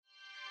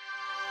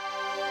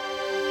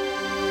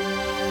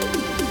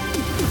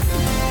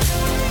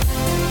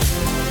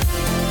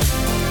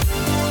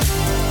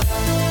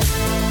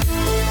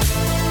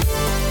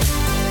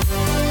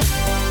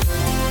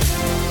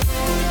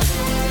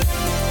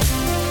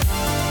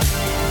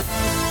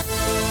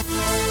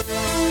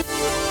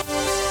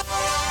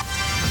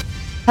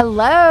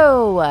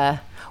Hello.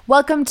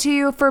 Welcome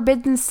to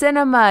Forbidden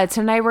Cinema.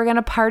 Tonight we're going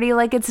to party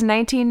like it's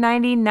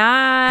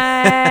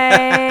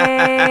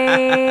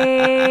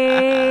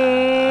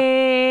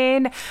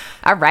 1999.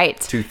 All right.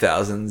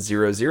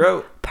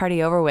 2000.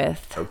 Party over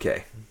with.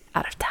 Okay.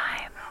 Out of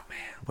time. Oh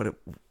man,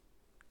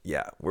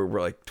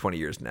 we're like 20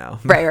 years now.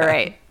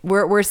 Right.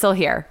 We're still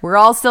here. We're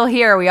all still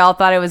here. We all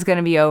thought it was going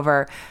to be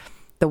over.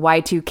 The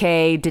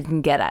Y2K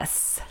didn't get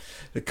us.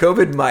 The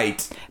COVID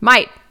might.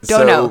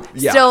 Don't know.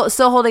 Yeah.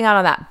 Still holding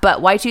on that.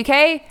 But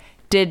Y2K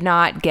did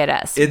not get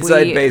us.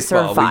 Inside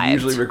baseball. Survived. We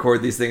usually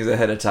record these things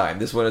ahead of time.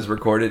 This one is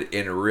recorded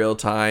in real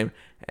time,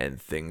 and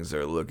things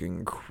are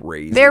looking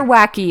crazy. They're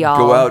wacky, y'all.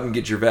 Go out and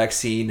get your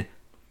vaccine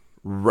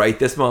right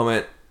this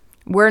moment.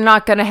 We're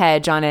not going to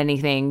hedge on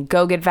anything.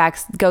 Go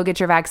get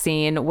your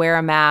vaccine. Wear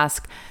a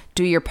mask.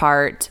 Do your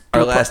part.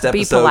 Our last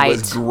episode polite.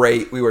 was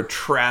great. We were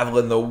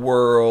traveling the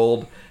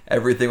world.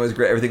 Everything was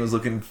great. Everything was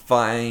looking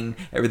fine.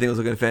 Everything was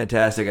looking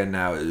fantastic. And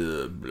now,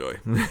 boy.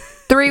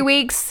 3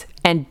 weeks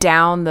and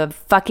down the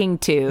fucking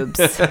tubes.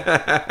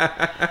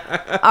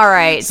 All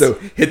right. So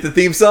hit the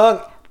theme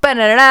song.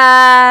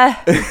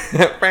 Ba-da-da-da.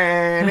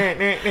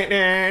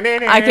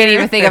 I can't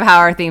even think of how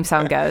our theme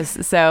song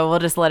goes. So we'll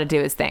just let it do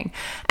its thing.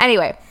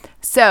 Anyway,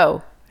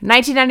 so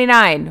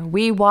 1999,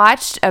 we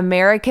watched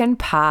American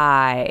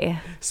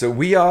Pie. So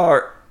we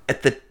are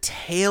at the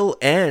tail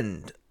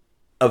end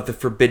of the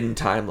Forbidden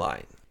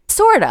Timeline.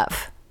 Sort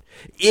of.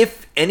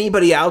 If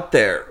anybody out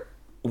there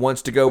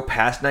wants to go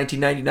past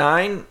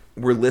 1999,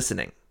 we're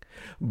listening.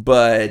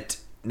 But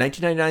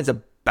 1999 is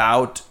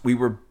about, we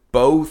were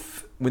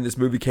both, when this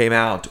movie came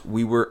out,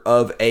 we were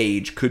of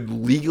age, could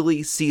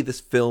legally see this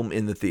film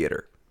in the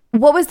theater.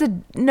 What was the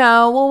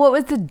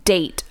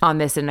date on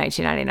this in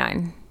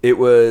 1999? It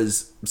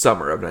was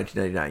summer of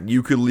 1999.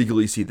 You could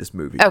legally see this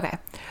movie. Okay.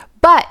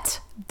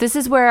 But this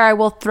is where I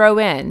will throw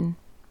in.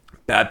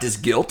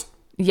 Baptist guilt.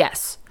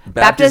 Yes.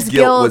 Baptist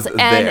guilt was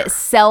and there.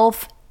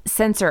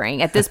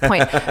 self-censoring at this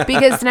point.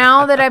 Because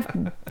now that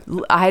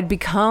I had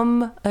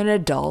become an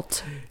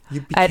adult.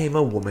 You became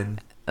a woman.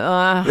 Ew,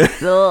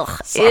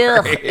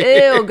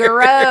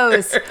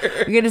 gross.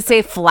 You're going to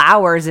say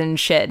flowers and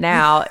shit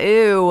now.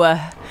 Ew.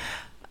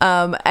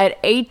 At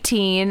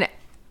 18,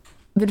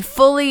 been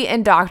fully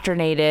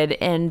indoctrinated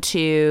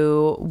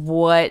into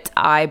what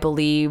I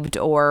believed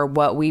or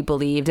what we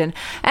believed, and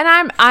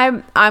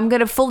I'm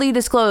gonna fully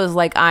disclose,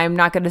 like, I'm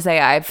not gonna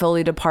say I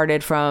fully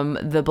departed from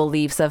the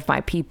beliefs of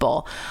my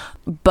people,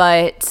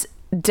 but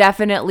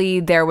definitely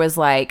there was,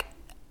 like,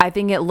 I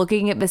think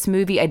looking at this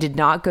movie, I did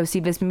not go see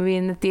this movie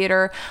in the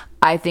theater.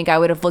 I think I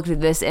would have looked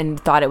at this and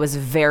thought it was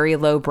very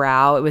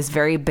lowbrow. It was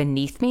very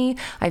beneath me.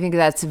 I think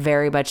that's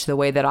very much the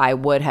way that I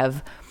would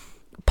have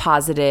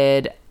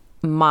posited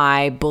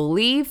my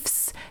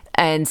beliefs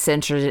and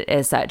censored it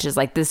as such. As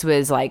like, this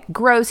was like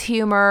gross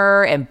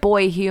humor and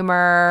boy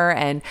humor,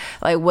 and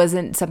like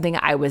wasn't something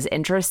I was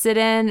interested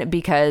in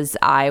because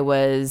I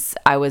was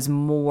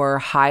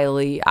more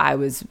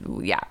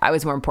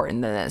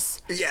important than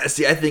this. Yeah,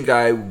 see, I think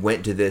I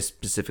went to this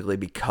specifically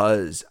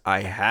because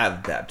I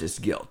have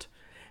Baptist guilt.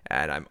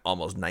 And I'm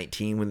almost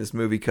 19 when this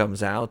movie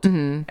comes out,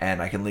 and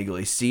I can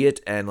legally see it,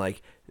 and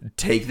like,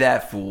 take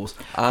that, fools.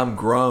 I'm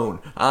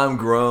grown.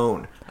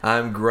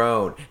 And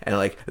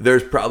like,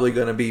 there's probably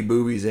gonna be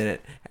movies in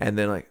it, and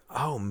then like,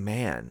 oh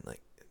man,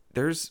 like,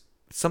 there's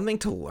something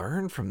to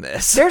learn from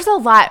this. There's a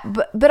lot,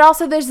 but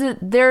also there's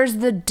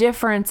the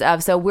difference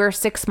of, so we're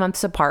 6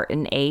 months apart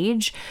in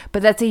age,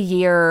 but that's a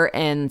year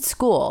in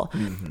school.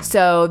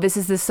 So this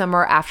is the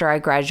summer after I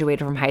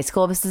graduated from high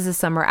school. This is the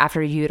summer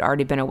after you'd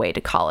already been away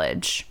to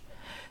college.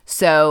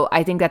 So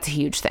I think that's a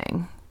huge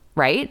thing,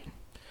 right?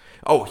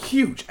 Oh,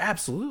 huge.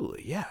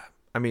 Absolutely. Yeah.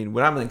 I mean,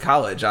 when I'm in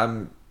college,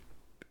 I'm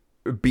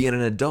being an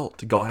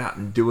adult, going out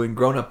and doing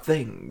grown-up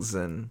things,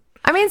 and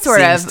I mean, sort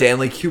seeing of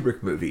Stanley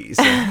Kubrick movies.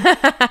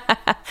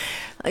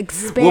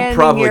 Expanding we'll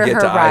probably your get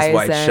horizon. to Eyes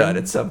Wide Shut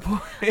at some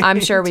point. I'm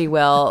sure we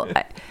will.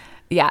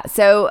 Yeah.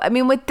 So, I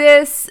mean, with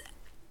this,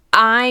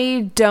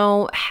 I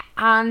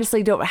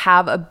honestly don't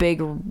have a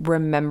big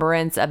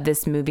remembrance of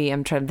this movie.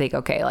 I'm trying to think,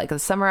 okay, like the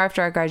summer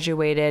after I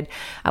graduated,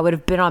 I would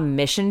have been on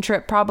mission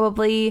trip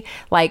probably.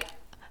 Like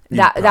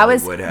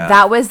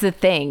that was the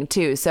thing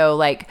too. So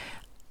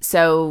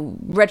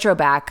retro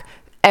back,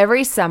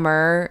 every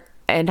summer,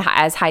 and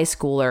as high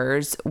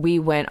schoolers, we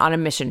went on a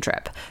mission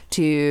trip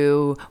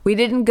we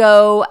didn't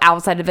go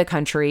outside of the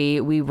country.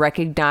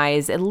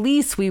 At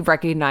least we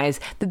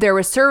recognized that there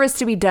was service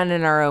to be done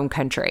in our own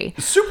country.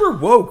 Super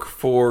woke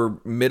for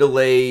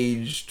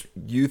middle-aged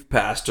youth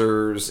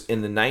pastors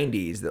in the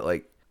 90s that,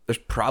 like, there's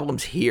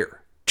problems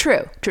here.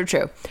 True.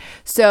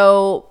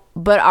 So,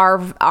 but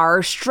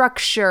our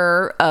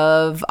structure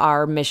of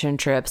our mission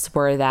trips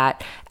were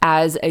that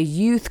as a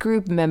youth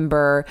group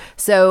member,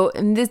 so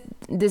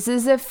this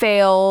is a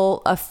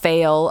fail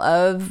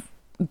of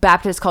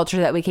Baptist culture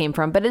that we came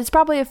from, but it's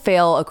probably a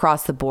fail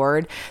across the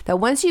board, that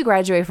once you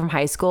graduate from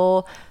high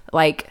school,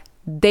 like,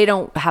 they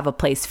don't have a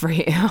place for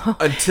you.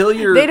 Until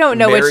you're they don't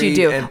know what you married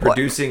do. and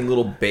producing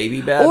little baby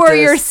Baptists. Or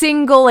you're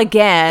single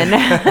again.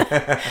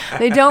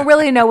 They don't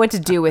really know what to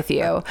do with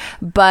you.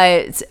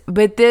 But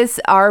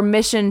our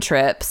mission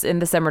trips in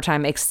the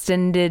summertime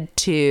extended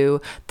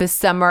to the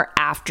summer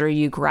after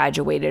you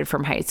graduated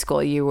from high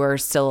school. You were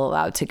still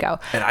allowed to go.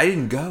 And I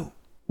didn't go.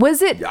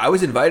 Was it? I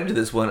was invited to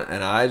this one,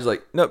 and I was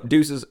like, nope,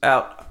 deuces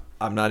out.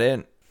 I'm not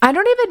in. I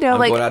don't even know.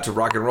 I'm going out to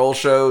rock and roll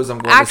shows. I'm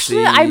going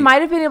actually, to see. I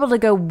might have been able to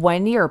go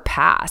 1 year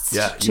past.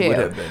 Yeah, too. you would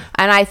have been.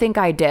 And I think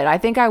I did. I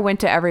think I went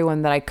to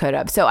everyone that I could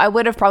have. So I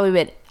would have probably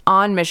been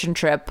on mission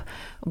trip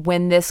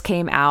when this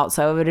came out.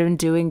 So I would have been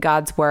doing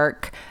God's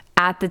work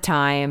at the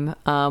time,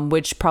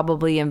 which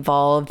probably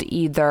involved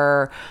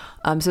either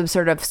some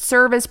sort of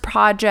service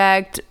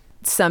project.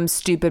 Some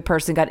stupid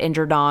person got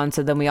injured on,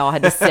 so then we all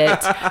had to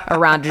sit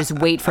around and just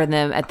wait for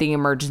them at the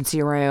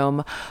emergency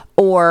room.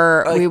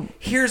 Or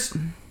here's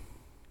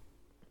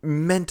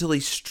mentally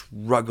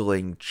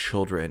struggling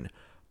children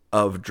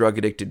of drug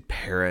addicted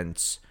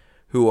parents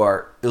who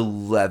are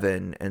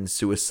 11 and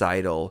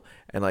suicidal,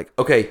 and like,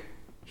 okay,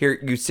 here,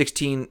 you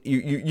 16,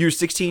 you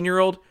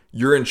 16-year-old,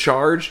 you're in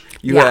charge.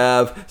 You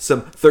have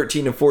some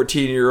 13 and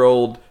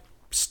 14-year-old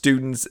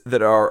students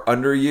that are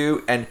under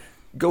you, and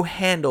go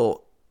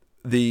handle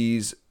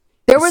these.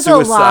 There was a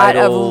lot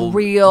of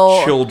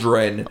real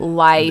children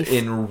life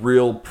in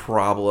real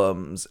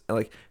problems, and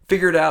like,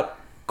 figure it out.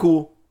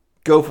 Cool,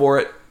 go for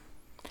it.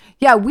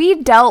 Yeah,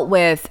 we dealt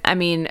with. I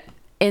mean,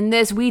 in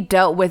this, we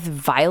dealt with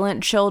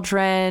violent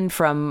children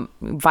from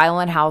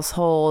violent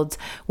households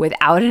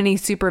without any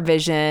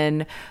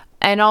supervision,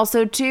 and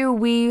also too,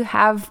 we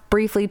have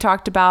briefly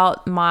talked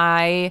about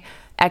my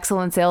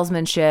excellent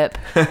salesmanship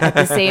at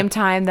the same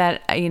time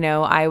that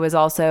I was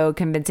also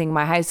convincing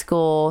my high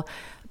school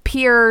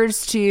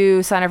peers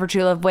to sign up for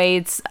True Love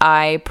Waits.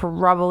 I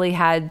probably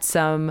had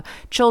some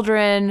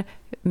children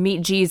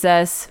meet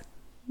Jesus.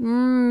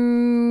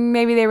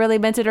 Maybe they really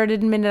meant it or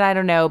didn't mean it. I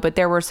don't know, but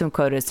there were some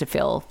quotas to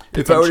fill.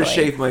 If I were to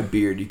shave my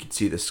beard, you could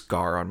see the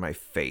scar on my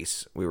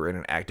face. We were in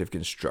an active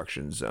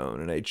construction zone,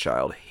 and a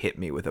child hit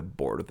me with a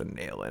board with a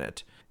nail in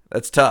it.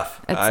 That's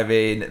tough. And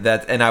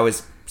I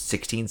was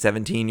 16,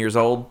 17 years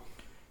old,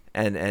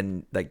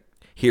 and like,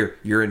 here,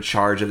 you're in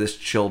charge of these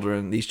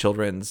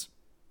children's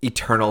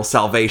eternal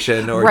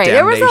salvation or damnation.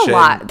 There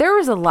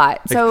was a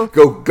lot. So like,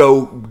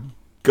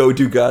 go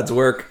do God's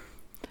work.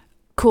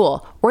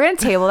 Cool. We're gonna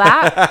table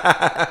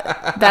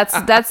that.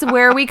 That's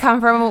where we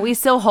come from. We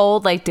still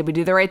hold, like, did we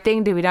do the right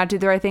thing? Did we not do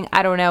the right thing?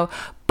 I don't know.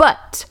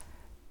 But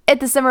at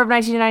the summer of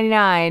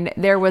 1999,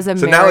 there was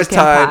American Pie. So now it's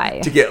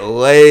time to get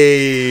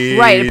laid.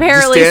 Right.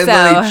 Apparently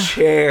stand so.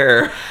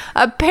 Chair.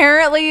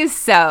 Apparently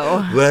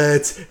so.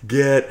 Let's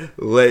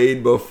get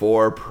laid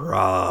before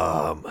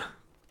prom.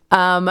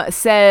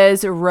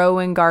 Says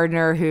Rowan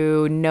Gardner,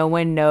 who no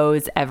one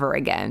knows ever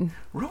again.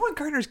 Rowan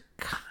Gardner's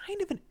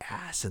kind of an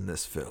ass in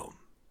this film.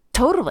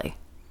 Totally.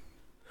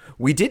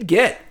 We did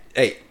get,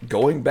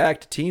 going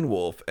back to Teen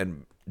Wolf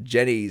and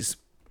Jenny's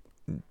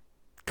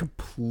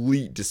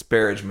complete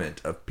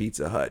disparagement of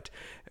Pizza Hut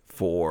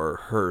for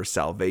her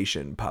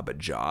salvation, Papa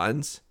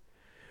John's.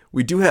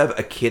 We do have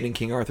A Kid in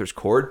King Arthur's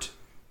Court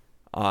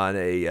on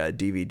a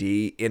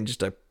DVD in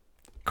just a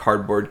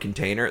cardboard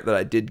container that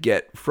I did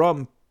get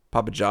from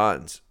Papa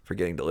John's for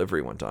getting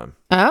delivery one time.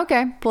 Oh,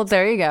 okay. Well,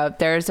 there you go.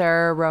 There's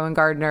our Rowan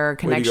Gardner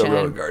connection. Way to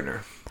go, Rowan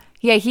Gardner.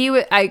 Yeah,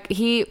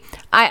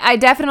 I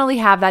definitely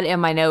have that in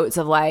my notes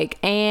of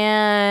like,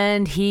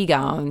 and he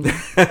gone.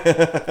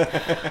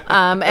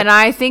 And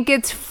I think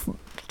it's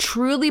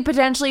truly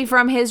potentially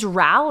from his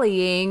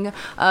rallying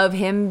of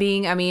him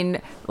being, I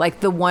mean, like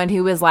the one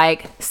who was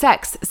like,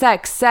 sex,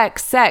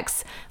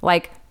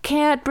 like,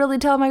 can't really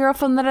tell my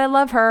girlfriend that I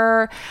love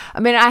her.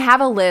 I mean, I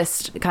have a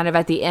list kind of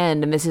at the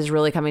end, and this is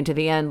really coming to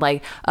the end,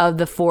 like, of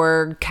the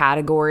 4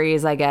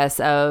 categories, I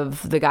guess,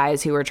 of the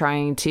guys who are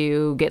trying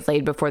to get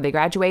laid before they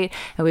graduate.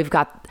 And we've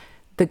got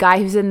the guy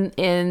who's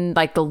in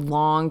like the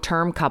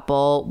long-term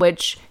couple,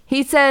 which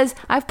he says,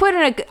 I've put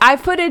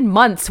in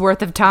months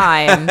worth of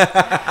time.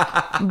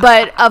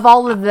 But of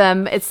all of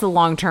them, it's the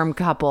long-term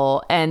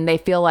couple, and they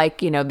feel like,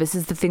 this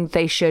is the thing that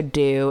they should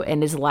do,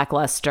 and is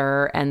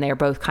lackluster, and they're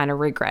both kind of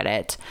regret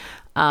it.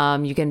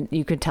 You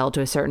can tell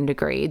to a certain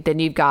degree. Then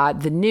you've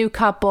got the new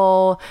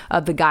couple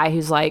of the guy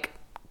who's like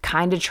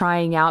kind of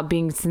trying out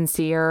being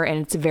sincere,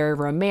 and it's very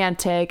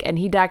romantic, and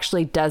he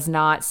actually does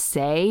not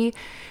say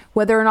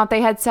whether or not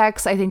they had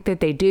sex. I think that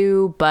they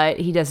do, but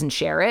he doesn't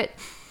share it.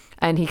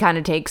 And he kind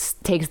of takes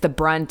the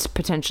brunt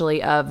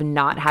potentially of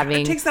not having.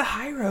 He takes the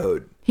high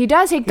road. He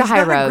does take the high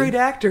road. He's not a great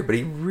actor, but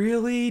he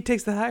really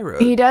takes the high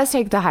road. He does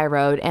take the high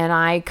road, and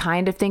I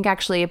kind of think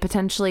actually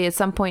potentially at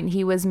some point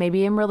he was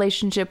maybe in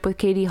relationship with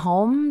Katie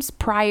Holmes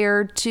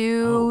prior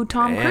to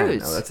Tom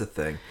Cruise. No, that's a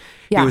thing.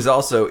 Yeah. He was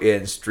also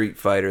in Street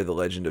Fighter: The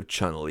Legend of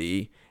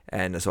Chun-Li,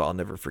 and so I'll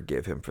never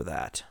forgive him for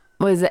that.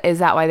 Is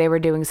that why they were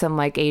doing some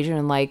like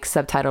Asian like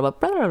subtitle,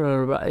 but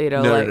No.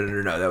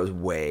 That was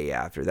way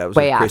after. That was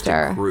way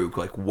Kristen Krug,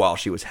 like while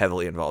she was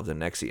heavily involved in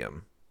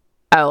NXIVM.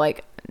 Oh,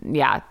 like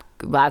yeah,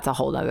 that's a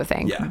whole other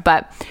thing. Yeah.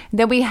 But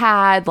then we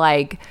had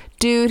like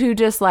dude who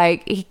just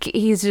like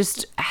he's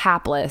just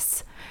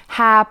hapless,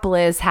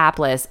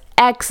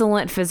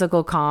 excellent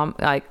physical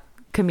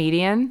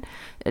comedian,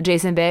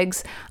 Jason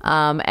Biggs,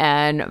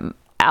 and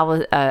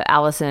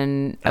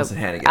Allison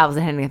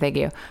Hannigan, thank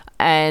you.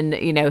 And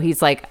you know,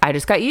 he's like, I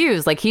just got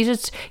used. Like he's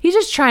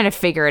just trying to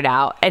figure it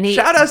out. And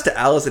shout outs to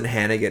Allison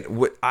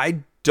Hannigan. I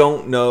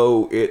don't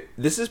know it.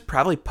 This is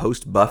probably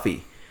post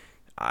Buffy.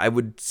 I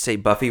would say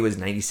Buffy was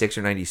 96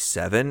 or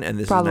 97, and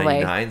this probably,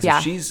 is 99. So yeah.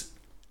 She's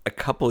a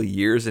couple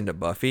years into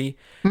Buffy.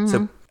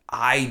 So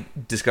I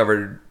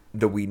discovered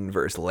the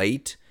Whedonverse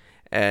late,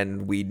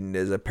 and Whedon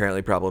is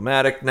apparently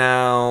problematic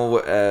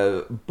now.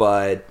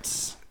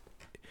 But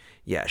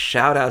yeah,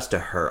 shout outs to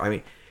her. I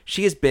mean,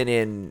 she has been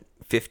in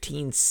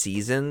 15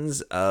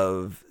 seasons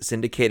of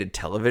syndicated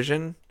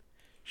television.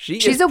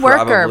 She's a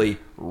worker. Probably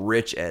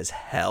rich as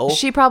hell.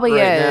 She probably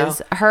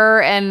is. Now.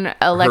 Her and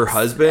her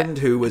husband,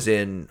 who was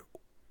in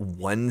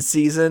one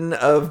season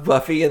of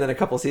Buffy and then a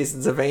couple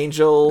seasons of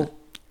Angel.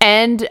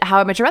 And How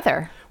I Met Your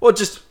Mother. Well,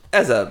 just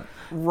as a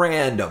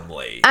random,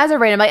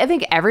 I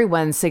think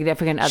everyone's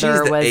significant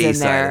other was in there. She's the A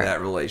side of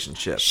that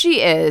relationship.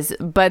 She is,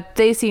 but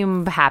they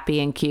seem happy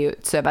and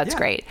cute, so that's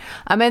great.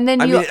 And then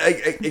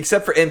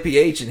except for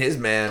NPH and his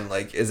man,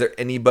 like, is there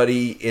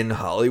anybody in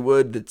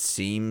Hollywood that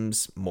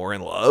seems more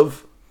in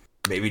love?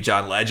 Maybe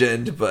John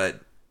Legend,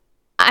 but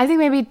I think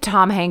maybe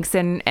Tom Hanks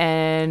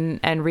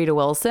and Rita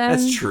Wilson.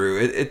 That's true.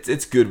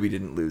 It's good we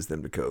didn't lose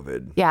them to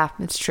COVID. Yeah,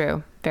 it's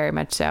true. Very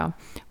much so.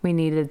 We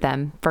needed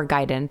them for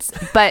guidance.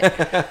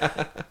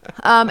 But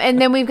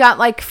and then we've got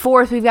like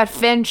fourth, we've got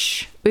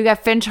Finch. We've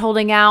got Finch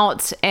holding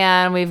out,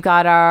 and we've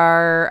got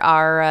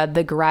our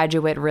the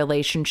graduate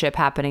relationship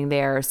happening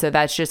there. So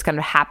that's just kind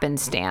of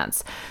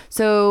happenstance.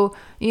 So,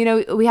 you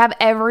know, we have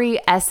every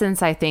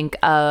essence, I think,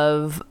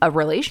 of a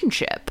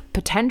relationship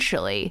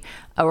potentially,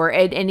 or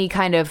any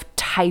kind of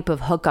type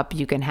of hookup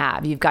you can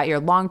have. You've got your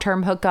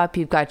long-term hookup.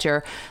 You've got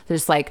your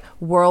this like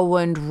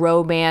whirlwind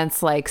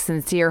romance, like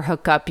sincere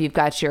hookup. You've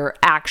got your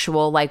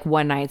actual like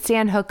one-night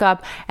stand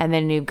hookup, and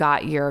then you've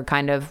got your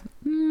kind of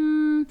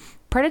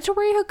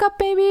predatory hookup,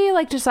 maybe,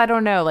 like, just, I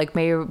don't know, like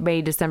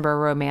May December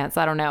romance,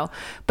 I don't know,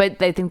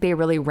 but I think they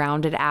really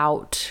rounded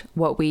out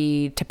what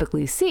we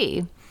typically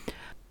see.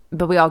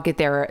 But they all get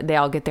there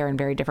in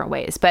very different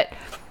ways. But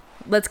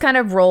let's kind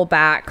of roll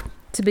back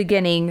to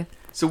beginning.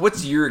 So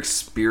what's your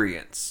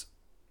experience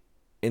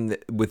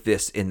with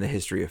this in the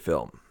history of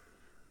film?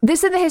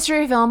 This in the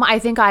history of film, I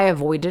think I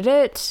avoided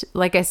it.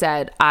 Like I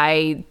said,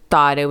 I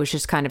thought it was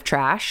just kind of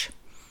trash.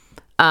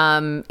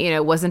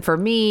 It wasn't for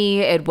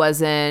me. It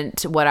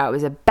wasn't what I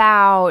was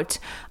about.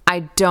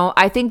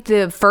 I think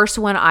the first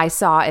one I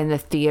saw in the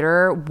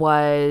theater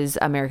was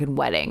American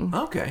Wedding.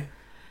 Okay.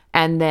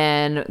 And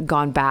then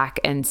gone back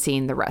and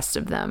seen the rest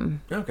of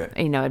them. Okay.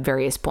 At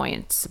various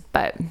points.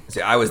 But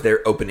see, I was there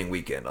opening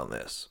weekend on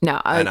this.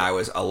 No. And I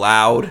was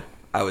allowed.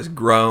 I was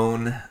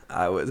grown.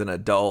 I was an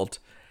adult.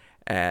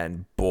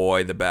 And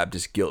boy, the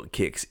Baptist guilt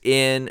kicks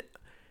in.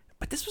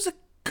 But this was a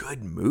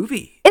good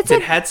movie. It's a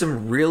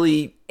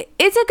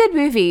good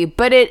movie,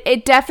 but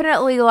it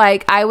definitely,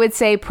 like, I would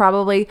say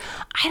probably,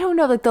 I don't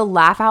know, like the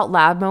laugh out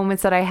loud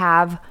moments that I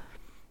have,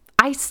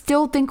 I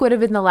still think would have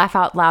been the laugh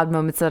out loud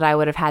moments that I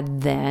would have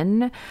had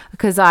then,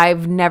 because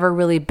I've never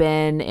really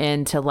been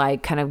into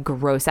like kind of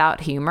gross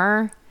out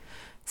humor.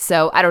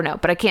 So I don't know,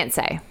 but I can't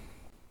say.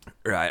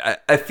 Right.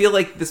 I feel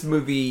like this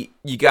movie,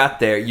 you got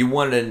there, you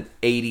wanted an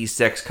 80s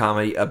sex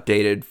comedy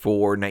updated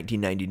for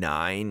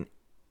 1999,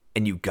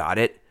 and you got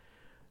it.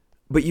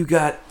 But you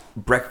got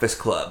Breakfast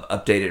Club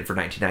updated for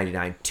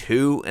 1999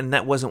 too, and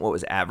that wasn't what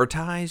was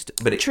advertised,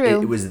 but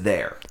it was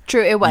there.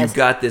 True, it was. You've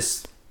got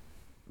this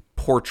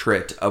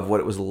portrait of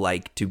what it was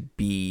like to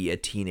be a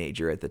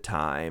teenager at the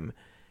time,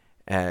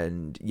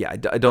 and yeah,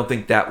 I don't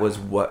think that was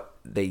what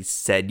they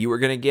said you were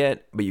going to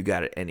get, but you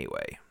got it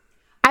anyway.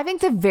 I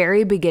think the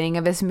very beginning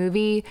of this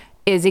movie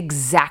is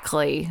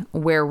exactly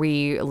where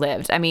we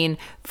lived. I mean,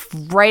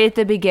 right at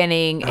the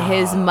beginning,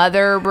 his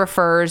mother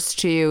refers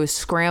to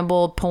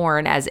scrambled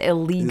porn as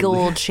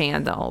illegal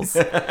channels.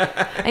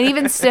 And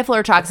even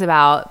Stifler talks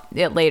about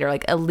it later,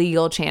 like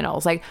illegal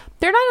channels. Like,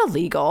 they're not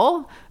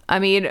illegal. I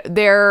mean,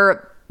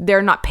 they're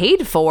not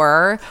paid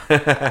for,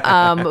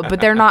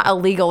 but they're not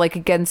illegal, like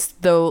against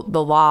the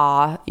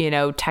law,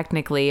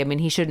 technically. I mean,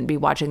 he shouldn't be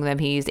watching them.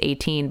 He's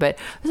 18, but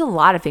there's a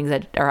lot of things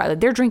that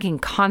they're drinking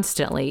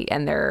constantly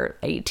and they're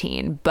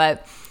 18,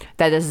 but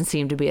that doesn't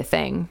seem to be a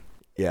thing.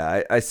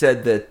 Yeah, I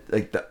said that,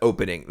 like, the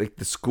opening, like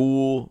the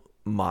school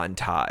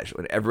montage,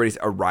 when everybody's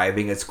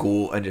arriving at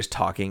school and just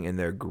talking in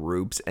their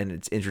groups, and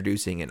it's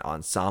introducing an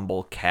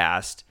ensemble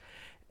cast,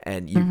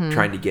 and you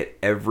trying to get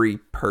every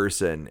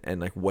person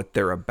and like what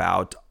they're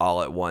about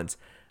all at once.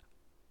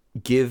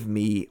 Give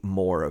me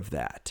more of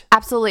that.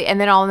 Absolutely. And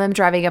then all of them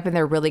driving up in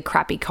their really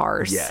crappy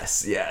cars.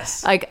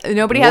 Yes. Like,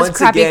 nobody has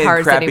crappy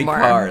cars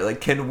anymore. Like,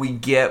 can we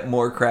get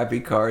more crappy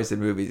cars in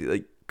movies?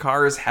 Like,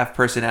 cars have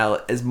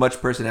personality, as much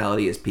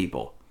personality as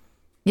people.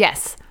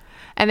 Yes.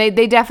 And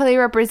they definitely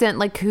represent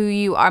like who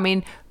you are. I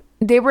mean,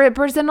 they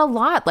represent a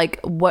lot,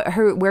 like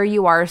where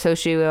you are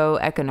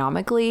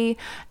socioeconomically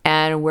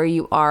and where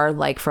you are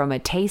like from a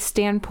taste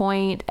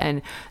standpoint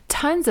and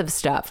tons of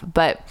stuff.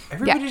 But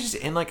everybody's just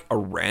in like a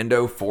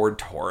rando Ford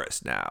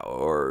Taurus now,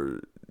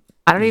 or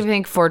I don't even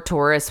think Ford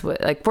Taurus was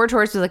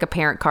like a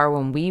parent car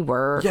when we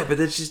were. Yeah, but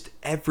it's just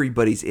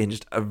everybody's in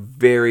just a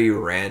very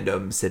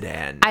random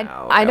sedan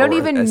now. I don't or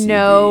even SUV.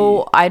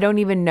 know. I don't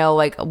even know.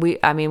 Like we'd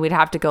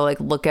have to go like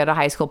look at a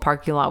high school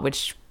parking lot,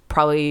 which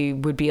probably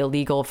would be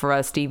illegal for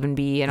us to even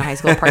be in a high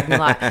school parking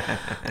lot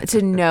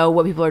to know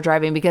what people are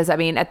driving. Because I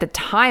mean, at the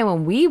time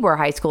when we were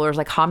high schoolers,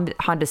 like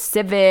Honda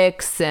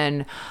Civics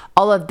and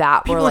all of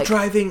that People were like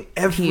driving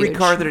every huge.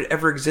 car that had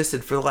ever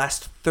existed for the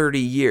last 30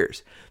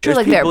 years. True,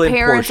 There's like their people in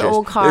parents' Porsches.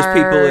 old cars.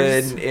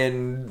 There's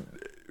people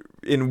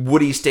in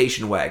Woody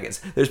station wagons.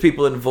 There's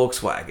people in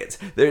Volkswagens.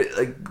 There,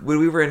 like when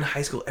we were in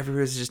high school,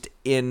 everybody was just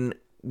in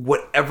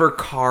whatever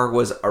car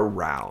was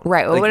around.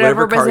 Right, like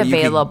whatever was car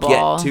available. You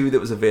could get to that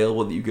was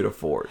available that you could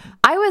afford.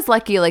 I was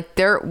lucky. Like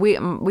we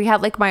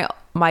had like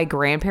my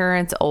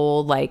grandparents'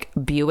 old like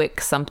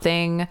Buick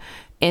something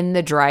in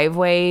the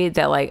driveway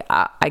that like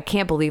I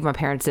can't believe my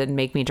parents didn't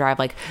make me drive.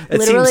 Like It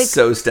literally, seems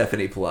so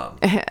Stephanie Plum.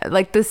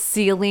 like the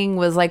ceiling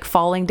was like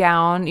falling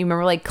down. You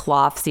remember like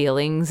cloth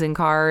ceilings in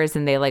cars,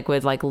 and they like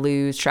would like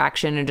lose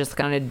traction and just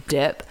kind of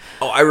dip.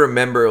 Oh, I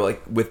remember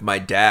like with my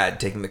dad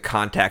taking the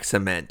contact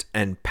cement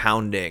and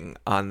pounding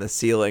on the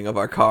ceiling of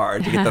our car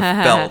to get the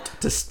felt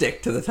to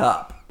stick to the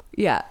top.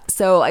 Yeah.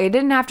 So I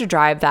didn't have to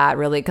drive that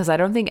really because I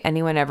don't think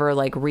anyone ever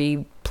like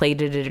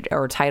replated it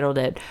or titled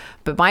it.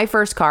 But my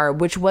first car,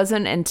 which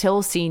wasn't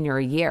until senior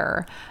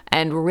year,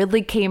 and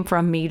really came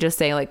from me just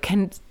saying like,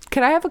 can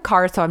I have a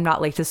car so I'm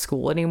not late to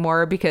school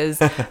anymore? Because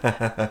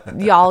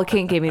y'all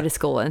can't get me to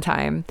school in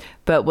time.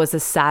 But was a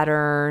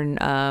Saturn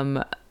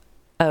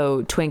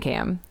twin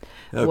cam.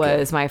 Okay.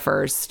 Was my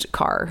first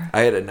car. I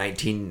had a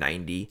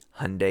 1990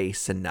 Hyundai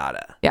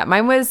Sonata. Yeah,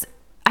 mine was,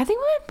 I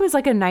think it was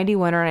like a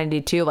 91 or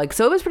 92. Like,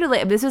 so it was pretty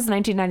late. This was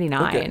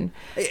 1999.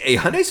 Okay. A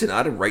Hyundai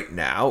Sonata right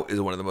now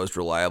is one of the most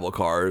reliable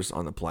cars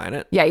on the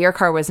planet. Yeah, your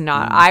car was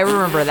not. I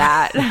remember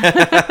that.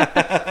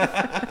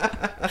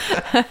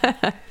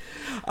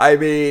 I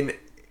mean,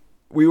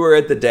 we were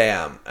at the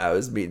dam. I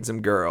was meeting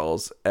some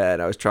girls,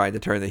 and I was trying to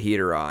turn the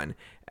heater on,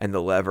 and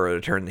the lever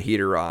to turn the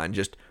heater on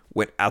just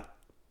went out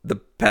the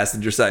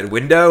passenger side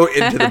window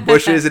into the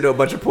bushes into a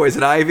bunch of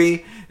poison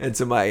ivy, and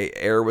so my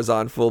air was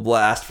on full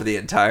blast for the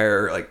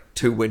entire like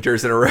 2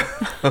 winters in a row.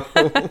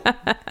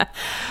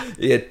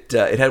 It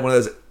had one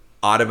of those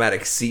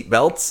automatic seat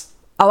belts.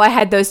 Oh, I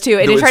had those too.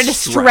 And That it would tried to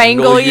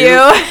strangle you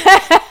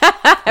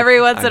every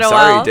once in a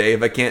Sorry, while.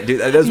 Dave, I can't do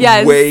that. That was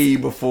Yes. way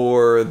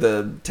before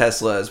the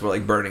Teslas were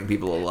like burning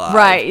people alive.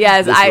 Right,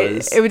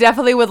 yes. It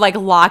definitely would like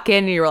lock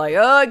in and you were like,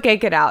 oh,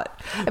 can't get out.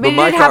 I mean, it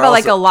my didn't have car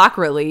like a also- lock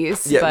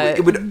release. Yeah, but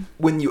it would,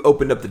 when you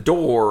opened up the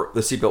door,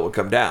 the seatbelt would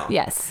come down.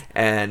 Yes.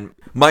 And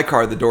my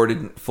car, the door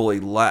didn't fully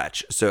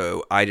latch,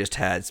 so I just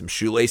had some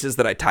shoelaces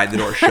that I tied the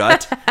door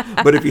shut.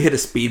 But if you hit a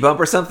speed bump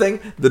or something,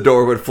 the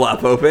door would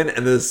flop open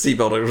and the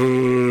seatbelt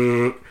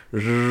would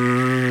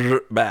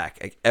back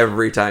like,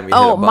 every time you hit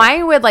a bump.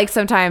 Mine would like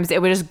sometimes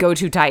it would just go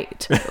too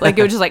tight. Like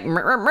it would just like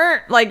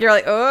like you're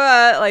like,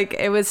 oh, like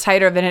it was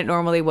tighter than it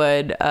normally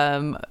would.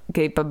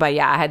 Okay, but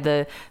yeah, I had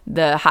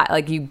the high,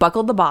 like you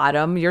buckled the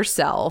bottom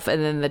yourself,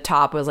 and then the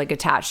top was like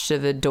attached to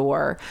the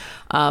door.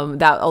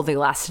 That only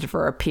lasted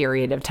for a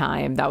period of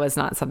time. That was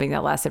not something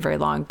that lasted very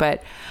long,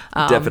 but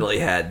Definitely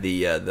had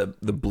the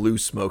blue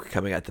smoke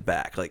coming out the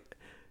back. Like,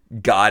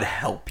 God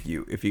help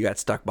you if you got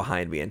stuck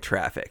behind me in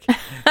traffic.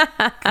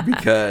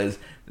 Because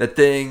that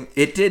thing,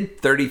 it did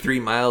 33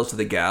 miles to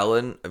the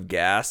gallon of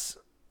gas.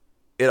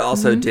 It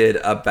also did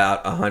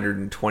about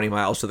 120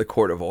 miles to the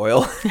quart of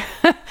oil.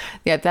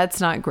 yeah, that's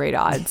not great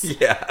odds.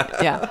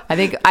 Yeah. Yeah, I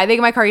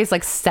think my car gets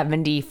like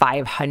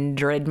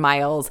 7,500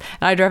 miles,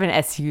 and I drive an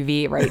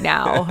SUV right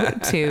now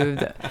to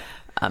the,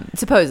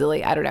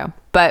 supposedly, I don't know,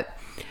 but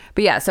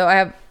yeah. So I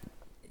have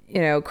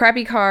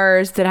crappy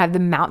cars that have the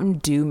Mountain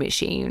Dew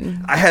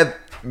machine. I had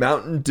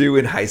Mountain Dew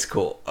in high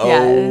school.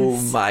 Oh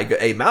Yes. my God.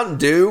 Hey, Mountain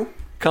Dew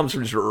comes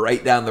from just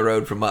right down the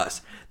road from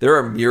us. There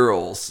are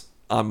murals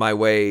on my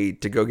way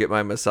to go get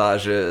my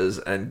massages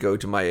and go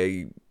to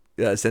my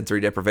sensory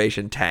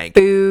deprivation tank.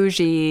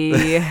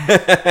 Bougie.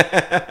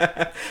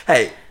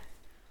 Hey,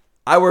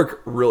 I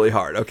work really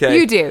hard, okay?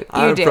 You do.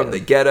 I'm from the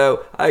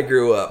ghetto. I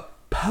grew up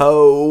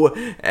po,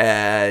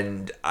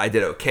 and I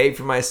did okay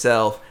for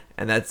myself.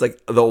 And that's like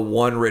the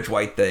one rich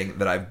white thing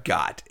that I've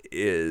got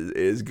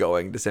is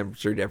going to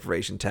sensory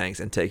deprivation tanks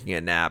and taking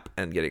a nap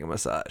and getting a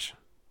massage.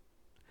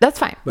 That's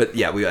fine. But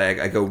yeah,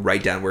 I go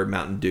right down where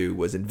Mountain Dew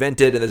was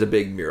invented, and there's a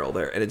big mural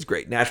there, and it's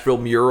great. Nashville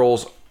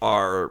murals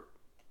are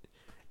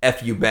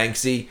F.U.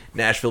 Banksy.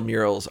 Nashville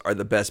murals are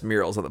the best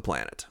murals on the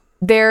planet.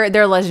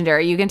 They're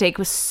legendary. You can take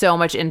so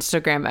much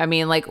Instagram. I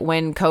mean, like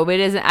when COVID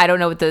isn't, I don't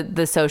know what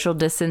the social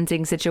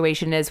distancing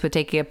situation is with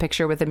taking a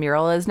picture with a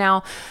mural is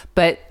now,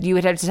 but you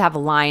would have to have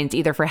lines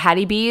either for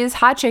Hattie B's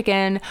hot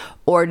chicken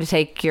or to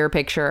take your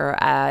picture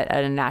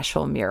at a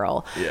Nashville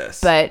mural.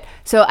 Yes. But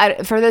so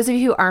for those of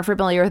you who aren't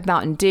familiar with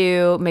Mountain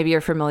Dew, maybe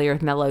you're familiar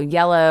with Mellow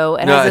Yellow.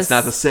 No, it's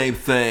not the same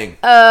thing.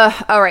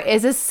 All right.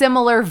 It's a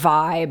similar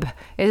vibe.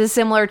 It's a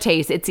similar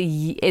taste.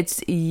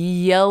 It's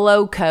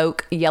yellow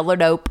Coke, yellow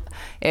dope.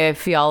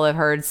 If y'all have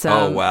heard some.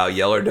 Oh, wow.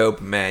 Yeller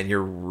Dope, man,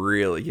 you're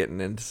really getting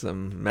into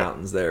some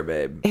mountains there,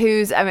 babe.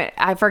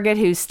 I forget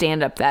whose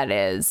stand-up that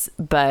is,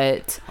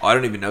 but. Oh, I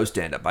don't even know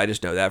stand-up. I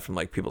just know that from,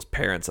 like, people's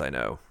parents I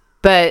know.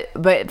 But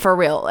for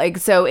real, like,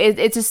 so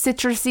it's a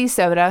citrusy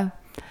soda.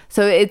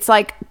 So it's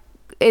like,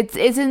 it's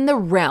in the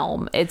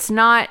realm. It's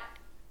not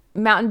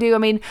Mountain Dew. I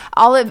mean,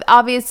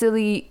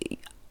 obviously,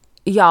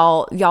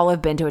 y'all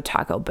have been to a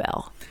Taco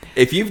Bell.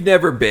 If you've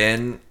never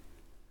been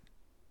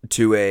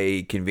to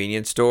a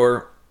convenience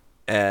store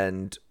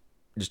and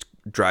just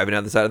driving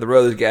down the side of the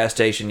road, there's a gas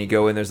station, you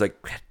go in, there's like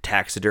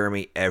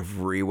taxidermy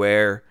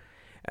everywhere,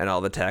 and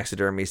all the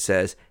taxidermy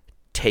says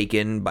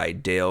taken by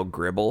Dale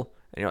Gribble,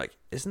 and you're like,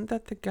 isn't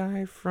that the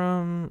guy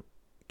from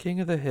King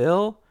of the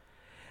Hill?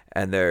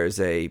 And there's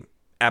a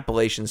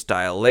Appalachian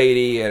style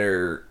lady and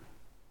her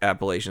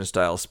Appalachian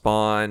style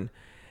spawn,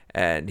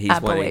 and he's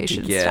wanting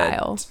to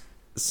get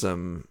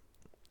some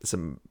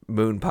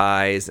moon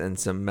pies and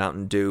some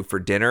Mountain Dew for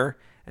dinner.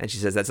 And she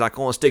says, that's not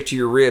going to stick to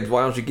your ribs.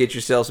 Why don't you get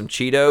yourself some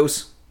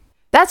Cheetos?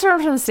 That's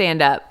from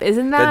stand-up,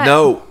 isn't that?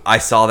 No, I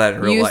saw that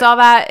in real life. You saw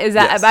that? Is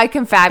that, yes. Am I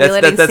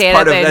confabulating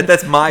stand-up?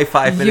 That's my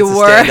 5 minutes of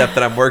stand-up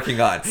that I'm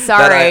working on.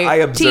 Sorry. I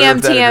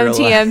observed that in real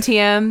life.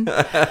 TM.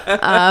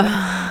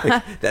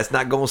 That's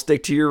not going to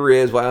stick to your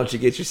ribs. Why don't you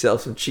get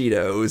yourself some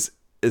Cheetos?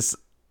 Is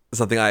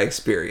something I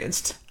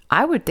experienced.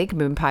 I would think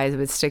moon pies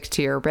would stick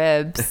to your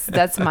ribs.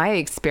 That's my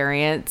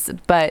experience.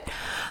 But,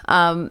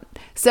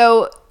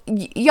 so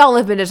y'all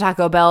have been to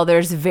Taco Bell.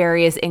 There's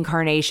various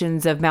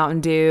incarnations of Mountain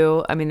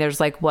Dew. I mean,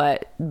 there's like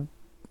what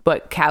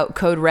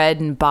Code Red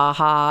and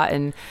Baja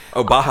and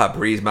Baja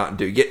Breeze Mountain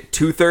Dew. You get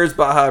 2/3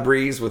 Baja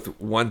Breeze with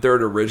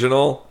 1/3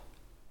 original.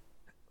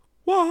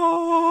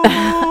 I'm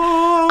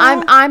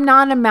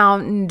not a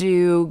Mountain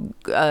Dew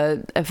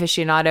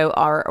aficionado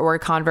or a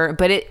convert,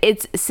 but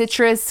it's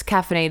citrus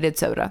caffeinated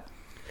soda.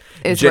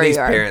 Jenny's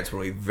parents,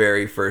 when we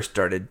very first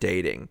started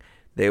dating,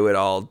 they would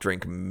all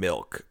drink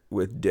milk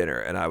with dinner,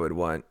 and I would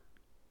want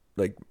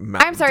like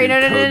Mountain I'm sorry, Dew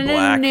Code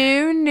Black.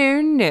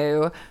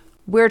 No.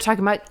 We're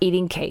talking about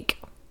eating cake.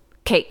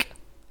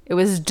 It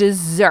was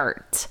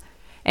dessert,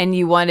 and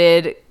you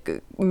wanted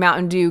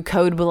Mountain Dew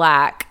Code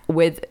Black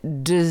with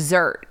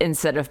dessert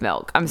instead of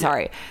milk. I'm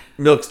sorry.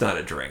 Milk's not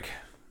a drink.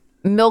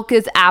 Milk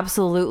is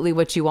absolutely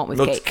what you want with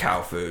Milk's cake.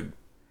 Cow food.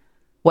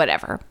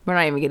 Whatever. We're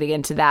not even getting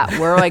into that.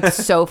 We're like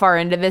so far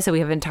into this and we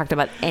haven't talked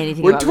about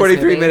anything. We're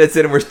 23 minutes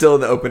in and we're still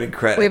in the opening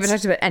credits. We haven't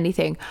talked about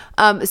anything.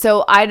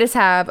 So I just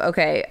have,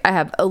 I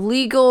have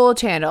illegal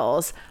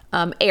channels.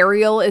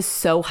 Ariel is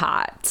so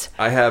hot.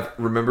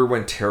 Remember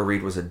when Tara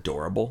Reid was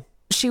adorable?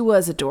 She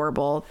was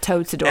adorable.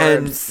 Totes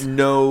adorbs. And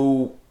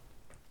no,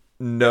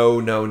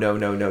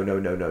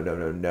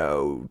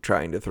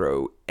 trying to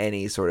throw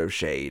any sort of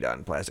shade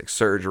on plastic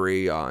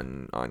surgery,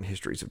 on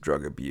histories of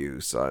drug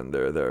abuse, on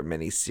their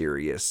many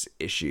serious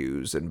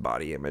issues and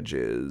body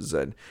images,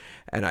 and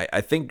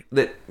I think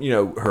that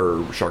her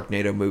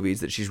Sharknado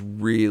movies, that she's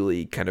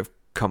really kind of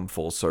come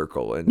full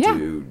circle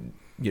into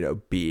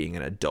being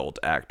an adult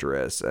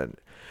actress,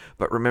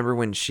 but remember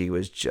when she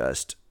was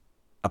just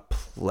a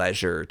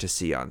pleasure to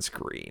see on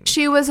screen.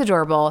 She was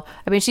adorable.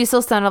 I mean, she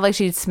still sounded like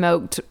she'd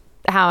smoked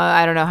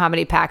I don't know how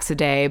many packs a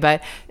day,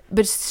 but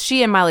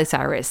she and Miley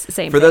Cyrus,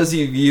 same For thing. those of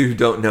you who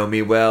don't know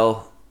me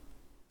well,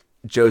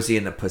 Josie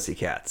and the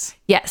Pussycats,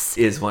 yes,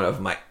 is one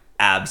of my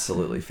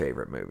absolutely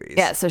favorite movies.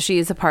 Yeah, so she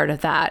is a part of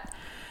that.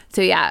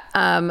 So yeah,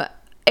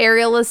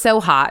 Ariel is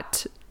so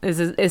hot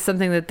is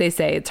something that they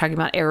say. It's talking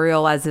about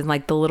Ariel as in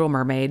like the Little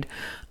Mermaid.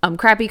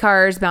 Crappy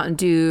cars, Mountain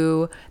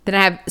Dew. Then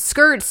I have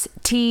skirts,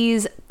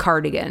 tees,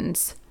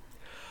 cardigans.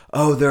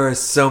 Oh, there are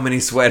so many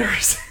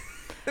sweaters.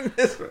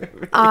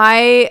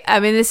 I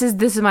mean, this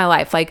is my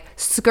life. Like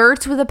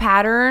skirts with a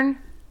pattern,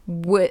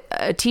 with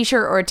a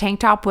t-shirt or a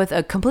tank top with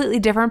a completely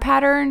different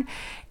pattern,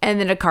 and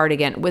then a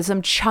cardigan with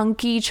some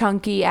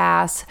chunky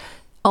ass,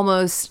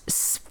 almost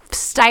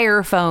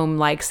styrofoam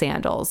like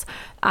sandals.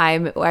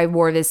 I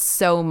wore this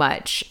so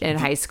much in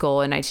high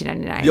school in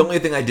 1999. The only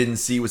thing I didn't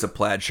see was a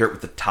plaid shirt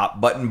with the top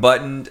button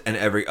buttoned and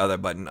every other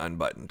button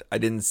unbuttoned. I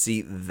didn't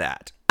see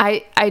that.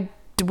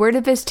 Where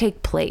did this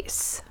take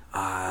place?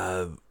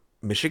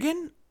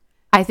 Michigan?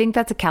 I think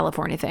that's a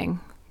California thing.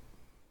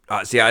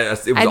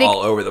 It was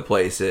all over the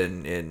place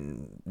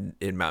in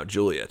Mount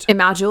Juliet. In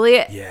Mount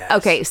Juliet? Yes.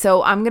 Okay,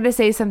 so I'm going to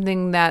say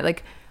something that,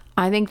 like,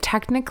 I think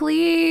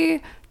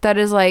technically that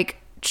is, like,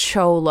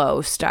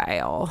 Cholo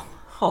style.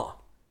 Huh.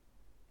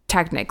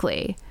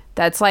 Technically.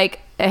 That's,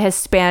 like, a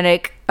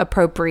Hispanic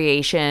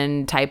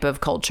appropriation type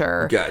of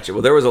culture. Gotcha.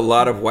 Well, there was a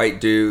lot of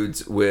white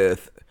dudes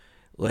with,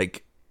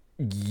 like,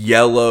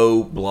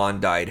 yellow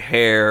blonde-dyed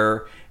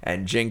hair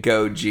and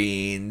Jinko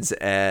jeans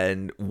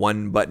and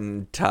one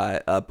button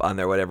tie up on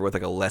there, whatever, with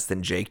like a Less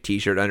Than Jake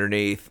t-shirt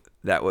underneath.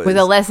 That was with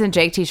a Less Than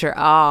Jake t-shirt.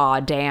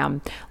 Oh,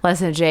 damn. Less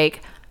Than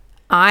Jake.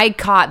 I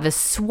caught the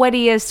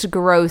sweatiest,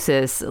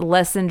 grossest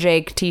Less Than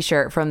Jake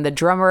t-shirt from the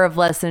drummer of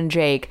Less Than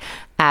Jake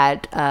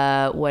at,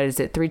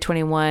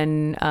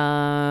 321,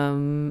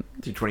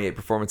 328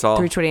 Performance Hall.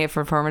 328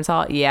 Performance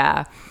Hall.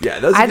 Yeah. Yeah,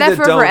 those I of had you that that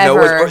for don't know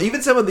forever. us, or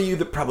even some of you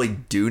that probably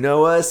do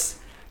know us,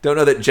 don't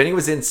know that Jenny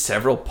was in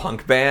several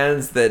punk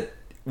bands that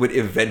would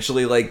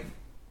eventually, like,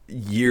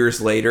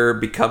 years later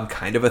become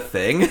kind of a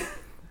thing.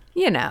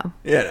 You know.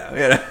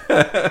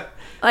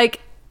 Like,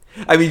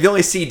 I mean, the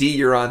only CD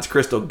you're on is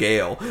Crystal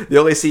Gale. The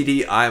only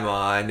CD I'm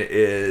on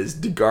is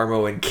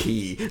DeGarmo and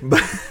Key.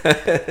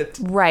 But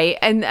right.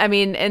 And I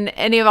mean, and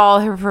any of all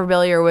who are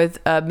familiar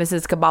with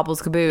Mrs.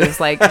 Kabobbles Caboose,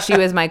 like she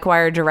was my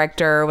choir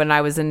director when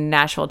I was in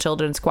Nashville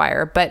Children's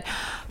Choir. But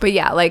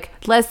yeah, like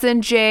Less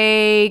Than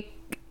Jake,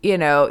 you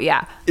know,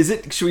 yeah.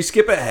 should we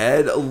skip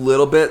ahead a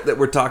little bit that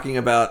we're talking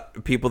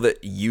about people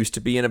that used to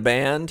be in a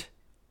band?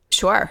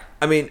 Sure.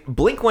 I mean,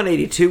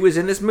 Blink-182 is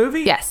in this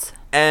movie. Yes.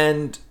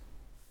 And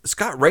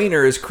Scott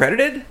Raynor is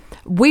credited.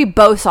 We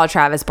both saw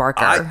Travis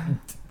Barker.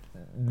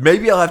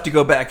 Maybe I'll have to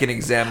go back and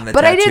examine the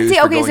but I tattoos didn't see,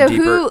 for okay, going so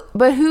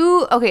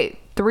deeper. okay,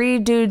 3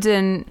 dudes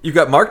in. You've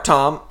got Mark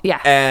Tom.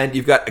 Yeah. And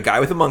you've got a guy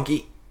with a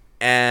monkey.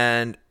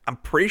 And I'm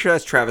pretty sure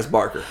that's Travis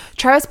Barker.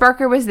 Travis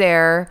Barker was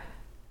there.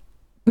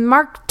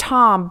 Mark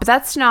Tom, but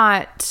that's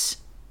not.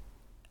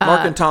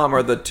 Mark and Tom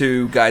are the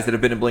two guys that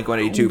have been in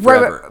Blink-182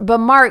 forever. But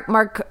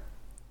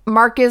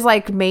Mark is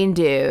like main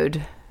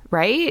dude,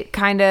 right?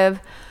 Kind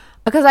of.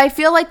 Because I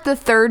feel like the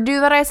third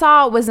dude that I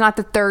saw was not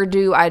the third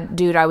dude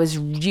I was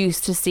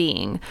used to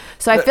seeing.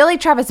 So I feel like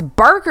Travis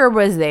Barker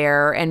was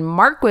there and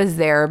Mark was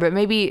there, but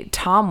maybe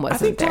Tom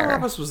wasn't I think there. Tom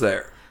Robbins was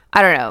there.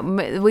 I don't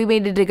know. We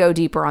needed to go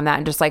deeper on that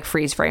and just like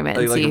freeze frame it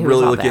and Like see who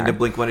really was look there. into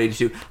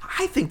Blink-182.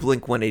 I think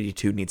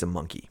Blink-182 needs a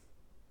monkey.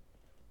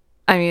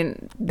 I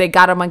mean, they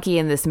got a monkey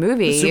in this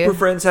movie. Super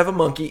Friends have a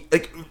monkey.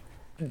 Like,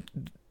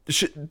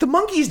 the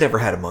Monkees never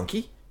had a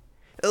monkey.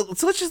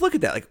 So let's just look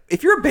at that. Like,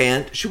 if you're a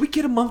band, should we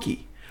get a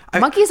monkey?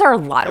 Monkeys are a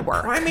lot of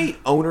work. Primate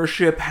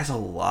ownership has a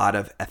lot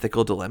of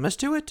ethical dilemmas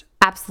to it.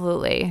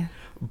 Absolutely.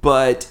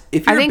 But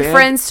if you're I think a band,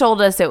 friends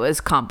told us it was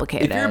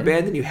complicated. if you're a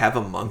band and you have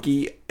a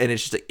monkey and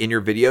it's just like in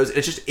your videos, and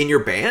it's just in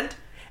your band,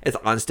 it's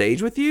on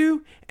stage with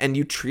you, and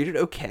you treat it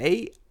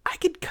okay, I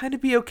could kind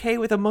of be okay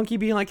with a monkey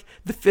being like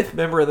the 5th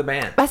member of the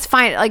band. That's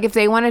fine. Like if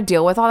they want to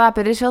deal with all that,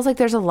 but it feels like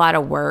there's a lot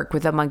of work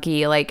with a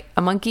monkey. Like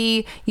a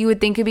monkey, you would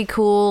think would be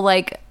cool,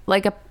 like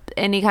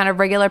any kind of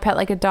regular pet,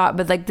 like a dog,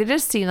 but like they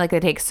just seem like they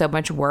take so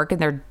much work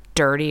and they're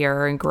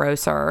dirtier and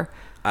grosser.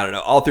 I don't know.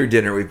 All through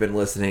dinner, we've been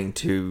listening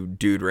to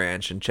Dude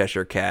Ranch and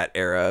Cheshire Cat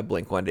era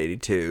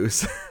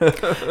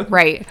Blink-182s.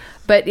 Right.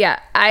 But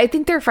yeah, I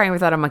think they're fine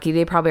without a monkey.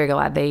 They probably are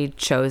glad they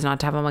chose not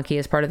to have a monkey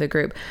as part of the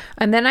group.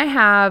 And then I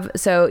have,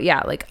 so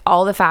yeah, like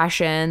all the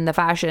fashion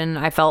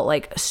I felt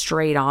like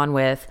straight on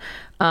with.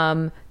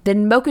 Then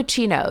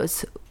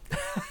mochachinos.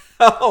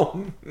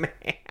 Oh, man.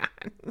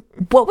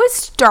 What was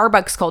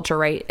Starbucks culture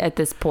right at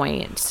this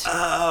point?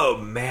 Oh,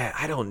 man.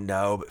 I don't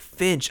know. But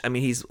Finch, I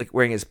mean, he's like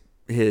wearing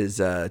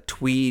his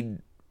tweed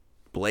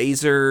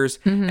blazers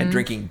and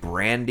drinking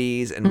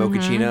brandies and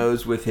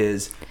mochachinos with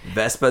his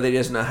Vespa that he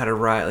doesn't know how to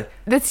ride. Like,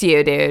 That's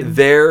you, dude.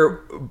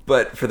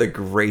 but for the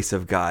grace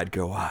of God,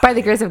 go on. By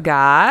the grace of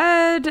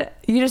God,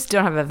 you just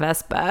don't have a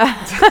Vespa.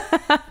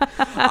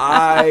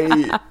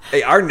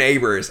 Our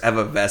neighbors have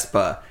a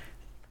Vespa.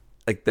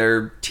 Like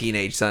their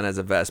teenage son has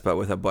a Vespa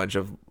with a bunch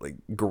of like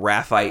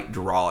graphite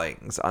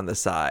drawings on the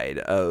side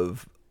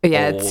of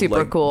Yeah, it's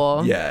super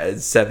cool. Yeah,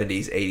 it's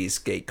 70s, 80s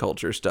skate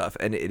culture stuff,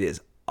 and it is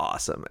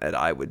awesome. And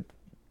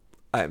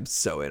I'm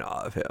so in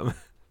awe of him.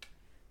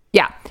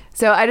 Yeah.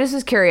 So I just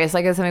was curious.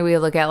 Like, it's something we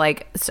look at.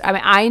 Like, I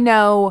mean, I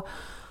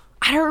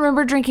don't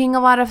remember drinking a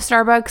lot of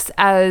Starbucks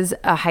as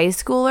a high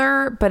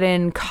schooler, but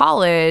in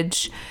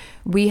college,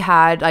 we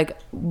had like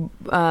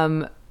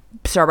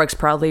Starbucks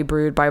proudly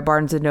brewed by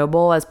Barnes and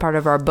Noble as part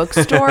of our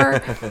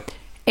bookstore.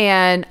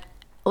 And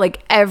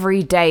like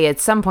every day at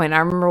some point, I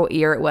remember what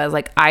year it was,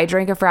 like I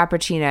drank a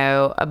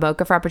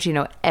mocha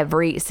frappuccino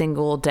every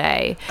single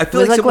day. I feel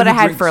it was like what I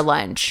had drinks, for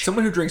lunch.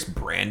 Someone who drinks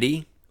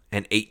brandy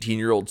and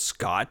 18-year-old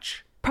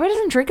scotch Probably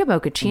doesn't drink a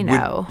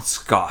mochaccino. would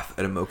scoff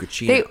at a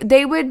mochaccino.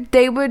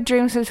 They would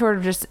drink some sort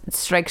of just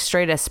straight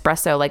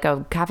espresso, like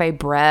a cafe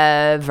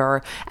brev,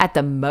 or at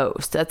the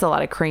most. That's a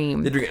lot of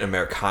cream. They drink an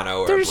Americano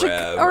or They're a just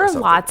brev or a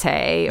something.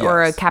 latte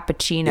or a Yes.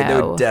 cappuccino. Yeah,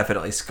 they would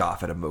definitely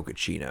scoff at a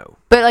mochaccino.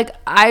 But like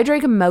I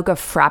drank a mocha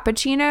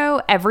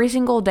frappuccino every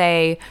single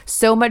day,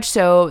 so much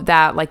so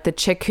that like the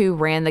chick who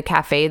ran the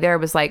cafe there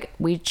was like,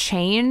 we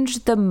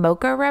changed the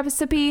mocha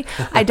recipe.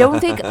 I don't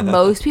think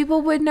most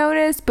people would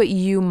notice, but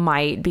you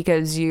might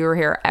because you're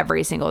here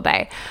every single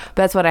day. But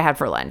that's what I had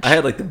for lunch. I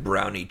had like the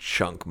brownie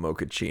chunk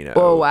mochaccino.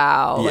 Oh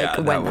wow. Yeah,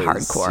 like went that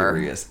was hardcore.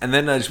 serious. And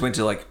then I just went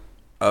to like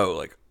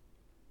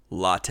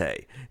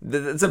latte.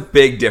 That's a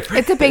big difference.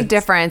 It's a big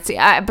difference.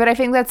 But I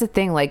think that's the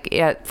thing. Like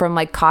from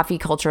like coffee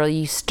culture,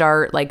 you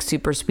start like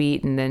super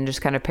sweet and then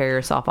just kind of pair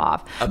yourself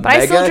off. But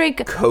I still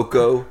drink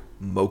Cocoa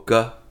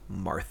Mocha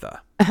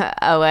Martha.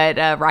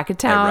 At Rocket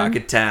Town. At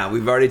Rocket Town.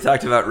 We've already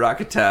talked about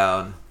Rocket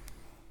Town.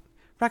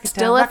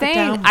 Still a thing?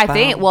 I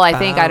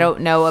think I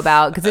don't know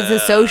about, because it's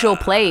a social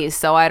place,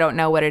 so I don't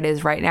know what it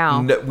is right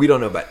now. No, we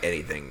don't know about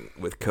anything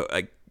with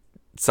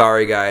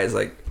sorry guys,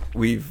 like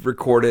we've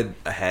recorded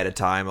ahead of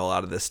time a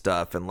lot of this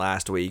stuff, and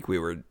last week we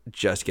were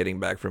just getting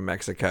back from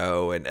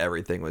Mexico and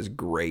everything was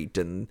great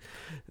and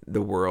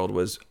the world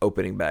was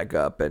opening back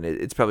up, and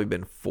it's probably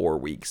been 4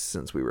 weeks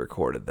since we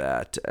recorded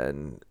that,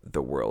 and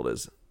the world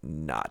is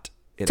not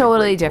in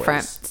totally a great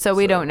different. place. So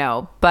we don't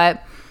know,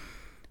 but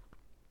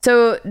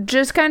so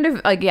just kind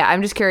of like, yeah,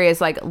 I'm just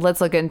curious, like,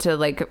 let's look into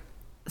like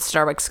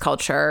Starbucks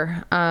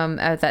culture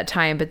at that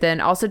time, but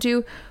then also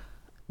to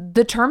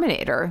the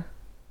Terminator.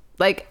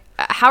 Like,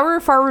 how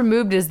far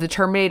removed is the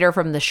Terminator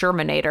from the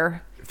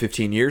Shermanator?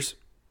 15 years?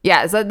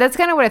 Yeah, so that's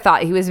kind of what I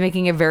thought. He was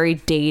making a very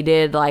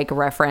dated like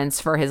reference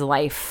for his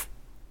life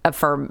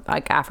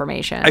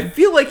affirmation. I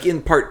feel like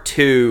in part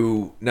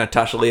 2,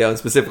 Natasha Lyonne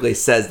specifically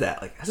says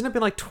that. Like, hasn't it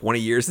been like 20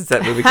 years since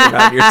that movie came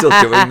out and you're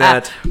still doing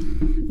that?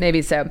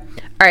 Maybe so.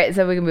 All right,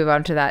 so we can move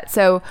on to that.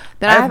 So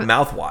then I have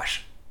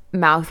mouthwash.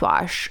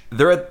 Mouthwash.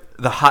 They're at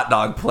the hot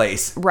dog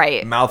place.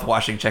 Right.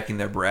 Mouthwashing, checking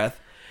their breath.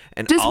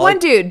 And just one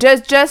dude,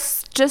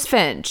 just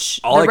Finch.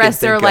 The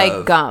rest are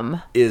like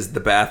gum. Is the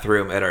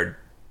bathroom at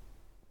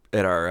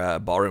our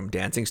ballroom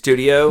dancing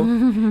studio,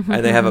 and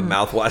they have a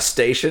mouthwash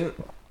station,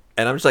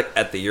 and I'm just like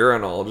at the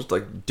urinal, just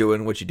like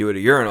doing what you do at a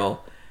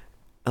urinal.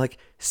 And like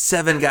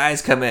 7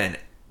 guys come in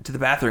to the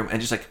bathroom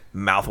and just like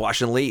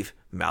mouthwash and leave,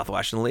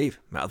 mouthwash and leave,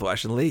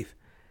 mouthwash and leave.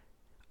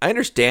 I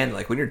understand,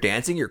 like when you're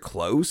dancing, you're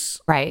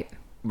close, right?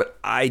 But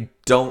I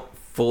don't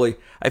fully.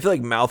 I feel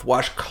like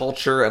mouthwash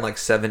culture and like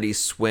 70s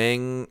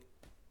swing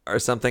or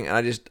something,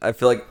 and I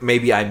feel like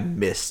maybe I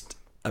missed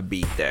a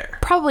beat there.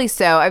 Probably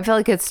so. I feel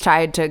like it's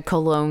tied to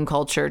cologne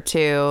culture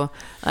too.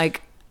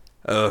 Like,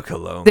 oh,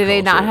 cologne. Did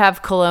they not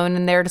have cologne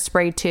in there to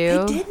spray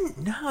too? They didn't.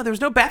 No, there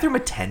was no bathroom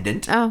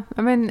attendant. Oh,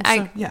 I mean,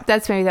 yeah.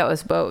 That's maybe that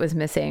was what was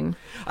missing.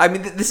 I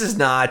mean, this is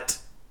not,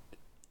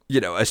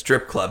 a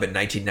strip club in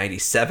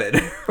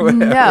 1997.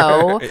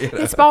 No,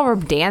 it's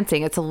ballroom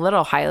dancing. It's a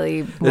little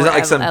highly. There's not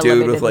like some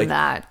dude with like,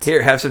 that.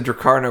 Here, have some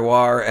Drakkar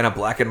Noir and a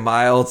black and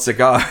mild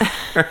cigar.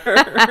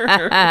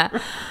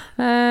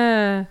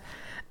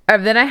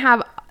 Then I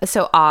have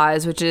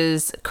Oz, which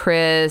is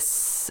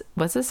Chris.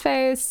 What's his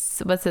face?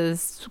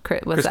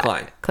 Chris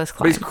Klein. Chris Klein.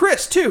 But he's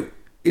Chris too.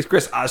 He's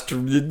Chris Oster.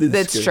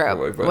 That's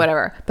true.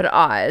 Whatever. But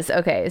Oz.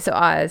 Okay, so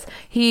Oz.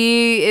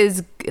 He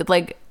is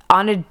like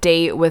on a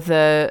date with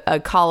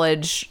a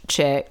college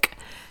chick.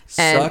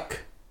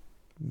 Suck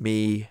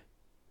me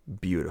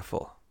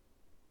beautiful.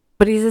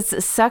 But he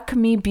says, "Suck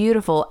me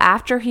beautiful,"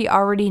 after he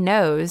already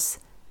knows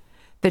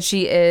that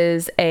she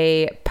is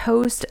a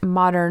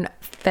postmodern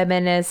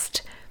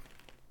feminist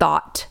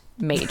thought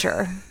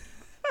major.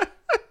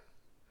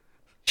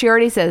 She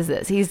already says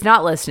this. He's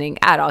not listening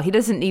at all. He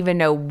doesn't even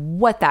know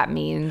what that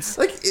means.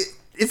 Like,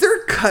 is there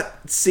a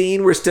cut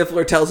scene where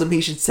Stifler tells him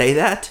he should say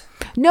that?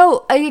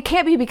 No, it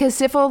can't be, because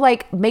Stifler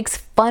like makes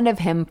fun of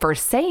him for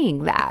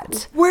saying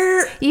that.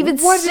 Where even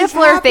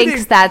Stifler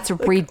thinks that's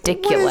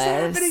ridiculous. What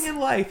is happening in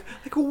life?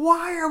 Like,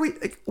 why are we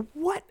like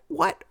what?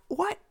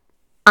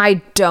 I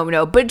don't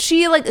know, but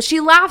she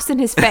laughs in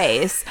his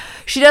face.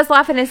 She does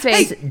laugh in his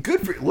face. Hey,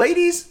 good for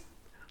ladies.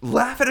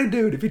 Laugh at a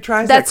dude if he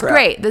tries. That's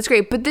great. That's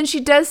great. But then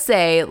she does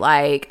say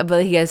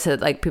but he has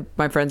said like,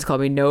 my friends call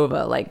me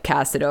Nova, like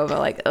Casanova,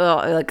 like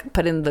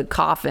putting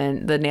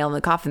the nail in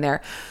the coffin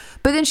there.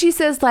 But then she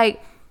says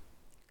like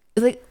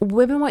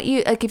women want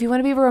you, like if you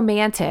want to be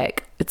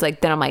romantic, it's like,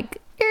 then I'm like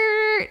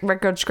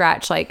record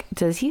scratch. Like,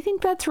 does he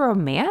think that's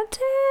romantic,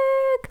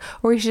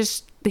 or he's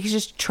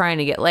just trying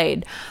to get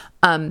laid?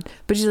 But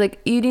she's like,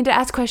 you need to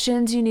ask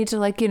questions. You need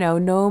to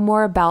know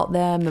more about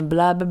them and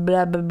blah, blah,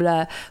 blah, blah,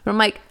 blah. But I'm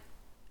like,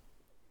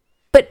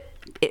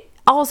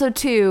 also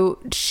too,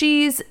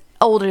 she's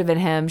older than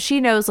him. She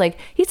knows like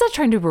he's not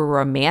trying to be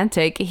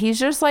romantic. He's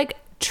just like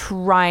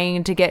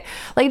trying to get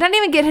not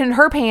even get in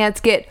her pants,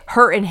 get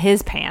her in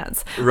his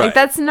pants. Right. Like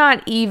that's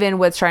not even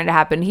what's trying to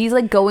happen. He's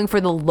like going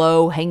for the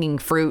low hanging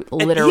fruit,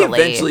 literally. And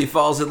he eventually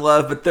falls in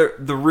love, but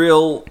the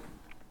real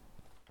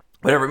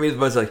whatever it means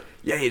was like,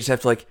 yeah, you just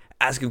have to like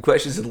ask him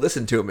questions and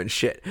listen to him and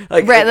shit.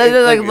 Like, right,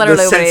 literally the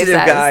sensitive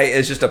guy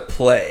is just a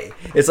play.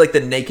 It's like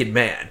the Naked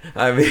Man.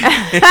 I mean,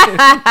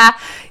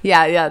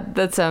 yeah,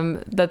 that's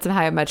some How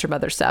I Met Your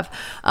Mother stuff.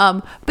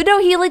 But no,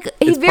 he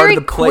very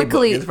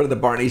quickly. It's part of the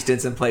Barney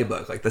Stinson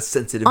playbook, like the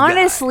sensitive.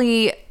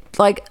 Honestly,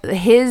 like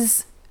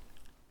his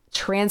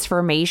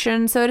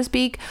transformation, so to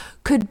speak,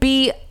 could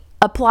be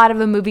a plot of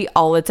a movie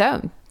all its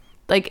own.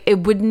 Like, it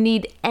wouldn't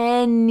need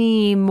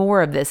any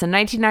more of this. In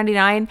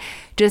 1999,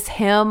 just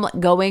him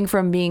going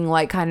from being,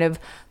 like, kind of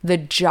the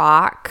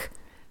jock,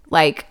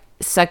 like,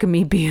 suck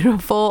me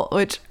beautiful,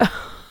 which...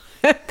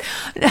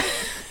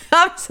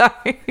 I'm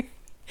sorry.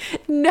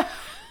 No.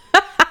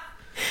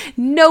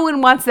 No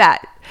one wants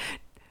that.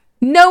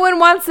 No one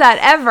wants that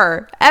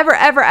ever, ever,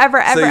 ever, ever,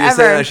 So ever, you're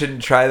saying I ever.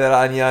 shouldn't try that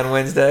on you on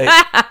Wednesday?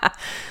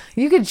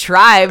 You could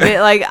try,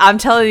 but like I'm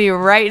telling you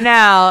right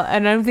now,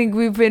 and I don't think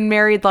we've been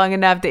married long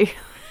enough to.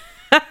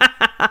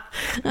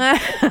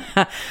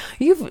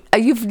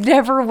 You've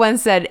never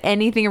once said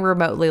anything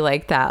remotely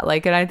like that.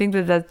 Like, and I think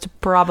that that's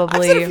probably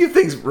I've said a few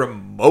things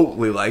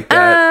remotely like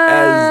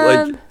that,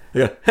 as like,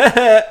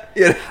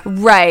 yeah,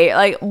 right.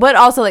 Like, but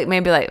also like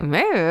maybe like,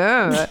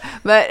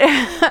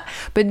 but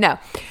but no,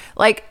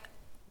 like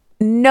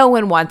no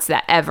one wants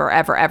that ever,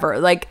 ever, ever.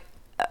 Like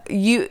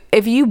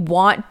if you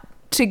want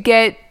to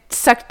get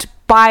sucked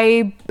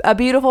by a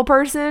beautiful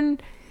person,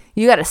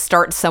 you got to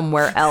start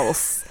somewhere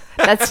else.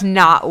 That's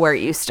not where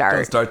you start.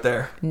 Don't start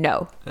there.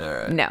 No. All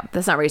right. No,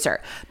 that's not where you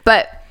start.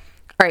 But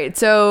all right,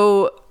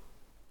 so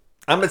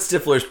I'm at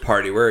Stifler's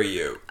party. Where are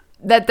you?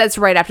 that's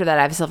right after that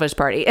I have a Stifler's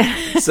party.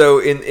 So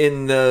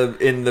in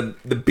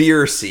the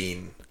beer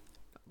scene,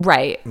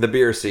 Right.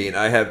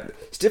 I have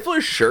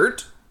Stifler's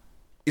shirt.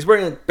 He's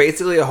wearing like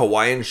basically a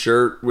Hawaiian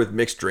shirt with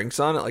mixed drinks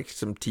on it, like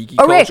some tiki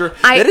Okay, culture.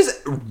 That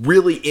is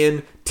really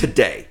in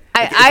today.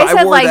 Like, if I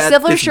said wore like that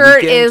Stifler's this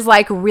shirt weekend- is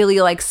like really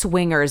like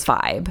swingers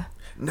vibe.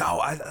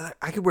 No,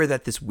 I could wear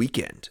that this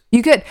weekend.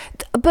 You could,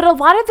 but a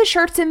lot of the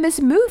shirts in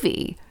this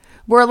movie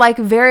were like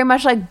very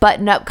much like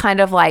button up, kind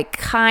of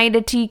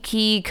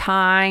tiki,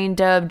 kind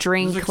of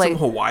drink, There's like some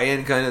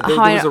Hawaiian kind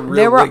of.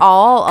 there were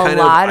all a kind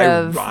lot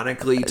of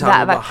ironically that,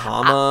 Tommy but,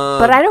 Bahama.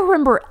 but I don't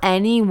remember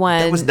anyone.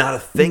 That was not a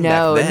thing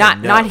No, back then. not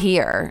No. not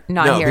here,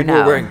 not no, here. people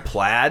No, were wearing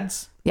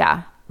plaids,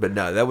 yeah. but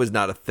no, that was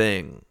not a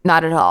thing.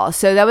 Not at all.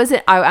 So that was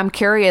it. I'm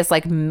curious,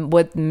 like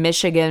what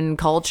Michigan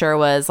culture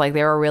was like.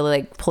 They were really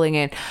like pulling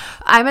in.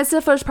 I'm at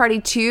Stifler's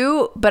party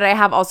too, but I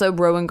have also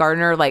Rowan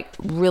Gardner like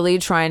really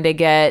trying to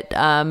get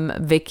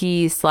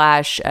Vicky /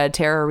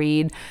 Tara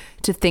Reid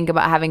to think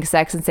about having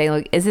sex and saying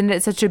like, isn't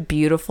it such a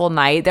beautiful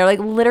night? They're like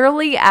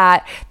literally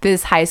at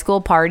this high school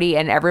party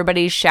and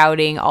everybody's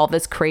shouting all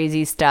this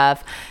crazy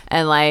stuff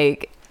and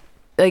like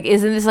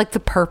isn't this like the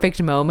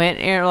perfect moment?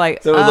 And you're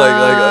like, So it was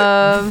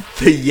like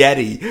the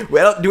Yeti.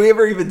 Well, do we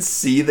ever even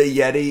see the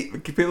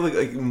Yeti? People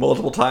like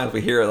multiple times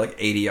we hear like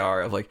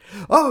ADR of like,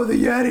 oh, the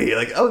Yeti,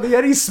 like, oh, the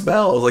Yeti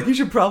smells. Like, you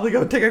should probably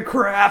go take a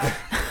crap.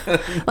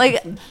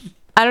 like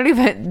I don't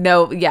even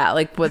know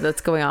like what's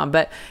going on,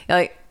 but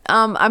like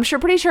I'm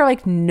pretty sure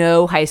like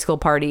no high school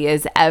party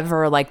is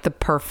ever like the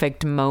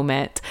perfect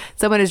moment.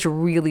 Someone is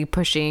really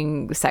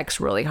pushing sex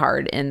really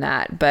hard in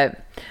that. But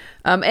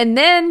and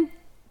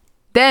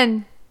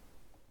then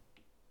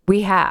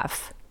we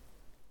have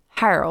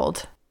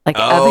Harold, like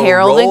of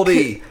Harold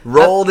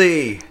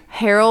Roldy.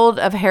 Harold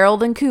of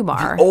Harold and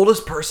Kumar.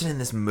 Oldest person in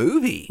this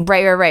movie.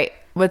 Right.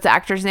 What's the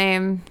actor's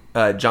name?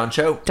 John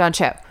Cho. John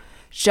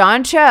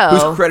Cho.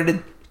 Who's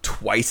credited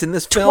twice in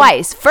this film.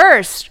 Twice.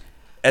 First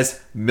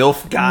As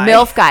MILF Guy.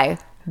 MILF Guy.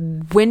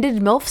 When did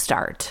MILF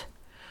start?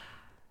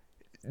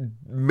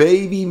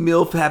 Maybe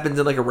MILF happens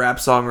in like a rap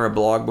song or a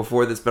blog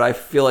before this, but I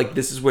feel like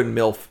this is when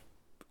MILF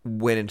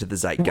went into the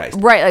zeitgeist.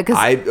 Right, like 'cause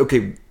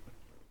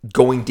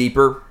going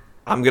deeper.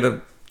 I'm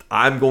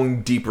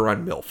going deeper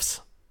on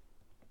MILFs.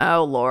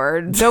 oh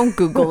Lord, don't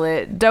Google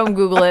it. Don't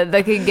Google it.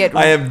 That can get.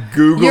 I am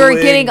Googling. You're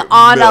getting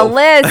on MILF. a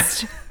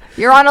list.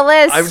 You're on a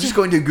list. I'm just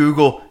going to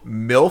Google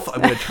MILF.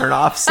 I'm going to turn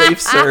off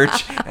safe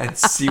search and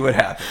see what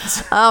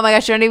happens. Oh my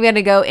gosh, you're not even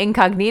gonna go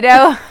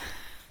incognito.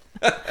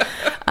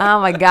 Oh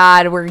my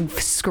God, we're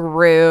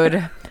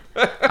screwed.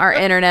 Our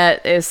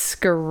internet is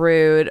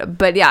screwed.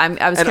 But yeah,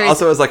 I was And curious.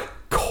 also as like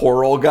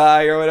Choral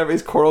Guy or whatever.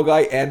 He's Choral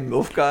Guy and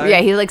MILF Guy. Yeah,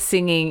 he's like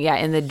singing,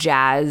 in the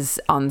jazz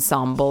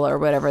ensemble or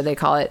whatever they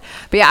call it.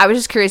 But yeah, I was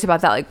just curious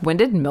about that. Like, when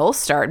did MILF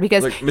start?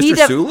 Because Like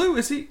Mr. Sulu,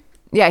 is he?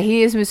 Yeah,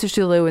 he is Mr.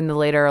 Sulu in the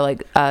later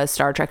like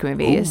Star Trek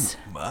movies.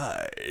 Oh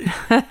my.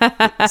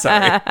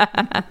 Sorry.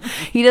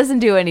 He doesn't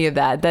do any of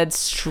that. That's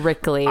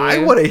strictly. I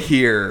want to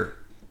hear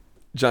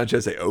John Cho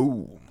say,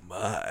 "Oh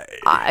my."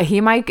 He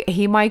might get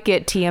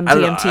TM I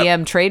don't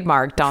know,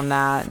 trademarked on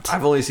that.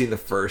 I've only seen the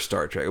first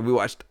Star Trek. We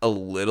watched a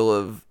little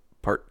of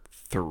part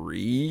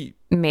 3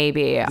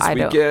 Maybe this I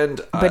don't.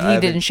 weekend. But he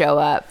didn't show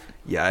up.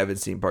 Yeah, I haven't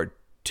seen part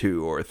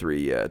 2 or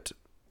 3 yet.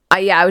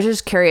 I was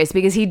just curious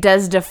because he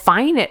does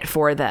define it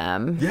for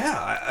them. Yeah,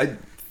 I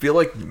feel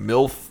like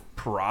MILF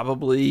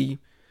probably.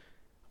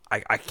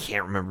 I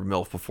can't remember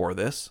MILF before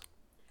this.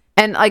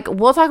 And like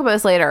we'll talk about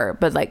this later,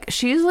 but like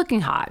she's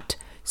looking hot.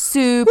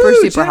 Super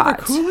Jennifer hot.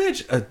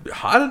 Coolidge,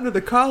 hot under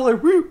the collar.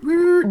 Woo,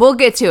 woo. We'll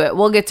get to it.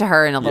 We'll get to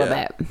her in a little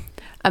Yeah.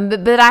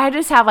 bit. But I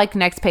just have like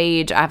next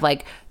page. I have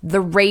like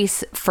the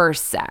race for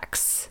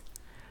sex.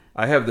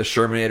 I have the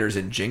Shermanators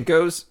and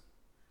Jinkos.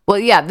 Well,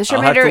 yeah, the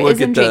I'll have to Shermanator look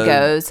is in at the-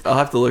 Jinkos. I'll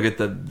have to look at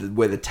the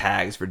way the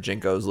tags for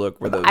Jinkos look.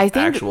 Where those I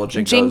think actual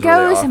Jinkos,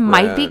 Jinkos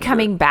might be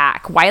coming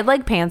back. Wide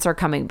leg pants are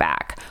coming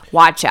back.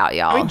 Watch out,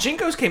 y'all. I mean,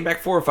 Jinkos came back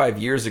 4 or 5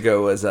 years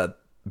ago as a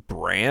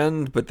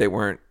brand, but they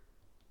weren't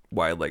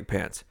wide leg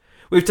pants.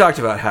 We've talked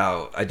about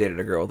how I dated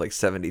a girl with like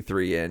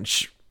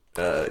 73-inch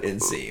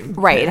inseam.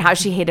 Right, and how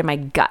she hated my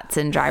guts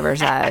in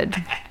driver's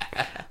ed.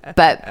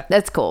 But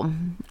that's cool.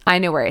 I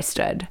knew where I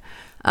stood.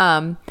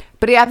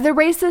 But yeah, the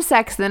race of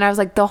sex, then I was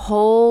like, the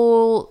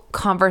whole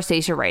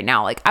conversation right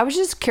now, like, I was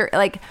just curious,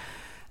 like,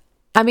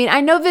 I mean,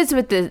 I know this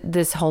what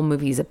this whole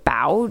movie is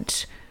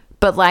about,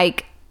 but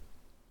like,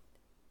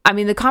 I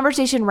mean, the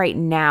conversation right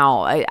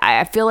now,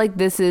 I feel like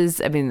this is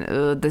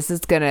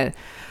gonna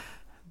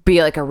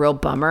be like a real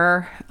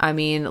bummer. I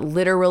mean,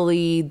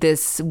 literally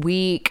this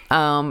week,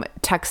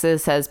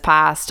 Texas has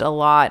passed a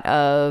lot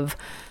of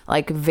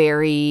like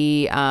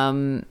very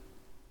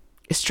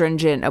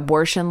stringent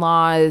abortion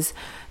laws,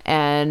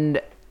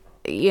 and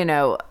you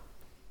know,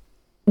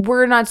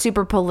 we're not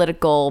super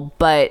political,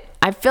 but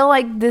I feel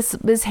like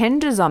this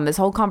hinges on this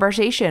whole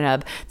conversation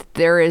of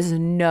there is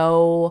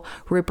no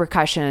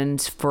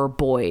repercussions for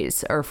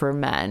boys or for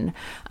men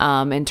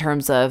in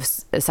terms of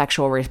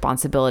sexual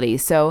responsibility.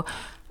 So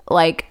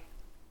like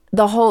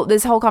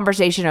this whole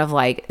conversation of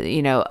like,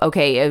 you know,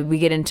 okay, we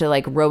get into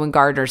like Rowan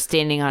Gardner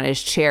standing on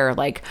his chair,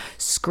 like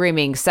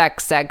screaming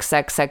sex, sex,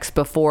 sex, sex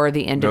before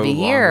the end of the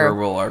year. No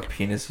longer will our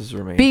penises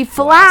remain be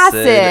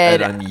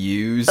flaccid and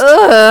unused.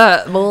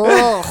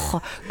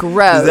 Ugh,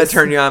 gross. Does that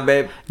turn you on,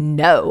 babe?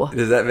 No.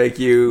 Does that make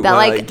you want to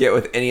like get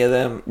with any of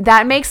them?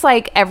 That makes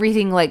like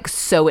everything like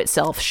sew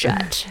itself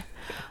shut.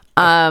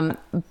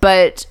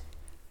 But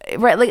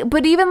right, like,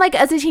 but even like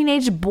as a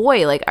teenage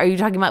boy, like, are you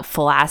talking about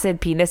flaccid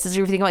penises? Are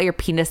you thinking about your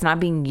penis not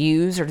being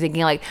used, or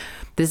thinking like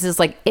this is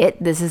like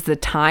this is the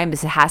time,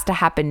 this has to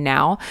happen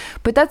now?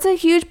 But that's a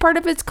huge part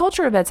of its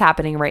culture that's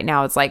happening right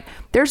now. It's like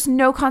there's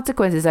no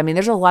consequences. I mean,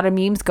 there's a lot of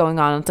memes going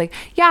on. It's like,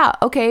 yeah,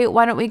 okay,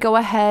 why don't we go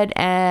ahead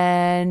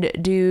and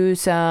do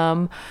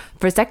some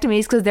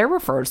vasectomies because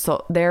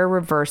they're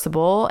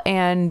reversible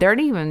and they're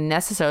not even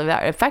necessarily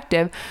that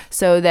effective,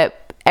 so that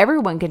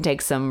everyone can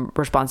take some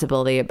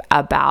responsibility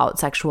about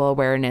sexual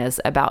awareness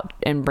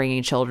and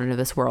bringing children to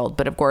this world.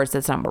 But of course,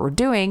 that's not what we're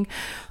doing.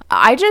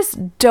 I just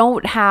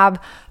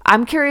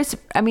I'm curious.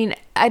 I mean,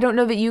 I don't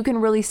know that you can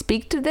really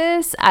speak to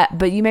this,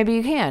 but maybe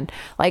you can.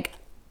 Like,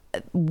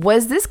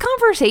 was this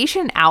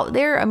conversation out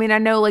there? I mean, I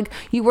know like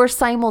you were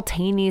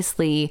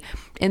simultaneously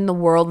in the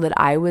world that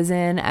I was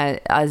in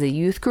as a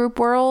youth group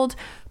world,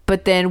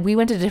 but then we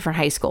went to different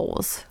high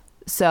schools.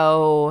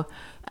 So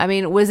I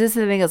mean, was this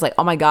the thing that's like,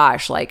 oh my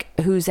gosh, like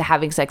who's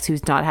having sex,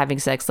 who's not having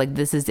sex? Like,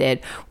 this is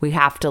it. We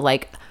have to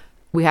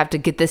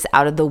get this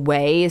out of the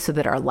way so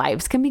that our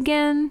lives can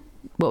begin.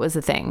 What was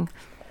the thing?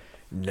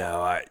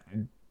 No,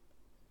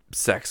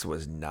 sex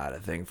was not a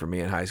thing for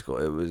me in high school.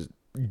 It was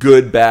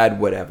good,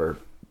 bad, whatever.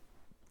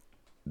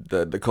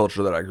 The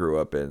culture that I grew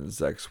up in,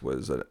 sex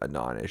was a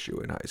non-issue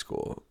in high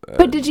school.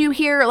 But did you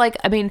hear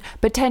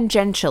but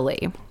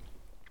tangentially,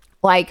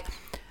 like,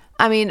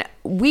 I mean,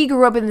 we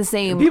grew up in the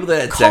same people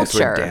that had culture. Sex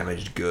were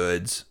damaged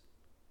goods.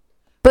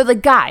 But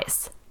like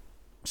guys.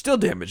 Still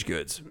damaged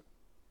goods.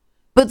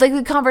 But like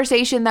the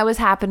conversation that was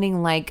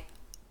happening, like,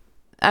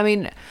 I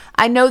mean,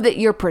 I know that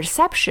your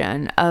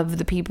perception of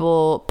the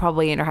people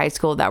probably in your high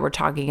school that were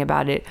talking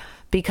about it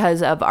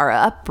because of our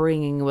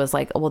upbringing was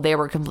like, well, they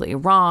were completely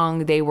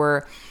wrong.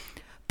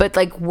 But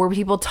like, were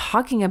people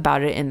talking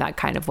about it in that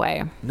kind of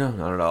way? No,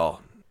 not at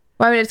all.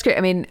 Well, I mean, it's great.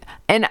 I mean,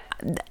 and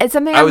it's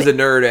something. I was a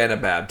nerd and a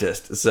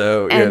Baptist,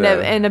 so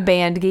and a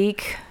band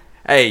geek.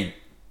 Hey,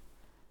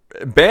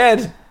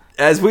 band,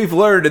 as we've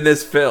learned in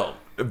this film,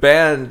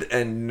 band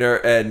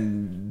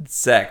and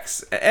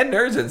sex and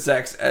nerds and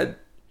sex.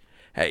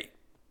 Hey,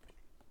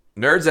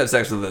 nerds have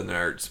sex with the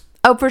nerds.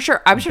 Oh, for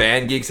sure. I'm sure.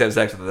 Band geeks have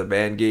sex with the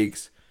band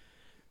geeks.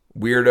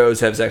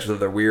 Weirdos have sex with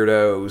the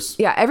weirdos.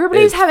 Yeah,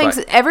 everybody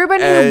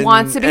who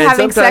wants to be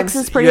having sex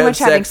is pretty much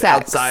having sex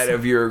outside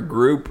of your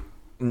group.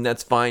 And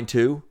that's fine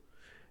too.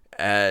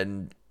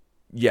 And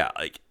yeah,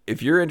 like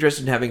if you're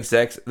interested in having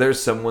sex,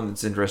 there's someone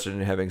that's interested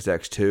in having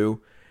sex too,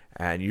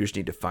 and you just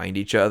need to find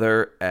each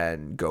other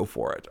and go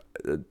for it.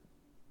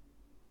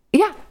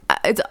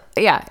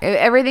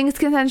 Everything's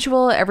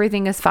consensual,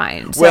 everything is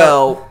fine. So,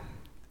 well,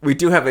 we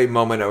do have a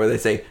moment where they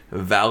say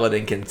valid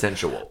and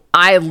consensual.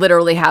 I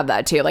literally have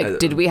that too. Like,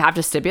 did we have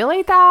to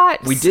stipulate that?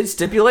 We did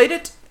stipulate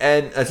it,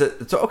 and I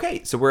said, so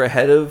okay, so we're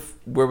ahead of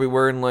where we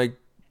were in like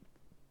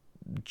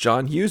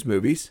John Hughes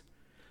movies.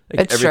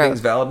 Like, it's everything's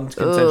true. valid and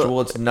consensual.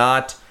 Ugh.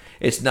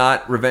 It's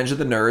not Revenge of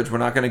the Nerds. We're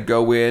not going to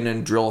go in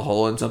and drill a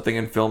hole in something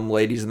and film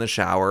ladies in the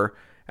shower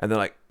and they're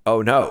like,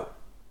 oh no,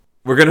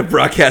 we're going to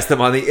broadcast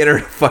them on the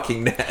internet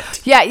fucking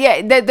net. Yeah.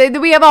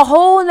 We have a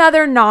whole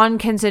nother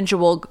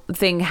non-consensual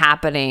thing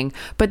happening,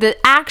 but the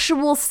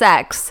actual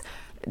sex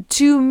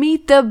to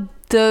meet the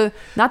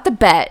not the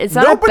bet. It's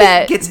not Nobody a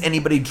bet. gets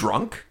anybody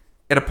drunk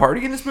at a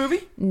party in this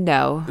movie?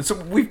 No. So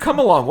we've come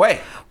a long way.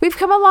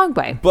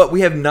 But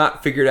we have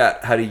not figured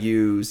out how to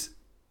use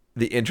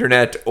the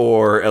internet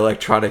or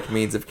electronic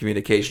means of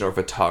communication or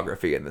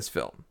photography in this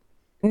film.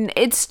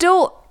 It's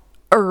still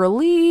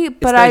early,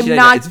 but I'm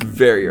not it's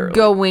very early.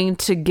 Going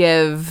to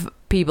give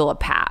people a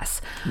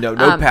pass. No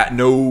passes.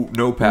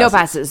 No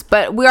passes.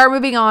 But we are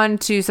moving on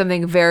to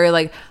something very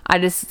like, I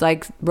just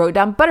like wrote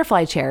down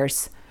butterfly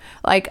chairs.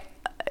 Like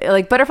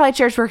butterfly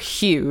chairs were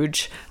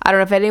huge. I don't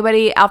know if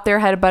anybody out there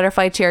had a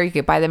butterfly chair. You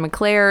could buy them in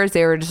Claire's.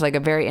 They were just like a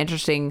very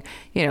interesting,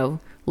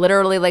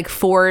 literally like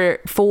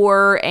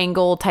four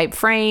angle type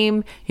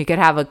frame. You could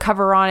have a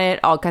cover on it,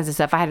 all kinds of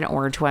stuff. I had an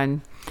orange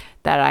one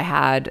that I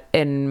had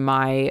in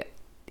my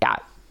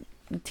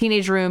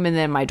teenage room and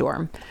then my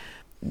dorm.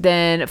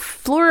 Then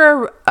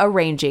floral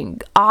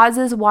arranging. Oz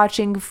is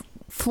watching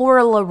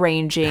floral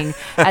arranging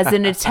as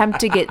an attempt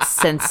to get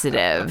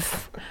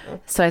sensitive.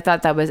 So I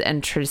thought that was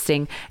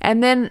interesting.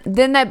 And then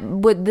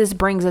this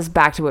brings us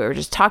back to what we were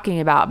just talking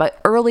about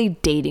early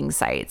dating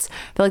sites.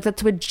 I feel like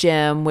that's what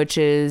Jim, which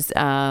is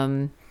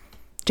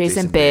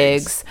Jason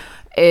Biggs,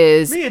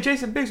 is. Me and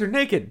Jason Biggs are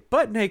naked,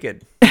 butt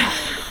naked.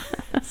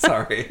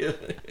 Sorry.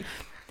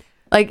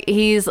 Like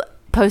he's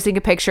posting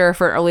a picture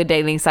for an early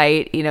dating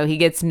site. You know, he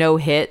gets no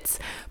hits.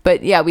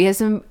 But yeah, we have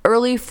some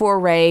early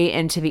foray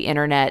into the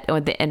internet and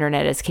what the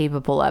internet is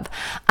capable of.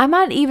 I'm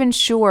not even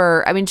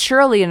sure. I mean,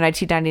 surely in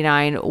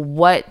 1999,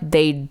 what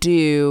they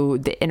do,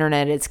 the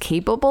internet is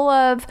capable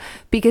of,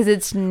 because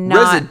it's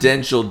not.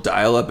 Residential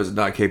dial-up is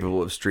not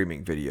capable of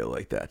streaming video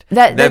like that.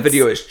 That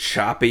video is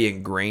choppy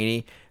and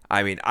grainy.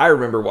 I mean, I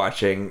remember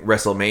watching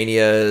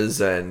WrestleManias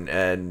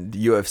and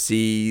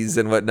UFCs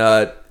and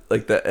whatnot.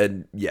 Like that,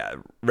 and yeah,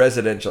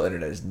 residential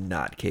internet is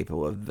not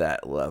capable of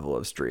that level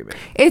of streaming.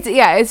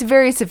 It's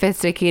very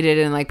sophisticated,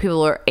 and like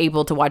people are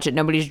able to watch it.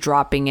 Nobody's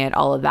dropping it,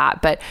 all of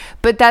that. But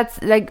that's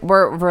like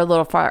we're a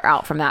little far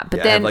out from that.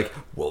 But then, like,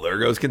 well, there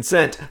goes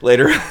consent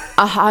later.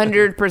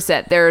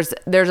 100%.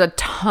 There's a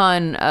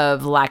ton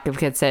of lack of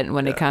consent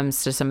when it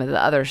comes to some of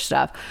the other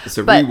stuff.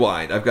 So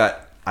rewind.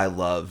 I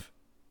love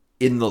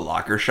in the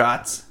locker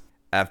shots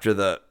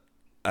after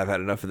I've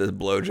had enough of this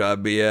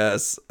blowjob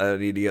BS. I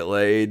need to get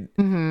laid.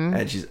 Mm-hmm.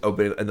 And she's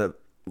opening, and the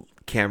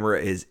camera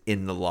is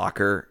in the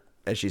locker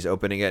as she's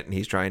opening it, and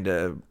he's trying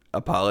to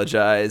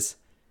apologize.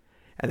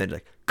 And then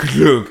like,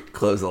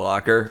 close the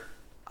locker.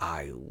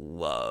 I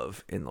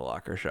love in the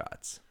locker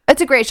shots.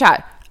 It's a great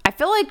shot. I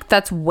feel like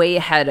that's way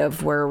ahead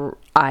of where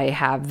I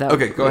have them.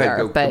 Okay, go ahead.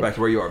 Go back to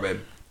where you are, babe.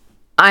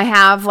 I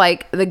have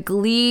like the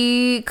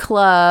Glee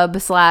Club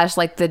 /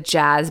 like the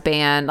jazz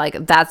band.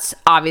 Like that's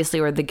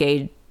obviously where the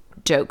gay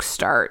jokes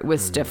start with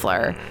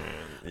Stifler.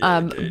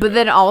 But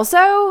then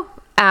also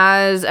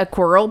as a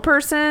choral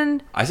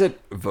person, I said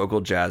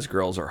vocal jazz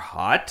girls are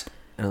hot,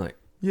 and I'm like,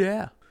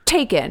 yeah,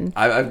 Taken.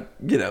 I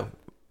you know,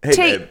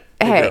 hey,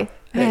 babe.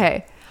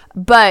 Hey.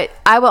 But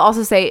I will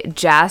also say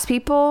jazz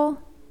vocal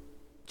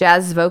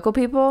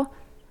people,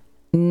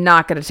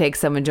 not going to take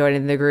someone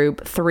joining the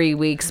group 3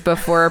 weeks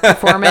before a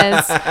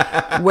performance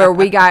where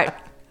we got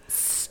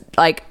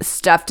like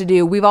stuff to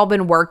do. We've all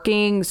been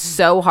working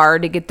so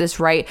hard to get this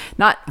right.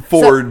 Not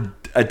for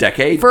a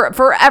decade,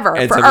 forever.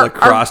 And for some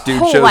lacrosse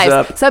dude shows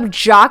up. Some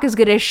jock is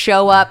gonna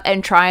show up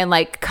and try and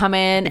like come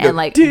in and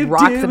like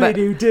rock the boat.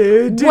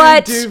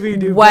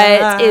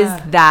 What is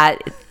that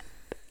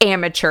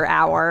amateur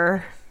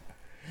hour?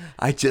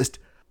 I just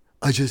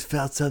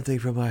felt something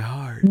from my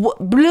heart.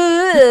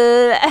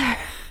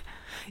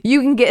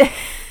 You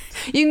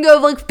can go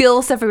like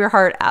feel stuff from your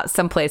heart out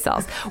someplace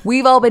else.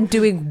 We've all been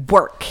doing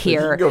work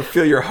here. You can go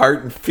feel your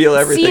heart and feel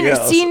everything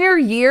else. Senior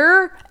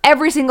year,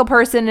 every single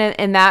person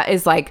in that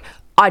is like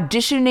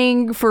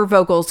auditioning for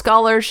vocal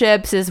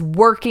scholarships, is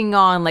working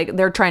on like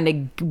they're trying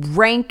to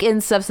rank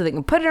and stuff so they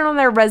can put it on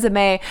their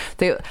resume.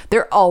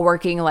 They're all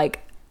working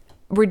like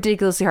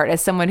ridiculously hard.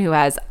 As someone who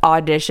has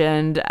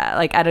auditioned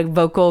like at a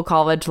vocal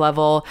college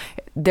level,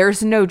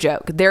 there's no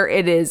joke. There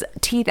it is,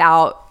 teeth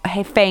out,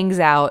 fangs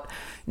out.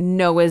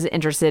 Noah's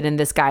interested in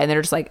this guy, and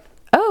they're just like,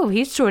 oh,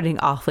 he's joining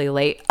awfully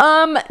late.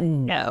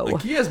 No.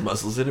 Like, he has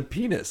muscles and a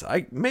penis.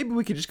 Maybe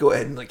we could just go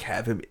ahead and like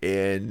have him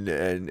in,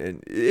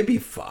 and it'd be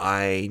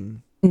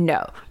fine.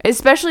 No,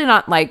 especially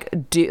not like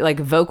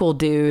vocal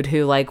dude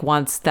who like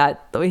wants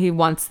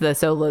the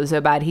solo so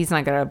bad. He's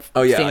not gonna.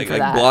 Oh yeah, sing like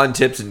that. Blonde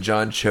Tips and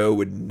John Cho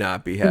would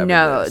not be having.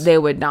 No, this. They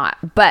would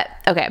not. But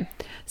okay,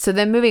 so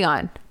then moving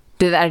on.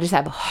 Did I just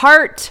have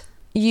Heart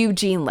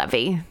Eugene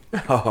Levy?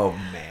 Oh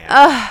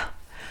man.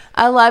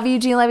 I love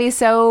Eugene Levy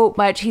so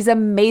much. He's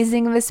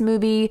amazing in this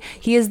movie.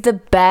 He is the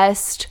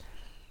best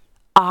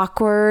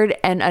awkward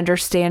and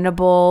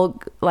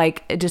understandable,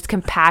 like just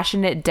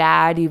compassionate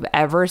dad you've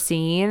ever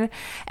seen.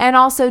 And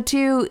also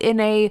too,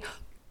 in a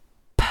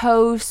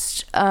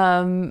post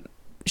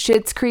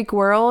Schitt's Creek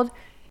world,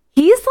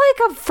 he's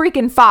like a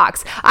freaking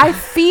fox. I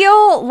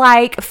feel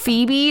like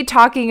Phoebe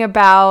talking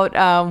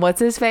about what's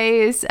his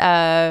face?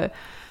 Ed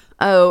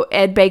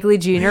Begley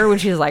Jr. when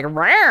she's like,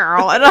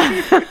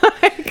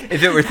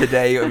 if it were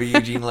today, it would be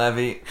Eugene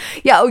Levy.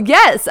 Yeah. Oh,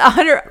 yes.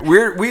 100.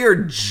 We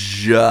are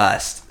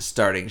just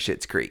starting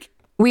Schitt's Creek.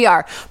 We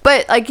are,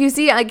 but like you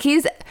see, like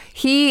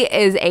he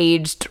is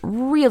aged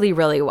really,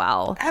 really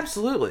well.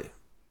 Absolutely,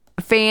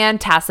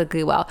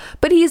 fantastically well.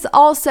 But he's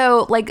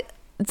also like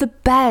the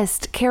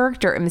best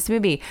character in this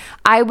movie.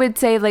 I would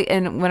say, like,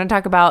 and when I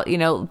talk about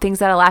things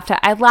that I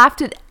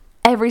laughed at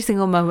every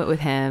single moment with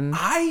him.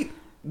 I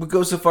would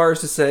go so far as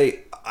to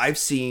say I've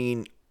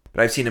seen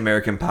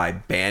American Pie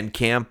Band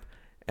Camp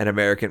and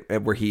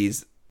where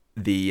he's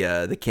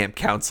the camp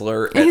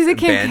counselor. He's a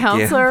camp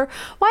counselor.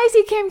 Why is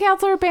he camp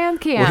counselor at band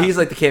camp? Well, he's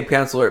like the camp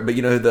counselor, but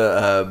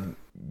the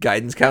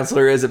guidance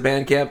counselor is at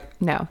band camp?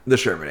 No. The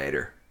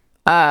Shermanator.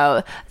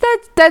 Oh,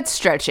 that's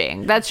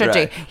stretching. That's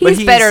stretching. Right. But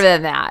He's better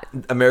than that.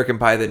 American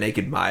Pie: The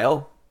Naked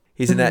Mile.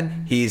 He's in that.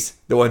 He's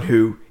the one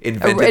who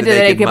invented the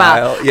Naked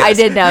Mile. Yes. I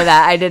did know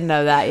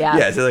that. Yeah.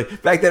 Yeah. So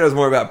like back then, it was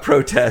more about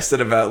protest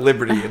and about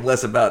liberty, and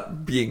less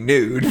about being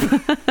nude.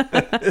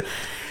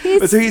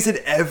 But so he's in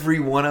every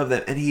one of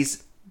them, and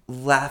he's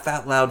laugh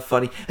out loud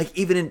funny. Like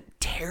even in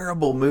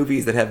terrible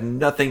movies that have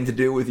nothing to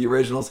do with the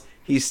originals,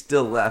 he's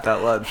still laugh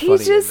out loud funny.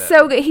 He's just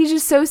so good. He's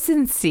just so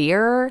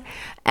sincere,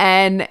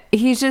 and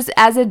he's just,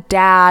 as a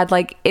dad,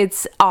 like,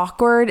 it's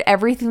awkward.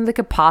 Everything that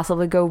could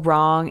possibly go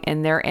wrong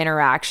in their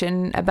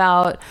interaction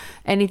about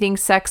anything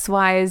sex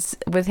wise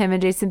with him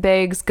and Jason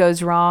Biggs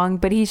goes wrong,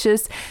 but he's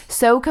just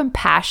so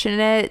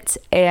compassionate,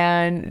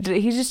 and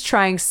he's just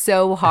trying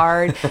so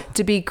hard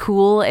to be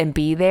cool and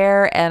be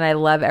there, and I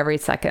love every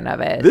second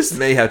of it. This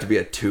may have to be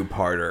a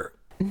two-parter.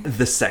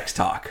 The sex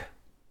talk.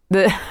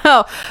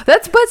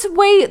 That's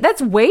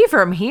way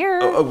from here.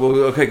 Oh, well,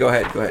 okay, go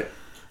ahead.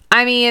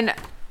 I mean,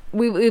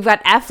 we've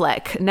got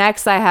Affleck.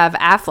 Next, I have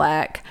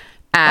Affleck.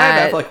 I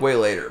have Affleck way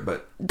later,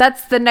 but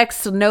that's the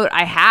next note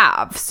I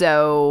have.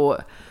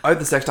 So I had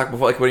the sex talk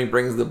before, like when he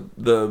brings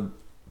the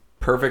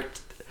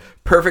perfect.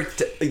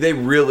 Like, they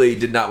really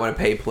did not want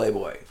to pay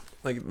Playboy.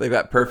 Like they've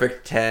got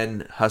Perfect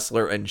 10,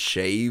 Hustler, and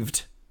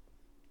Shaved.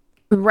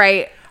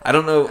 Right. I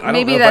don't know.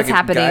 Maybe that's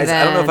happening. Guys,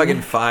 then. I don't know if I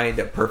can find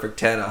a Perfect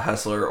 10, a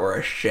Hustler, or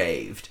a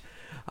Shaved.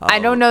 I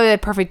don't know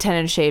that Perfect 10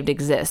 and Shaved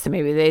exist.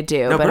 Maybe they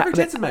do. No, but Perfect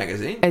 10's a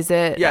magazine. Is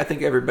it? Yeah, I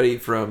think everybody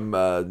from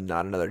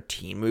Not Another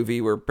Teen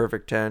Movie were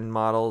Perfect 10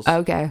 models.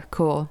 Okay,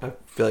 cool. I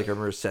feel like I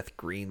remember Seth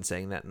Green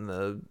saying that in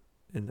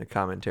the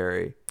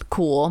commentary.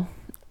 Cool.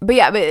 But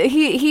yeah, but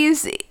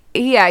he's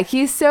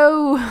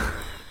so.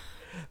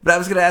 But I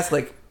was gonna ask,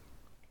 like,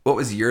 what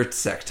was your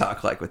sex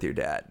talk like with your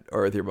dad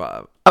or with your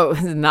mom? Oh,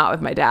 not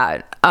with my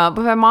dad. But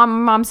my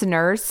mom's a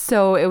nurse,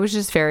 so it was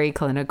just very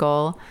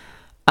clinical.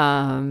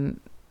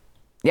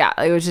 Yeah,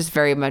 it was just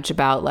very much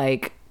about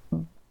like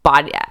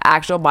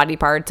actual body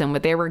parts and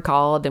what they were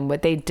called and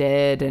what they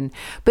did,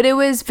 but it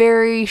was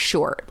very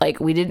short. Like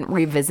we didn't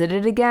revisit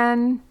it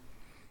again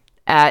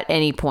at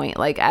any point,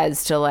 like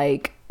as to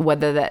like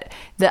whether that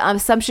the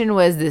assumption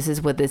was this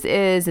is what this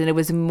is, and it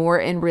was more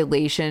in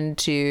relation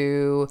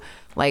to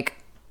like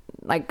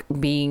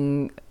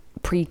being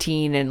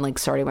preteen and like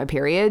starting my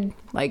period,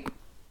 like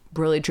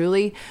really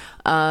truly.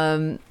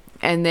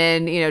 And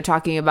then,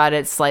 talking about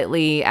it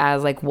slightly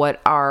as like what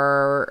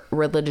our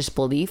religious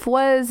belief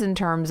was in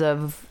terms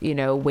of,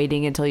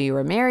 waiting until you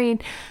were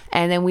married.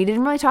 And then we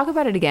didn't really talk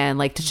about it again,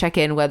 like to check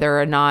in whether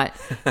or not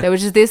that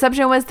was just the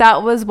assumption was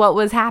that was what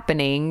was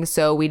happening.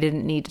 So we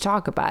didn't need to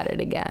talk about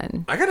it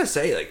again. I gotta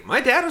say, like,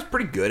 my dad was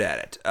pretty good at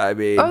it. I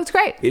mean, oh, it's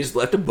great. He just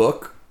left a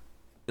book.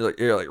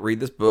 You're like, read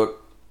this book.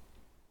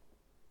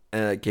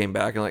 And I came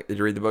back and like, did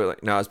you read the book?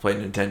 Like, no, I was playing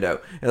Nintendo.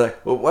 And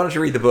like, well, why don't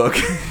you read the book?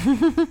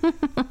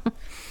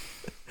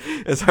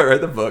 And so I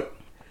read the book.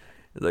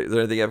 Like, is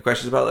there anything you have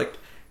questions about? Like,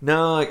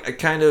 no,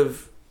 like,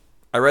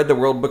 I read the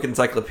World Book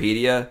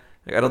Encyclopedia.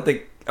 Like, I don't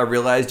think I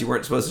realized you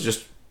weren't supposed to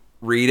just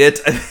read it.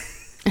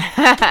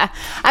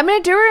 I mean, I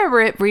do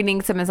remember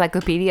reading some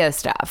encyclopedia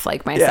stuff,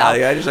 like myself. Yeah,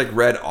 like, I just like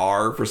read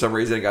R for some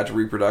reason. I got to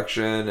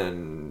reproduction,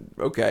 and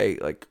okay,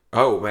 like,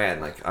 oh man,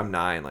 like I'm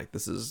 9. Like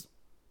this is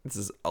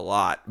a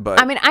lot.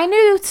 But I mean, I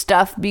knew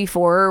stuff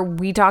before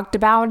we talked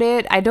about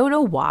it. I don't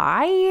know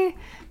why.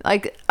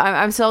 Like,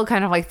 I'm still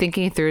kind of like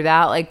thinking through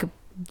that, like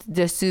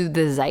just through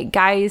the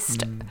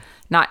zeitgeist.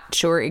 Not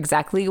sure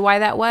exactly why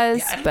that was.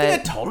 Yeah, I don't but think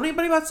I told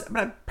anybody about sex.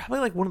 I'm probably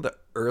like one of the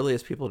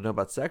earliest people to know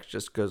about sex,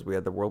 just because we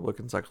had the World Book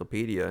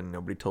Encyclopedia, and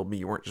nobody told me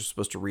you weren't just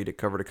supposed to read it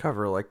cover to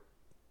cover like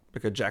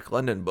a Jack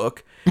London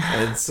book.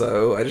 And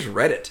so I just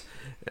read it,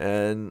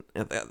 and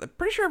I'm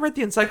pretty sure I read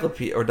the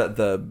encyclopedia or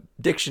the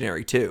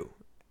dictionary too.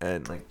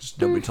 And like,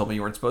 just nobody told me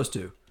you weren't supposed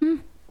to.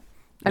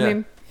 I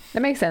mean,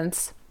 that makes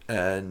sense.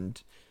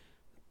 And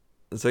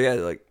so yeah,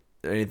 like,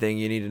 anything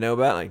you need to know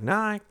about? Like,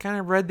 nah, I kind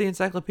of read the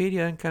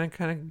encyclopedia and kind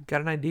of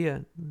got an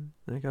idea.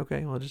 Like,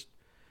 okay, well,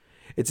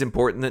 it's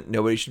important that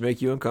nobody should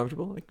make you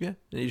uncomfortable. Like, yeah,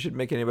 you should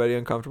make anybody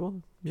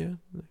uncomfortable. Yeah.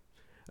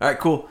 All right,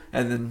 cool.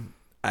 And then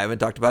I haven't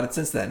talked about it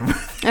since then.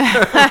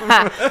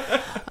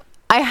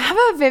 I have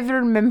a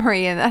vivid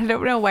memory, and I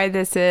don't know why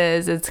this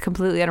is. It's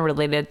completely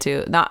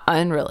not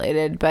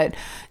unrelated, but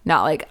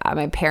not like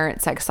my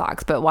parents' sex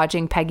talks, but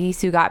watching Peggy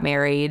Sue Got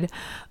Married,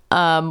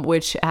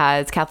 which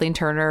has Kathleen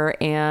Turner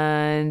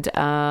and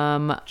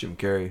Jim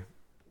Carrey,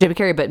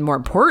 but more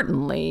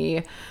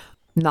importantly,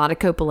 not a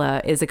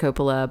Coppola, is a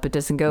Coppola, but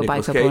doesn't go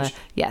Nicolas by Coppola. Cage?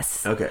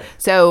 Yes. Okay.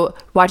 So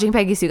watching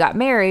Peggy Sue Got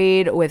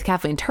Married with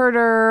Kathleen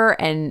Turner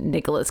and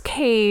Nicolas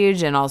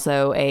Cage, and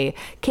also a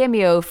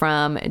cameo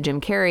from Jim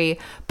Carrey,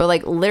 but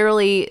like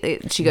literally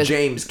she goes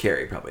James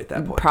Carrey probably at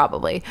that point.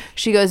 Probably.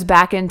 She goes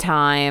back in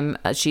time.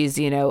 She's,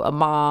 a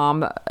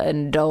mom,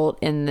 an adult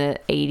in the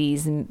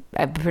 80s, and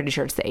I'm pretty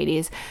sure it's the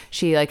 80s.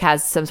 She like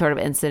has some sort of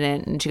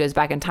incident, and she goes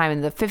back in time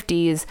in the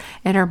 50s,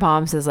 and her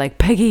mom says like,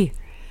 Peggy,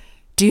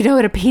 do you know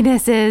what a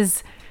penis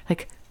is?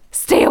 Like,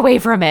 stay away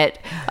from it.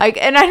 Like,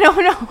 and I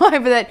don't know why,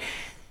 but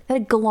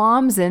that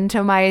gloms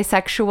into my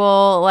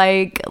sexual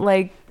like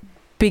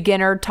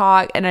beginner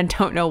talk, and I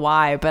don't know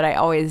why, but I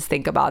always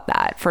think about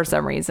that for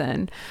some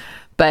reason.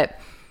 But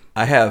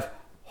I have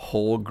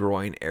whole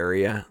groin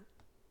area.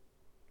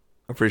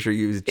 I'm pretty sure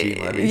you use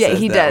Gene Levy. Yeah, says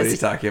he that does. when he's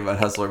talking about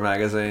Hustler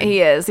magazine.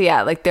 He is,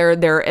 yeah. Like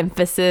their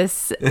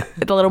emphasis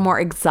a little more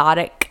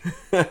exotic.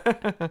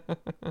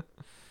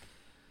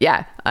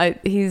 Yeah,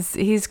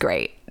 he's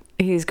great.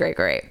 He's great.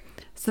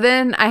 So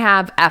then I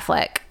have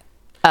Affleck,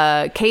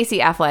 Casey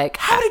Affleck.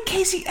 How did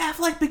Casey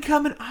Affleck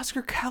become an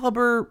Oscar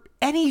caliber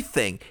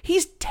anything?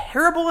 He's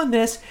terrible in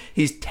this.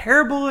 He's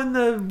terrible in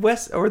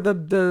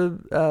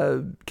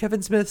the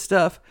Kevin Smith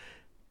stuff.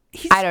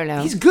 I don't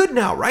know. He's good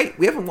now, right?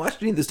 We haven't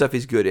watched any of the stuff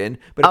he's good in,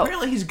 but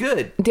apparently he's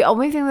good. The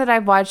only thing that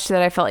I've watched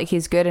that I felt like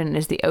he's good in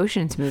is the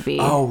Oceans movie.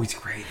 Oh, he's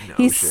great in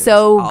He's Oceans.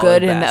 so Olive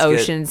good in the Basket.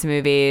 Oceans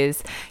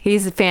movies.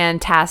 He's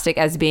fantastic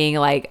as being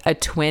like a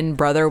twin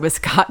brother with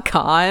Scott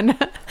Conn.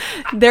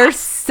 They're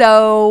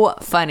so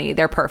funny.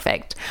 They're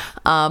perfect.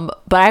 But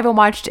I haven't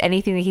watched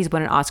anything that he's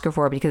won an Oscar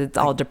for because it's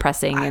all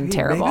depressing and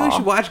terrible. Maybe we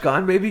should watch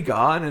Gone Baby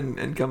Gone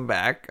and come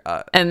back.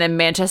 And then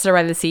Manchester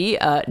by the Sea?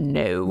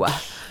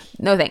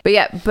 No thanks. But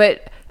yeah,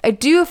 but I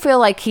do feel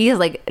like he's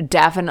like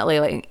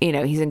definitely like, you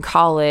know, he's in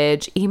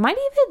college. He might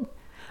even,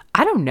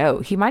 I don't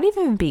know, he might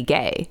even be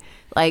gay.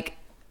 Like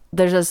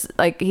there's just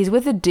like, he's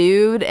with a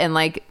dude and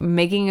like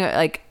making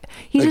like,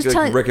 he's just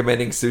telling,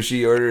 recommending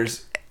sushi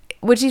orders.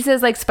 which he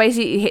says like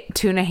spicy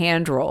tuna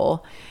hand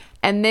roll.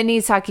 And then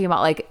he's talking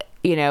about like,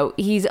 you know,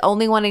 he's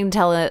only wanting to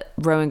tell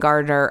Rowan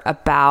Gardner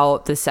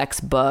about the sex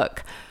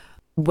book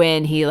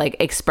when he like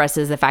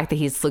expresses the fact that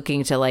he's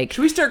looking to like,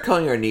 Should we start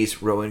calling our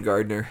niece Rowan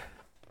Gardner?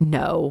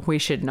 no, we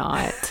should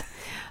not.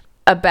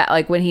 About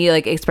like when he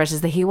like expresses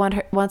that he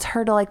wants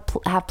her to like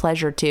have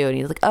pleasure too, and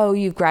he's like, oh,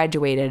 you've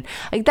graduated.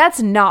 Like that's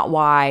not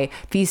why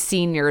these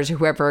seniors,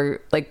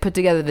 whoever like put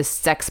together this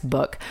sex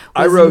book,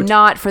 was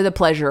not for the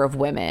pleasure of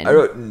women. I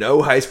wrote,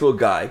 no high school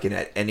guy can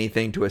add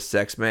anything to a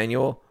sex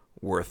manual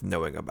worth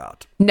knowing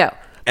about. No,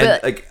 And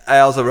but like I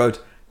also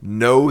wrote,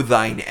 know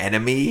thine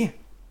enemy.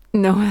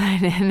 no.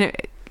 And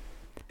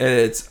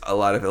it's a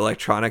lot of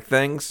electronic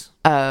things.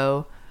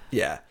 Oh.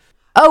 Yeah.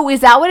 Oh,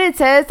 is that what it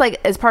says? Like,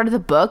 as part of the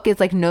book, it's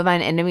like know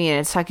thine enemy, and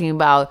it's talking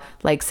about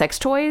like sex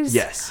toys.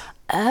 Yes.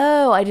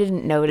 Oh, I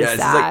didn't notice Yeah,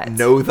 it's that. like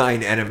know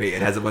thine enemy.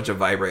 It has a bunch of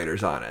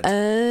vibrators on it.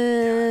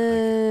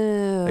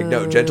 Oh. Like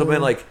no,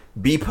 gentlemen, like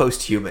be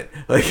post-human.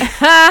 Like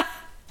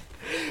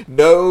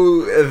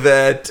know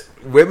that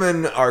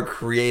women are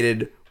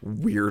created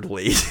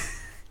weirdly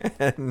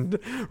and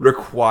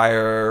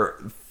require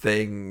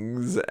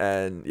things,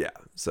 and yeah.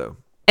 So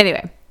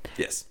Anyway,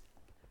 yes.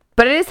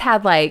 but it has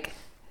had like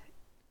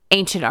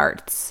ancient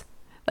arts.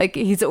 Like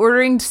he's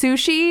ordering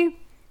sushi,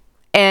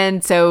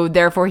 and so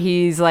therefore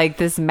he's like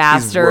this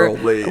master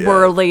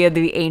worldly of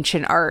the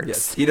ancient arts.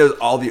 Yes, he knows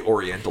all the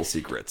Oriental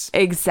secrets.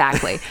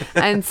 Exactly.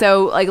 And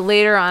so like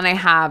later on I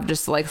have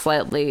just like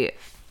slightly,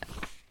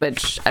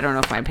 which I don't know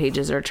if my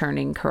pages are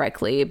turning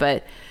correctly,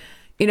 but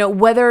you know,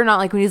 whether or not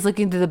like when he's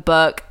looking through the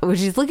book,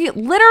 which he's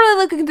literally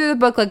looking through the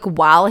book like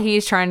while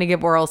he's trying to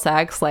give oral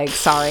sex, like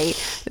sorry,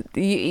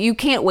 you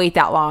can't wait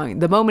that long.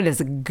 The moment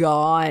is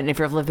gone if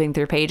you're flipping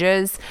through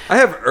pages. I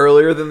have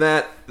earlier than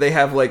that. They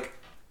have like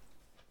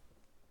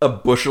a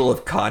bushel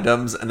of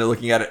condoms, and they're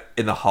looking at it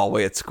in the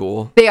hallway at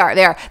school. They are.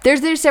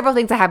 There's several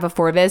things I have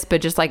before this,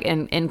 but just like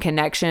in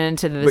connection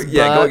to this But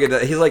yeah, book. going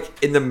into, he's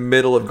like in the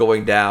middle of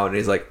going down, and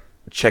he's like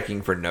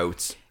checking for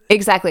notes.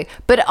 Exactly.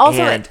 But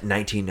also And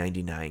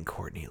 1999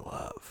 Courtney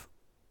Love.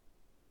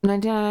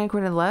 99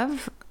 Courtney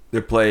Love?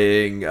 They're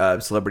playing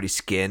Celebrity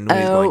Skin when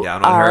he's going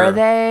down on her. Are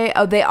they?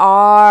 Oh, they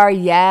are.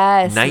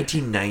 Yes.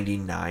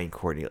 1999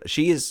 Courtney Love.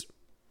 She has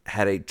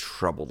had a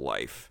troubled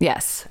life.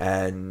 Yes.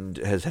 And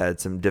has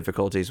had some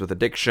difficulties with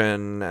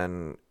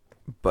addiction,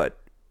 but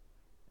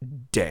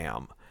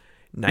damn.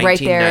 Right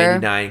there.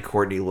 1999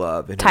 Courtney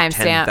Love in her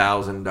Timestamp.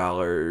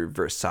 $10,000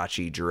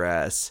 Versace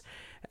dress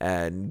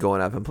and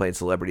going up and playing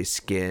Celebrity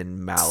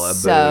Skin, Malibu.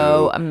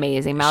 So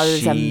amazing. Malibu is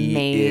She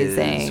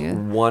amazing. is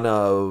one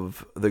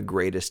of the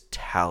greatest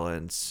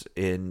talents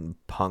in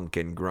punk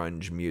and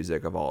grunge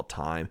music of all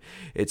time.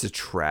 It's a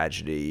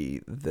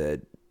tragedy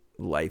that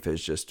life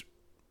has just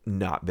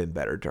not been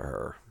better to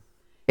her.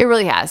 It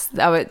really has.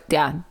 That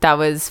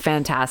was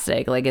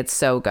fantastic. Like it's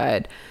so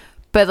good.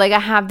 But like I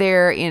have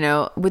there, you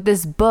know, with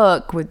this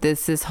book, with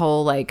this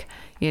whole like,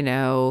 you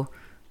know,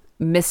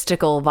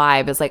 mystical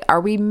vibe, is like, are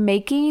we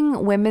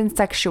making women's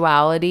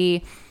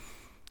sexuality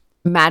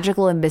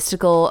magical and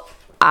mystical,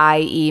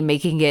 i.e.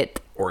 making it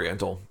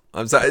Oriental.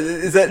 I'm sorry.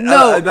 Is that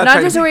no, I'm not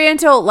trying just to-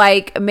 Oriental,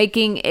 like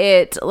making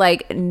it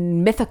like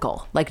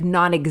mythical, like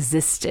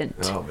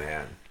non-existent. Oh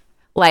man.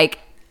 Like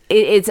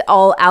it's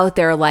all out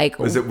there. Like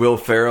Was it Will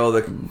Ferrell,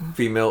 the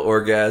female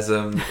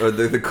orgasm, or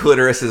the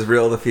clitoris is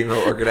real, the female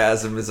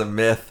orgasm is a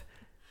myth?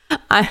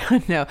 I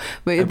don't know,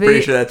 but I'm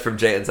pretty sure that's from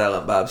Jay and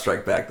Silent Bob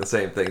Strike Back, the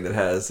same thing that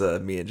has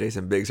me and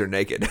Jason Biggs are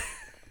naked,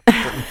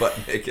 butt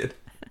naked.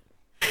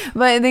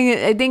 But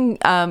I think,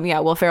 yeah,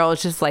 Will Ferrell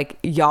is just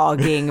like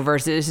yogging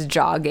versus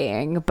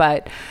jogging.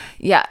 But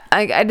yeah,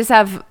 I just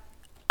have,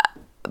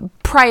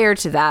 prior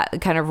to that,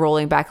 kind of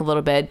rolling back a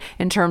little bit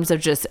in terms of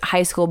just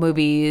high school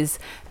movies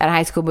and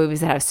high school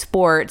movies that have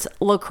sports,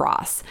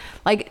 lacrosse.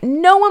 Like,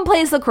 no one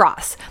plays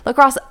lacrosse.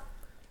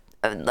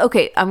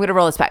 Okay, I'm gonna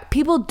roll this back.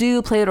 People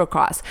do play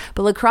lacrosse,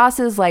 but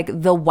lacrosse is like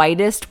the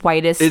whitest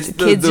It's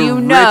kids the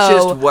you know.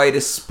 richest,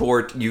 whitest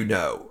sport you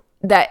know.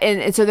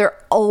 And so they're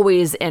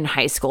always in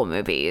high school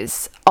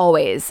movies.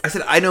 Always. I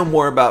said I know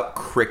more about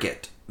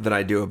cricket than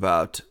I do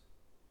about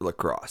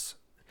lacrosse.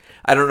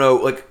 I don't know,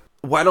 like,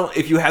 why don't,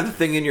 if you have the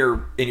thing in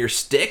your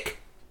stick,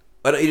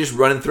 why don't you just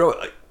run and throw it?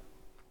 Like,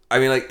 I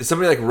mean, like, if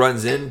somebody like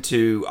runs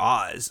into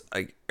Oz,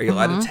 like, are you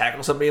allowed to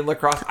tackle somebody in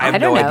lacrosse? I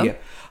have no idea.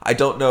 I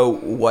don't know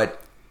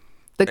what.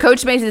 The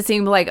coach makes it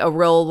seem like a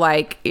real,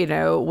 like,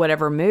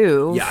 whatever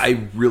move. Yeah,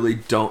 I really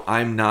don't.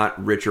 I'm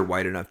not rich or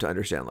white enough to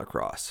understand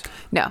lacrosse.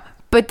 No.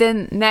 But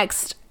then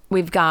next,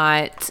 we've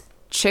got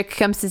chick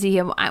comes to see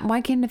him.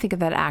 Why can't I think of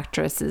that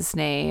actress's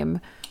name?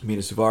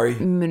 Mina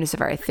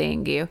Suvari,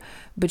 thank you.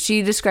 But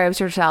she describes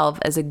herself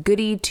as a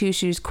goody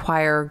two-shoes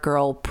choir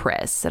girl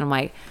priss. And I'm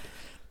like,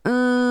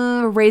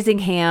 raising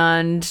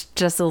hand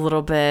just a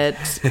little bit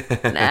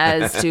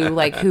as to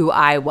like who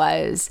I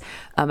was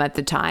at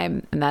the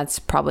time. And that's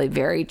probably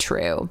very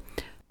true.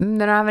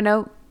 Then I have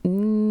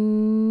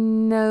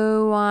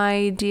no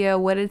idea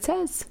what it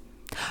says.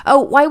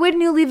 Oh, why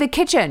wouldn't you leave the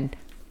kitchen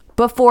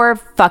before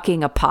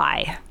fucking a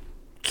pie?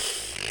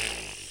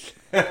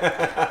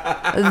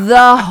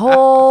 The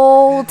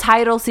whole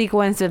title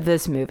sequence of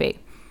this movie.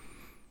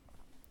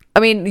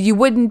 I mean, you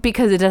wouldn't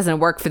because it doesn't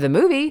work for the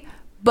movie,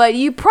 but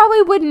you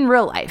probably would in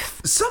real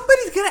life.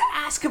 Somebody's gonna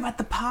ask about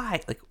the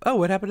pie. Like, oh,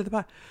 what happened to the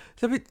pie?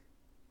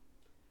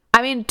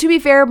 I mean, to be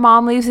fair,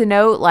 mom leaves a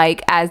note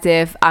like as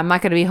if I'm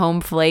not gonna be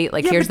home late.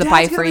 Like, here's the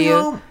pie for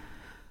you.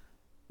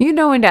 You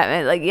know, and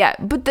like, yeah,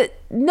 but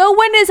no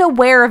one is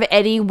aware of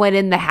anyone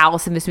in the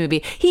house in this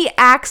movie. He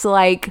acts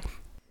like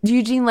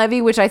Eugene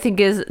Levy, which I think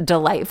is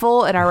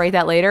delightful, and I'll write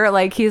that later.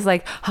 Like, he's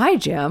like, "Hi,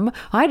 Jim.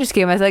 I just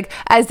came." As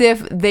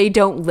if they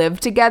don't live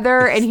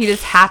together, and he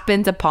just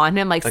happens upon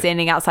him, like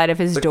standing outside of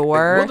his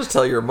door. We'll just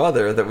tell your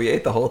mother that we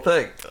ate the whole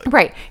thing.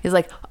 Right? He's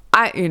like,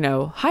 "Hi,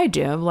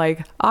 Jim. I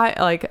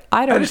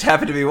just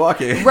happen to be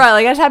walking." Right?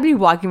 Like, I just happen to be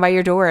walking by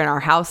your door in our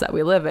house that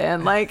we live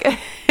in. Like,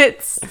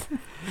 it's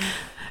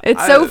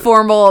so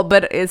formal,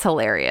 but it's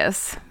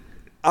hilarious.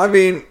 I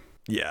mean,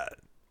 yeah,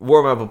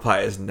 warm apple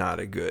pie is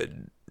not a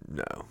good.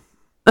 No.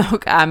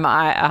 Okay, I'm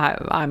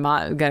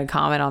not gonna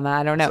comment on that.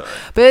 I don't know. Sorry.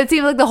 But it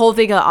seems like the whole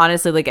thing,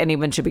 honestly, like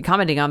anyone should be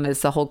commenting on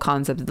this, the whole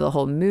concept of the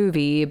whole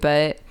movie.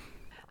 But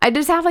I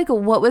just have like,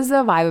 what was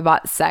the vibe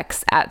about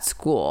sex at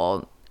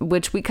school,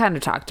 which we kind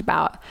of talked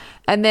about.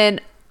 And then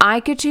I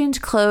could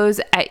change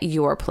clothes at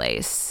your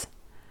place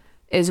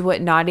is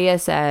what Nadia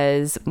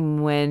says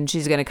when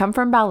she's gonna come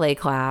from ballet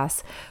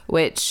class,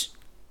 which,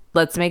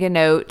 let's make a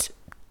note,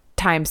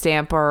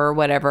 timestamp or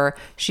whatever,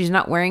 she's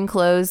not wearing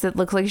clothes that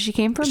look like she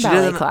came from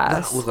ballet class.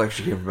 Doesn't look like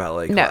she came from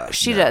ballet class. No,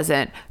 she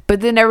doesn't.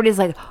 But then everybody's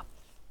like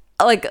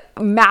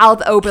mouth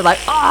open, like,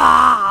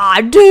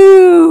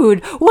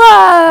 dude,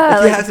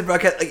 what? He has to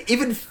broadcast, like,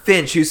 even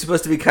Finch, who's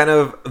supposed to be kind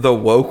of the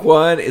woke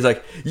one, is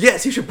like,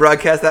 yes, you should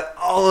broadcast that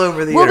all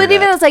over the internet. Well, then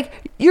even it's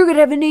like, you're gonna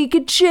have a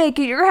naked chick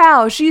at your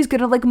house. She's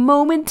gonna like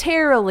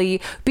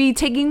momentarily be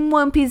taking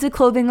one piece of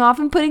clothing off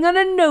and putting on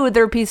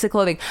another piece of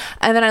clothing.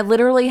 And then I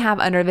literally have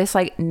under this,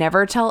 like,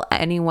 never tell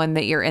anyone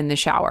that you're in the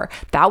shower.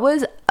 That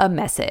was a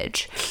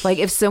message. Like,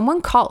 if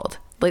someone called,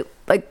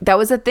 like that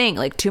was a thing,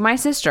 like, to my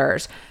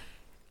sisters,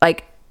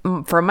 like,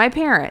 from my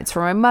parents,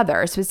 from my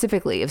mother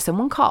specifically, if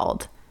someone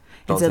called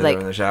and said, like,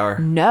 in the shower.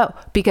 No,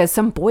 because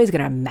some boy's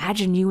gonna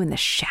imagine you in the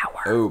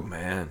shower. Oh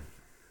man,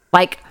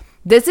 like,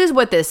 this is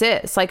what this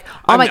is. Like,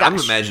 oh my gosh, I'm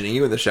imagining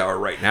you in the shower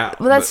right now.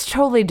 Well, that's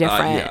totally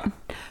different.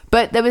 Yeah.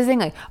 But that was the thing,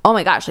 like, oh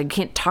my gosh, like, you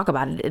can't talk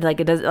about it. Like,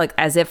 it does, like,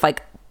 as if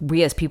like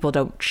we as people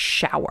don't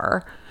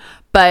shower.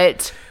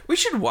 But we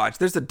should watch.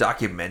 There's a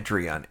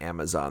documentary on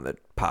Amazon that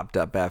popped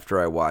up after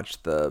I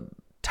watched the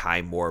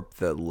Time Warp,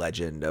 the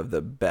legend of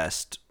the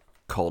best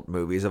cult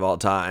movies of all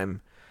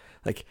time,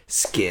 like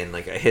Skin,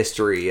 like a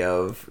history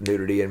of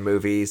nudity in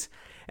movies,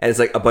 and it's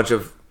like a bunch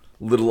of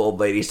little old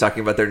ladies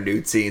talking about their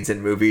nude scenes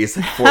in movies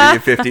like 40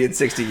 and 50 and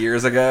 60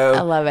 years ago.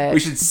 I love it. We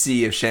should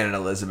see if Shannon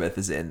Elizabeth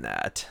is in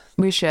that.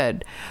 We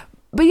should.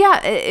 But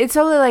yeah, it's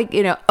totally like,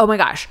 oh my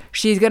gosh,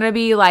 she's gonna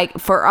be like,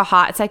 for a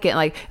hot second,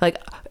 like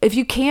if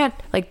you can't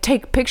like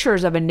take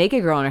pictures of a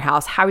naked girl in her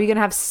house, how are you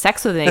gonna have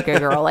sex with a naked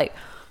girl? Like,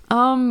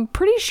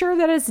 pretty sure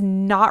that is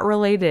not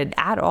related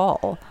at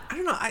all. I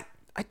don't know.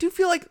 I do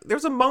feel like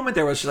there's a moment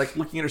there where she's like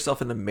looking at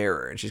herself in the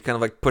mirror and she's kind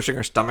of like pushing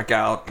her stomach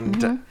out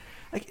and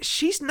like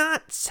she's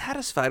not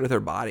satisfied with her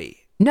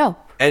body. No.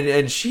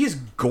 And she's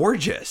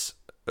gorgeous,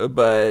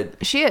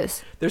 but she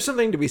is. There's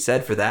something to be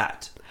said for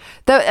that.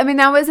 I mean,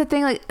 that was the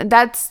thing. Like,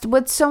 that's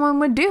what someone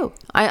would do.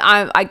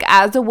 I like,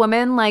 as a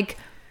woman, like,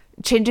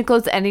 changing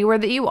clothes anywhere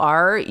that you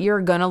are,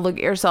 you're gonna look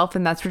at yourself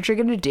and that's what you're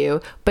gonna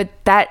do. But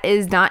that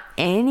is not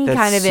any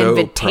kind of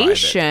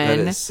invitation. That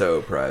is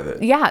so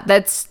private. Yeah,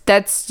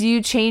 that's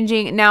you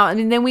changing now.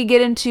 And then we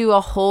get into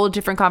a whole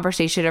different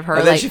conversation of her.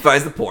 And then she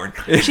finds the porn.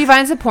 She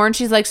finds the porn.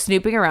 She's like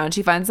snooping around.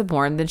 She finds the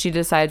porn. Then she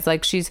decides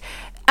like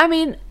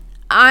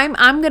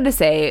I'm gonna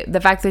say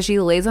the fact that she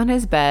lays on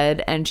his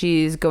bed and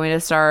she's going to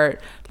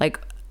start like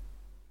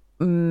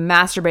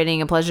masturbating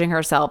and pleasuring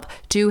herself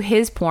to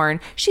his porn.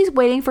 She's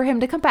waiting for him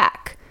to come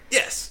back.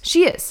 Yes,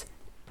 she is.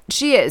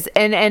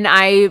 And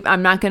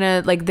I'm not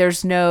gonna like.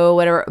 There's no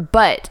whatever.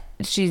 But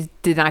she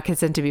did not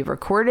consent to be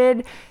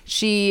recorded.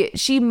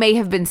 She may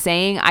have been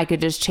saying I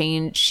could just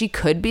change. She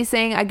could be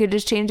saying I could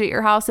just change at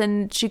your house,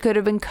 and she could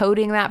have been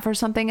coding that for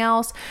something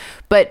else.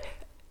 But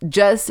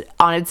just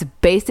on its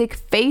basic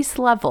face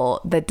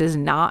level, that does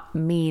not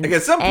mean like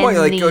at some point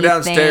anything. like go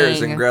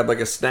downstairs and grab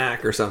like a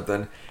snack or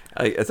something.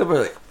 Like at some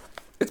point like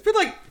it's been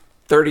like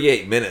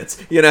 38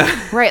 minutes, you know?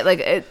 Right,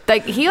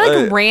 like he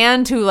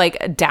ran to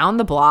like down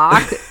the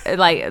block.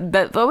 Like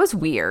that was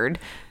weird.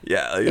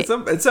 Yeah, like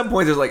at some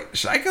point there's like,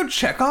 should I go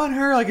check on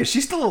her? Like, is she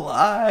still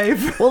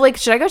alive? Well, like,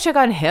 should I go check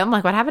on him?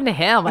 Like, what happened to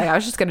him? Like, I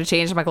was just gonna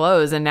change my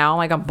clothes, and now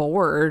like I'm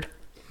bored,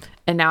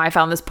 and now I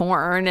found this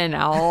porn, and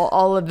now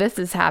all of this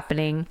is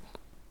happening.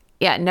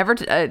 Yeah, never.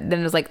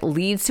 Then it's like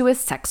leads to a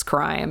sex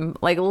crime.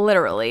 Like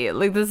literally,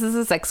 like this is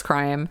a sex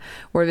crime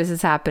where this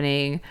is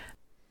happening.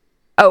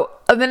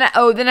 Then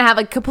I have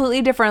like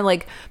completely different,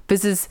 like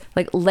this is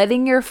like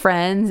letting your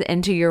friends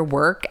into your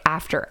work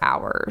after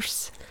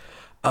hours.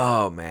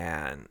 Oh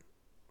man.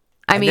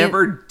 I mean,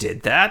 never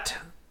did that.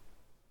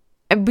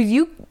 But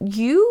you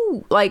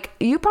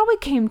probably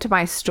came to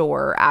my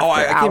store after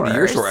hours. I came to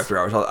your store after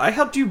hours. I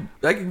helped you,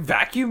 like,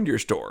 vacuumed your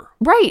store.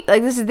 Right.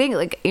 Like, this is the thing.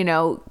 Like, you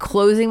know,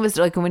 closing was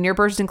like when you're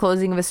person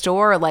closing of a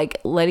store,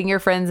 like letting your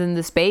friends in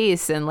the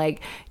space and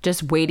like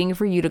just waiting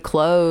for you to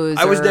close.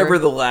 I was never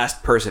the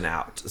last person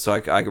out, so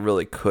I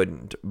really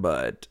couldn't.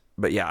 But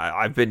yeah,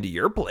 I've been to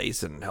your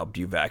place and helped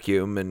you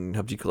vacuum and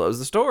helped you close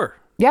the store.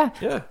 Yeah.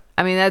 Yeah.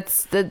 I mean,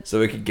 that's so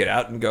we could get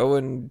out and go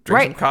and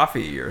drink some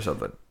coffee or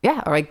something.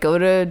 Yeah, or like go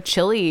to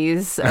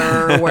Chili's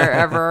or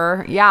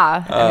wherever.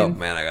 Yeah. I mean,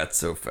 man, I got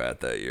so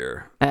fat that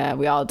year.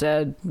 We all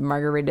did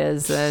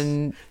margaritas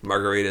and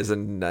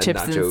nachos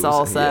chips and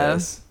salsa.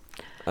 Yes.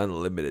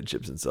 Unlimited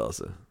chips and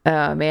salsa.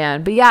 Oh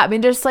man. But yeah, I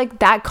mean, just like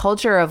that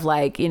culture of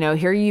like, you know,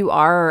 here you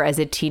are as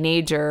a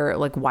teenager,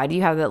 like why do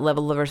you have that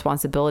level of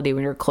responsibility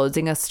when you're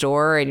closing a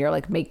store and you're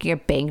like making a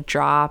bank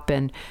drop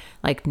and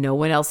like no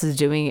one else is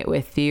doing it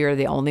with you, you're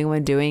the only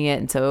one doing it,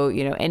 and so,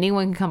 you know,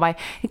 anyone can come by.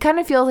 It kind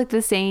of feels like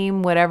the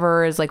same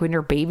whatever as like when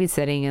you're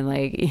babysitting and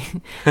like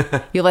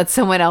you let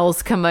someone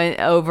else come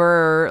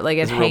over like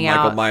and hang out.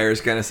 Michael Myers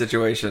kind of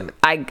situation.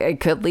 It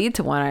could lead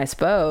to one, I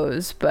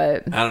suppose,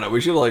 but I don't know. We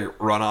should like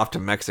run off to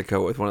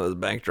Mexico with one of those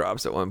bank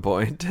drops at one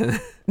point.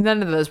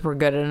 None of those were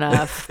good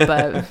enough,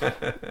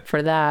 but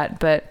for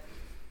that, but.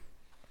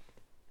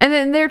 And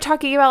then they're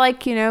talking about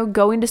like, you know,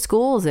 going to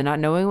schools and not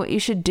knowing what you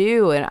should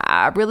do. And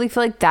I really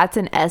feel like that's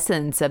an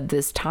essence of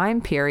this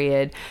time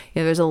period. You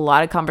know, there's a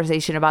lot of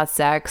conversation about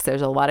sex.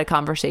 There's a lot of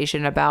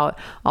conversation about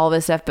all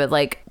this stuff. But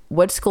like,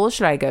 what school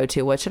should I go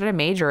to? What should I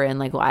major in?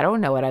 Like, well, I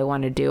don't know what I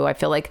want to do. I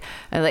feel like,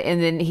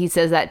 and then he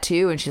says that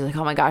too. And she's like,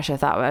 oh my gosh, I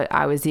thought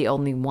I was the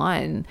only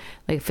one.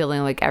 Like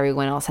feeling like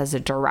everyone else has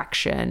a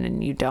direction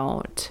and you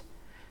don't.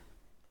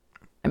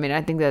 I mean,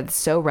 I think that's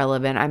so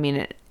relevant. I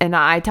mean, and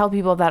I tell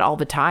people that all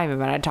the time. And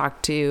when I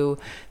talk to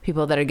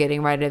people that are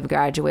getting ready to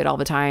graduate all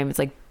the time, it's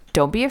like,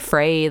 don't be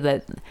afraid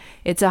that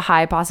it's a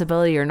high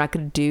possibility you're not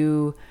going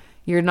to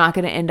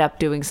end up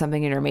doing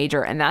something in your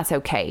major, and that's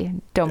okay.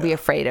 Don't be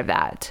afraid of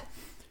that.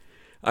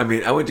 I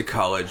mean, I went to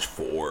college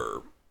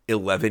for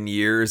 11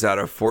 years out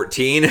of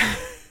 14, and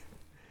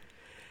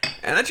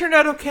that turned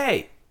out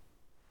okay.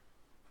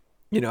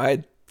 You know, I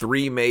had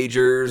 3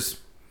 majors,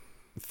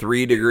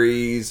 3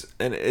 degrees,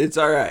 and it's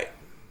all right.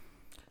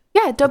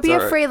 Yeah, don't be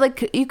afraid.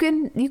 Right. Like you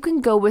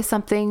can go with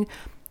something.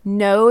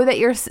 Know that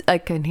you're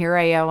like, and here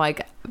I am,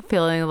 like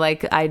feeling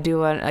like I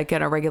do on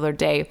a regular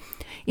day.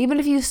 Even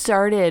if you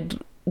started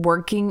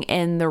working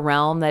in the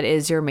realm that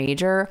is your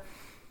major,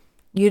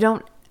 you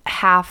don't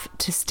have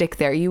to stick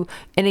there. You,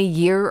 in a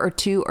year or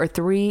 2 or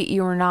 3,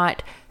 you're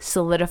not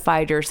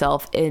solidified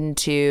yourself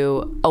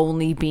into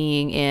only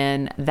being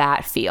in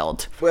that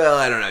field. Well,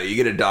 I don't know. You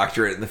get a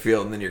doctorate in the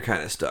field and then you're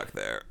kind of stuck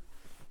there.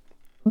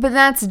 But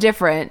that's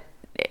different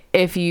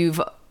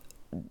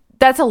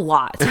that's a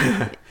lot.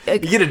 You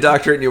get a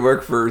doctorate and you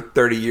work for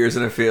 30 years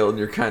in a field and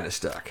you're kind of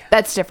stuck.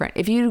 That's different.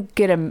 If you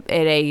get an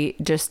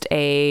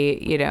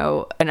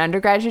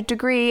undergraduate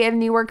degree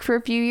and you work for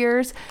a few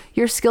years,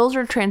 your skills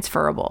are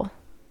transferable.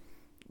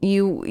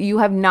 You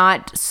have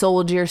not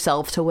sold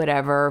yourself to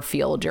whatever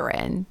field you're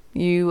in.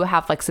 You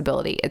have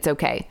flexibility. It's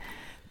okay.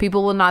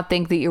 People will not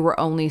think that you were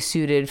only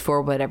suited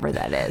for whatever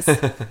that is.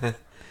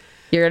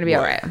 You're going to be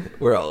all right.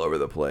 We're all over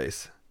the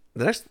place.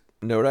 The next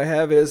note I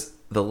have is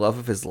the love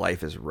of his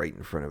life is right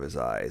in front of his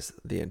eyes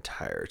the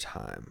entire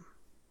time.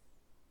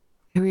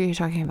 Who are you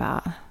talking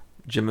about?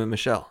 Jim and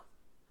Michelle.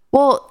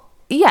 Well,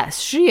 Yes,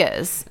 she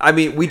is. I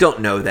mean, we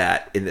don't know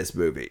that in this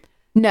movie.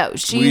 No,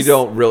 We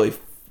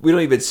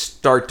don't even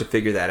start to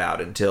figure that out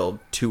until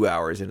 2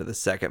 hours into the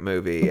second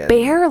movie. And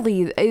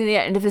barely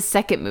into the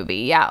second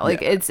movie. Yeah,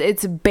 like Yeah.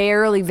 it's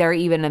barely there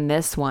even in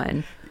this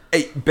one.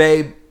 Hey,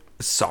 babe,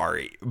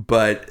 sorry,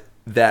 but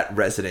that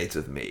resonates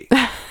with me.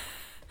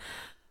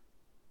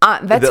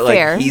 That's that, like,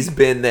 fair. he's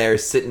been there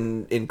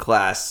sitting in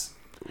class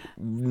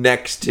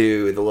next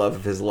to the love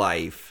of his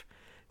life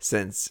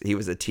since he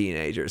was a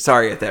teenager.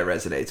 Sorry if that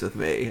resonates with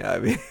me. I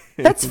mean,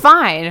 That's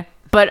fine,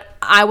 but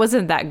I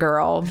wasn't that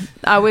girl.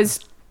 I was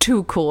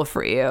too cool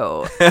for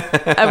you.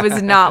 I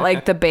was not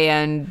like the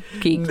band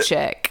geek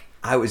chick.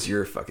 I was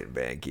your fucking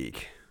band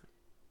geek.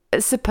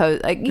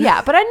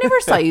 Yeah, but I never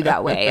saw you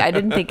that way. I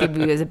didn't think of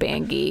you as a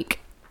band geek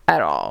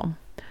at all.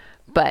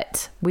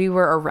 But we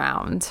were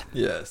around.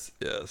 Yes,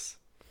 yes.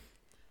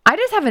 I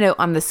just have a note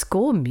on the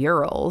school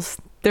murals.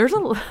 Those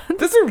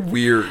are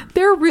weird.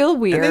 They're real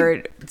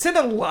weird. They spend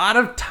a lot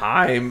of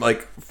time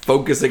like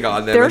focusing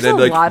on them, There's and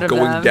then a lot like of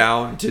going them.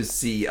 down to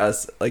see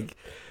us. Like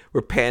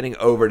we're panning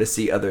over to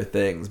see other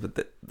things,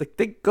 but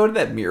they go to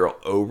that mural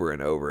over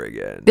and over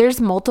again.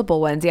 There's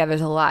multiple ones. Yeah, there's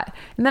a lot.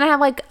 And then I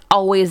have like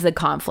always the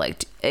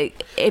conflict.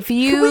 If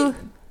you...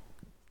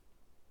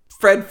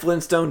 Fred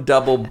Flintstone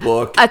double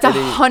book. That's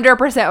 100%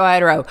 what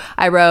I wrote.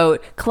 I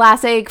wrote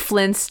classic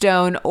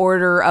Flintstone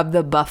Order of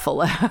the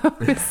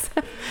Buffaloes.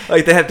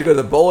 Like they have to go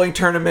to the bowling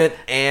tournament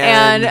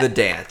and the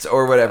dance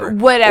or whatever.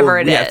 Whatever or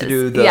it we is. have to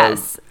do the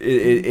Yes.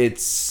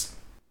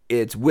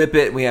 It's Whip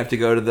It. We have to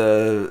go to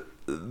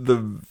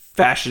the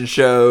fashion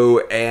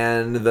show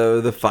and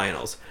the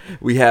finals.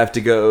 We have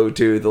to go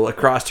to the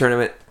lacrosse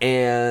tournament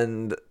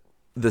and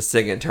the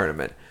singing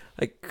tournament.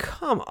 Like,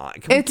 come on.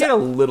 Can we get a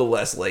little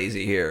less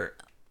lazy here?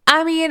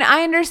 I mean,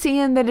 I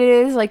understand that it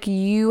is like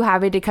you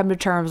having to come to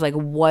terms like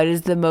what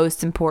is the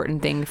most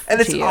important thing for you.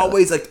 And it's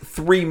always like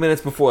 3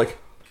 minutes before, like,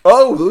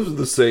 oh, those are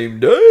the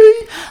same day.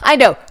 I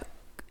know.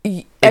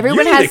 Everyone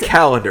you need has a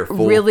calendar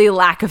full. really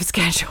lack of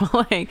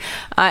scheduling.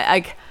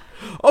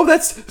 Oh,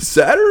 that's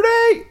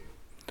Saturday?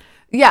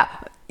 Yeah,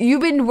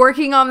 you've been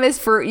working on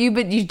this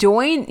you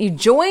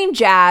joined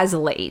Jazz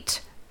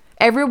late.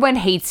 Everyone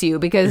hates you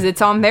because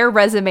it's on their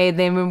resume.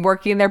 They've been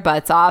working their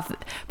butts off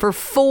for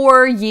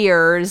 4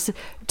 years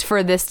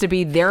for this to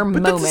be their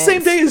moment. That's the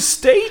same day as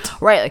state?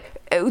 Right,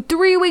 like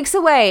 3 weeks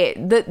away.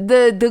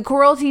 The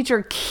choral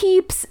teacher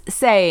keeps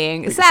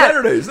saying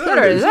Saturday,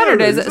 Sunday.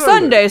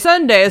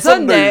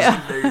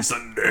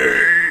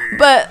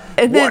 But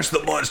then watch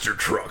the monster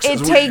trucks. it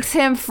takes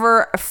him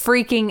for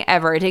freaking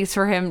ever. It takes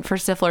for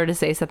Stifler to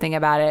say something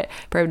about it,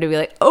 for him to be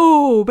like,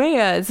 "Oh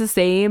man, it's the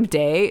same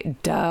day."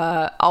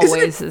 Duh,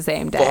 always the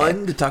same day.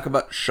 Fun to talk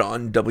about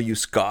Sean W.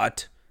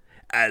 Scott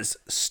as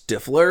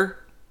Stifler.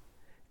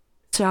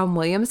 Sean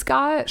William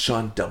Scott.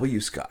 Sean W.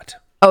 Scott.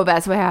 Oh,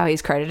 that's how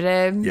he's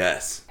credited.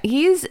 Yes.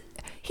 He's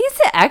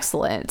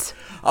excellent.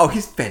 Oh,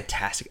 he's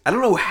fantastic. I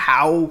don't know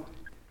how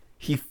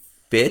he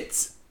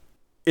fits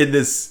in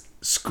this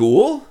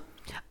school.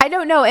 I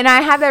don't know, and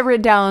I have that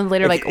written down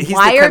later. Like, He's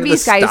why the are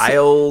these guys?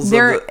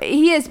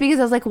 He is, because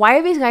I was like, why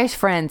are these guys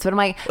friends? But I'm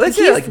like, well,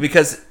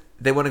 because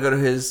they want to go to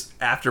his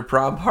after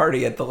prom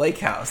party at the lake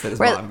house that his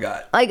mom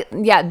got. Like,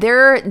 yeah,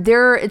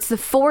 they're it's the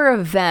four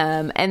of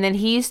them, and then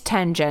he's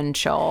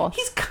tangential.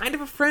 He's kind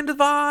of a friend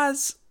of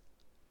Oz.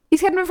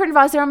 He's kind of a friend of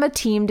ours. They're on the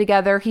team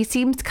together. He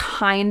seems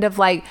kind of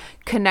like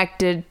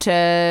connected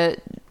to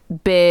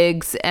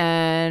Biggs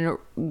and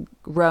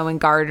Rowan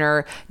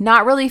Gardner.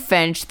 Not really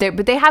Finch,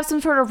 but they have some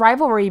sort of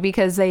rivalry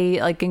because they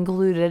like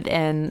included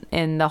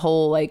in the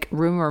whole like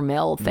rumor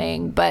mill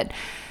thing. But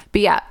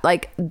yeah,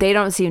 like they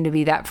don't seem to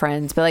be that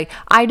friends. But like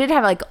I did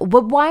have like,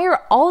 well, why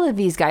are all of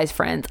these guys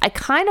friends? I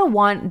kind of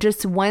want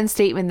just one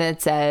statement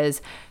that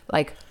says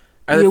like,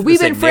 we've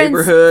been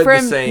friends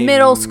from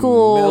middle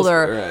school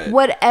or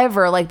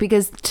whatever. Like,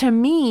 because to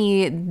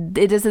me,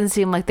 it doesn't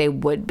seem like they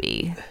would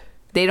be.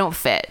 They don't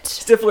fit.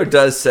 Stifler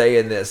does say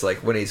in this, like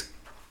when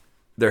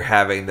they're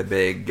having the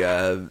big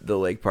the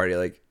lake party,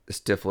 like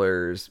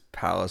Stifler's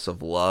Palace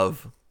of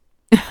Love.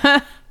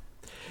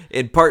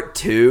 In part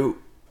 2,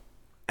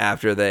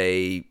 after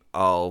they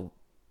all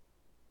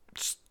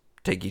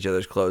take each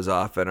other's clothes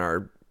off and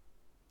are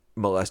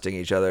molesting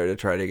each other to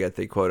try to get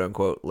the quote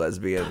unquote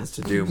lesbians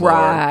to do more.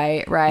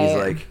 Right. He's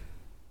like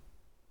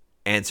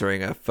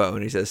answering a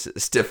phone. He says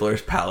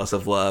Stifler's Palace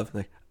of Love.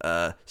 Like,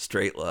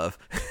 straight love.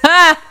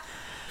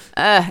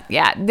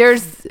 Yeah,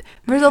 there's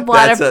a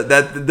lot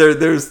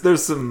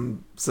there's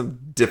some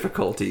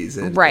difficulties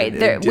in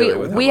dealing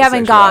with we have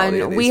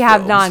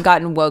films. not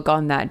gotten woke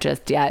on that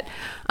just yet.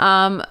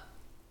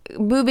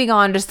 Moving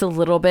on just a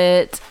little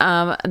bit,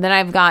 then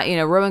I've got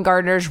Rowan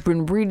Gardner's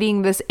been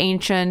reading this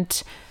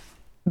ancient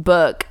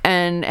book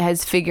and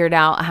has figured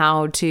out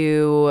how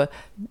to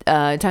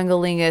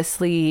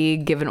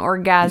tungalingously give an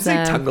orgasm. Did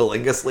you say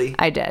tungalingously?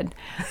 I did.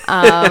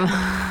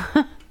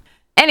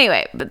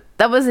 Anyway, but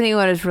that wasn't even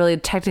what I was really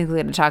technically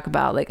going to talk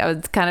about. Like, I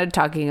was kind of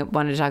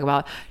wanted to talk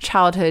about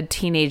childhood,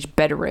 teenage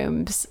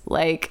bedrooms.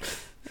 Like,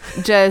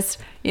 just,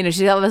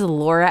 she's got this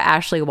Laura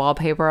Ashley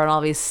wallpaper on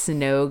all these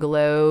snow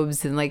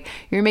globes, and like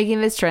you're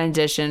making this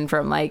transition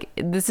from like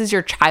this is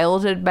your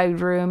childhood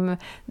bedroom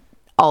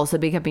also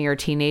becoming your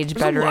teenage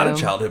bedroom. There's a lot of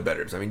childhood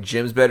bedrooms. I mean,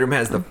 Jim's bedroom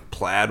has the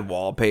plaid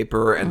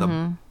wallpaper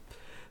and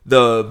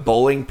the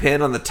bowling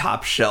pin on the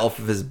top shelf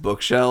of his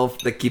bookshelf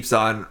that keeps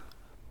on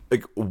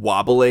like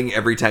wobbling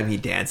every time he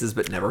dances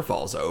but never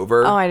falls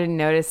over. Oh, I didn't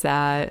notice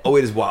that. Oh,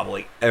 it is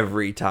wobbling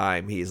every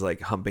time he's like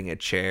humping a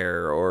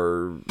chair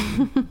or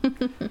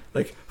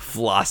like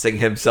flossing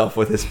himself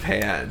with his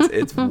pants.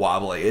 It's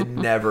wobbling. It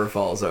never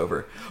falls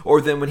over. Or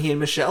then when he and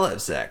Michelle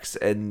have sex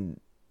and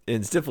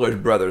in Stifler's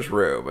brother's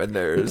room, and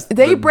there's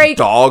they break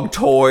dog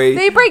toy.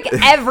 They break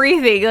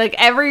everything, like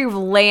every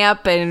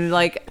lamp, and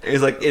like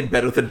he's like in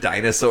bed with a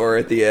dinosaur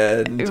at the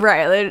end.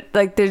 Right,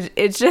 like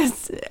it's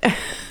just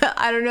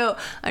I don't know.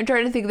 I'm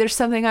trying to think. There's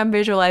something I'm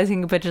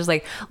visualizing, but just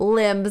like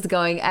limbs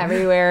going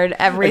everywhere and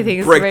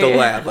everything's like break the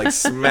lamp, like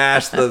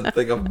smash the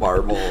thing of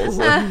marbles.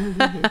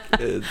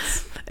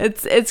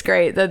 It's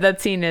great.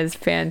 That scene is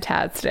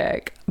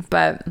fantastic.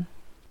 But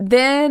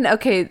then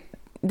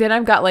Then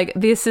I've got like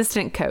the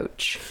assistant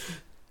coach.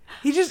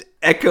 He's just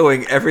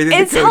echoing everything.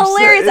 It's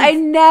hilarious. I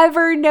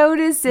never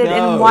noticed it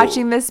in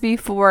watching this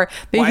before.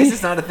 Why is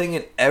this not a thing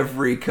in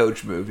every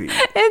Coach movie?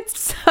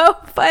 It's so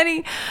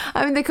funny.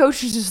 I mean, the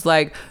coach is just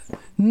like,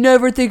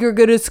 never think you're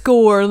going to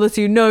score unless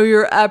you know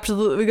you're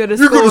absolutely going to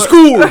score. You're going to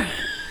score.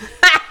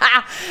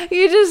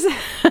 You just...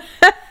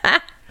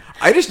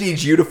 I just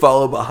need you to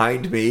follow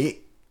behind me.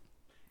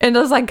 And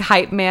just like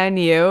hype man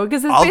you.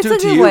 Because it's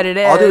basically what it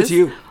is. I'll do it to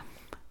you.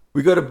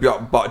 We go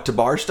to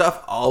bar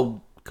stuff.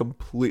 I'll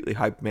completely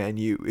hype man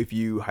you if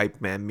you hype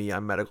man me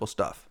on medical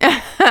stuff.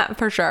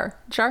 For sure.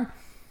 Sure.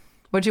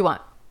 What'd you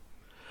want?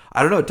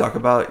 I don't know. Talk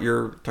about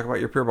your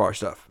Pure Barre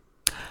stuff.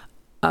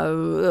 I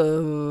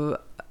don't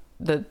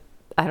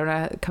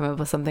know. Come up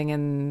with something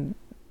and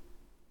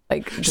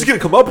like. She's gonna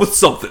come up with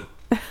something.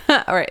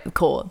 All right.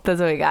 Cool.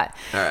 That's what we got.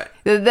 All right.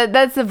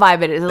 That's the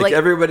vibe. It is like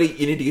everybody.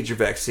 You need to get your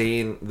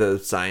vaccine. The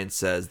science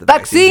says the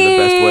vaccines are the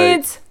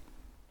best way.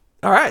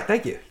 All right,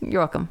 thank you. You're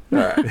welcome. All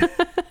right.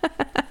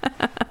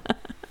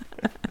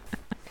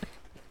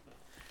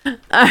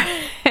 All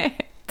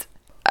right.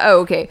 Oh,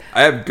 okay.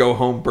 I have go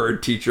home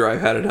bird teacher.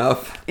 I've had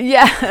enough.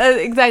 Yeah,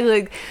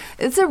 exactly.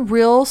 It's a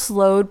real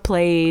slowed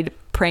played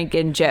prank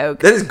and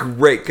joke. That is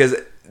great because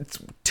it's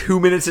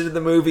 2 minutes into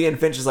the movie and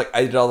Finch is like,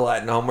 I did all the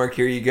Latin homework.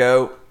 Here you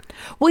go.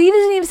 Well, he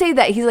doesn't even say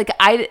that. He's like,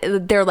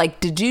 they're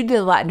like, did you do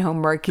the Latin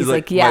homework? He's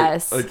like,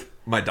 yes.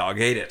 My dog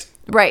ate it.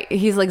 Right.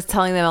 He's like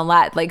telling them a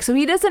lot. Like, so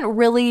he doesn't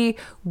really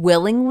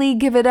willingly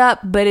give it up,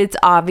 but it's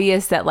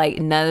obvious that like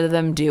none of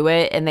them do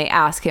it. And they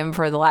ask him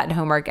for the Latin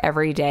homework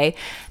every day.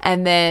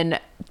 And then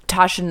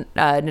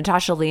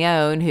Natasha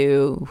Lyonne,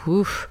 who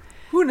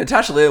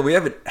Natasha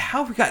Lyonne, how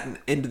have we gotten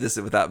into this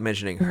without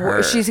mentioning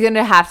her? She's going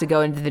to have to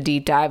go into the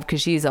deep dive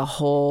because she's a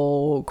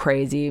whole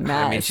crazy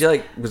mess. I mean, she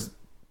like was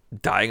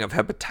dying of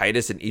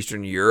hepatitis in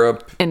Eastern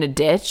Europe. In a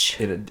ditch.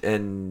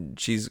 And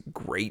she's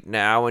great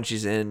now. And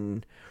she's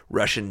in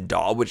Russian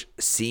Doll, which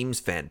seems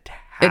fantastic.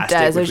 It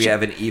does. Which we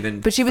haven't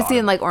even. But she was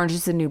seeing like Orange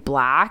Is the New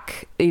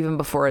Black even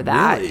before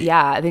that. Really?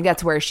 Yeah, I think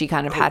that's where she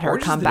kind of had her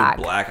comeback. Orange Is the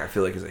New Black, I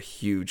feel like, is a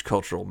huge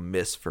cultural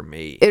miss for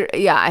me.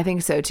 Yeah, I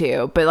think so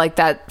too. But like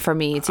that for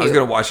me too. I was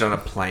gonna watch it on a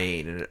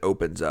plane, and it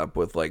opens up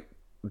with like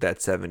that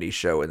 '70s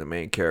show, and the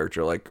main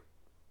character like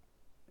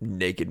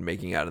naked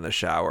making out in the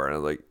shower, and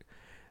I'm like,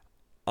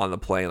 on the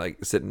plane,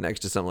 like sitting next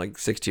to some like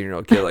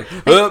 16-year-old kid, like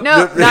no,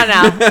 not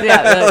now.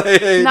 Yeah,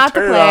 like, not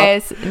the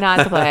place.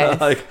 Not the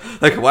place.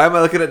 like, why am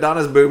I looking at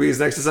Donna's boobies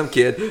next to some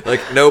kid? Like,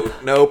 nope.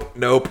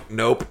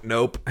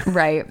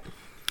 Right.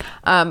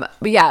 But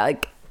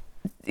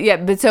yeah,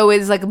 but so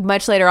it's like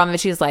much later on that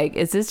she's like,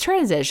 "Is this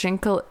transition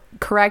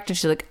correct?" And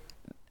she's like,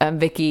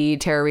 Vicky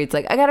Tara Reid's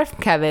like, "I got it from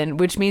Kevin,"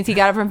 which means he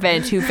got it from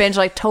Finch, who Finch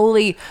like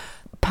totally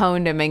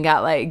pwned him and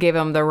gave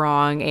him the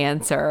wrong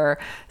answer.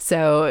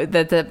 So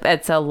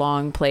that's a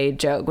long played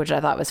joke, which I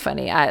thought was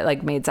funny. I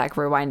like made Zach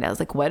rewind. I was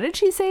like, what did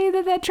she say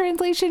that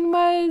translation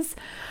was?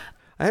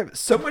 I have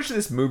so much of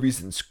this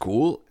movie's in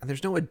school and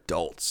there's no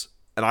adults.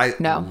 And I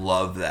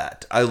love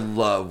that. I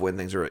love when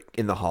things are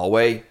in the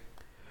hallway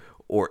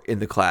or in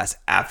the class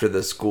after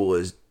the school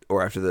is,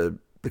 or after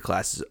the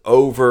class is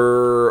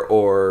over,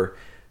 or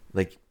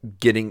like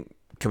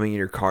coming in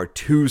your car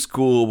to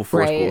school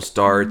before school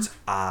starts.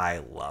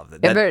 I love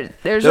that.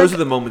 Those are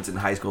the moments in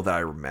high school that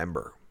I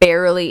remember.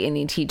 Barely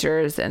any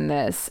teachers in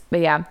this. But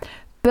yeah.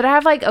 But I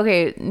have like,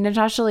 okay,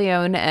 Natasha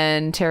Lyonne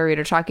and Tara Reid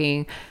are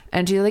talking,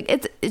 and she's like,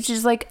 it's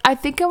just like, I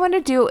think I want to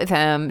do it with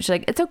him. She's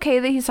like, it's okay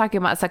that he's talking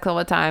about sex all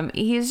the time.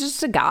 He's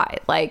just a guy.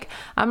 Like,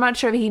 I'm not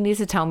sure if he needs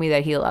to tell me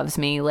that he loves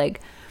me.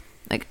 Like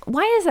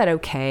why is that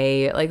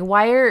okay? Like,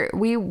 why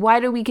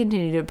do we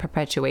continue to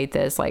perpetuate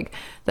this? Like,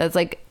 that's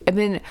like, I've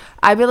been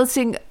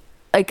listening,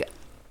 like,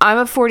 I'm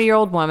a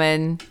 40-year-old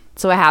woman,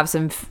 so I have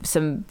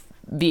some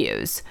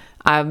views.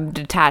 I'm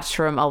detached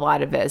from a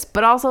lot of this,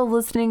 but also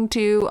listening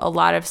to a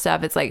lot of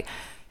stuff. It's like,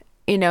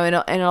 you know, in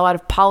a lot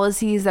of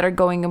policies that are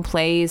going in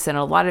place and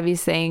a lot of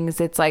these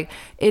things, it's like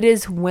it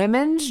is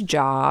women's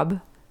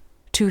job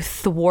to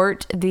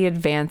thwart the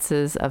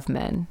advances of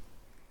men.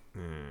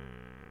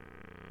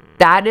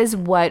 That is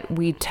what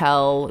we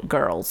tell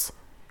girls.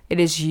 It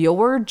is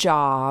your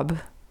job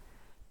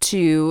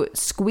to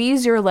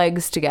squeeze your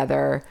legs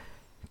together,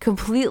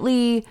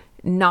 completely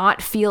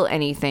not feel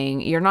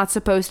anything. You're not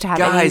supposed to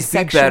have any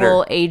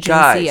sexual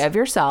agency of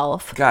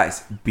yourself.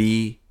 Guys,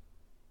 be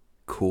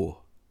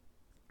cool.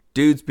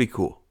 Dudes, be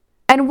cool.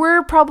 And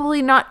we're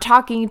probably not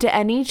talking to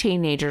any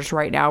teenagers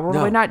right now.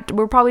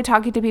 We're probably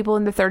talking to people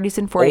in the 30s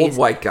and 40s. Old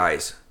white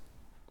guys.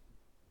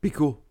 Be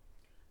cool.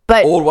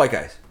 But old white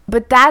guys.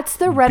 But that's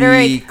the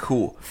rhetoric. Be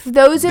cool.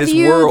 Those of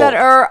you that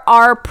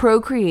are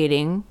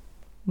procreating,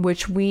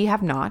 which we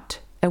have not,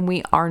 and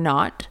we are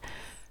not,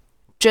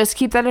 just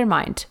keep that in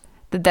mind.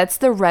 That's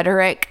the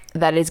rhetoric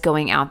that is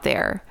going out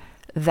there.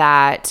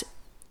 That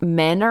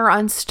men are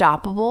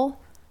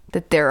unstoppable,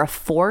 that they're a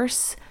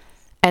force,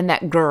 and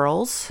that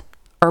girls,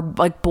 or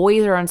like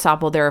boys are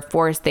unstoppable, they're a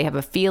force, they have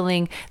a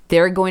feeling,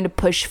 they're going to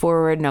push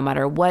forward no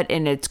matter what,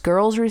 and it's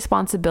girls'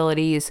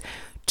 responsibilities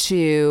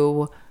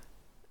to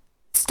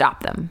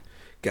stop them.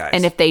 Guys.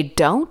 And if they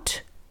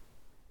don't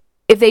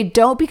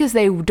because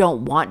they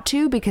don't want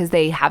to, because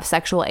they have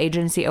sexual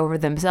agency over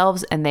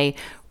themselves and they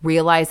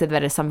realize that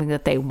that is something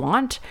that they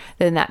want,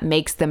 then that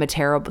makes them a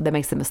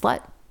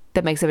slut.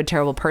 That makes them a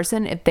terrible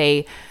person. If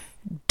they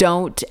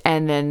don't,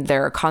 and then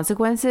there are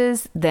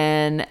consequences,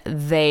 then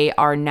they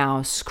are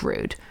now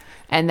screwed.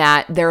 And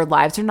that their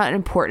lives are not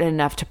important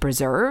enough to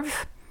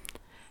preserve.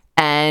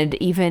 And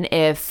even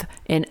if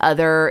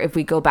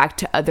we go back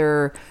to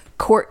other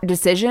court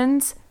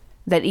decisions,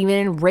 that even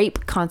in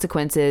rape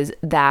consequences,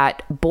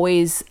 that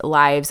boys'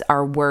 lives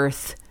are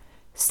worth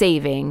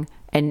saving,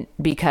 and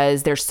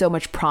because there's so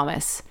much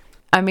promise.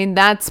 I mean,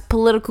 that's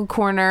political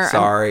corner.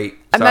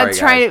 I'm not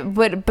trying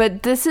to,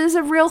 but this is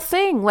a real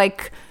thing.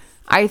 Like,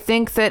 I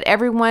think that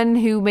everyone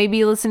who may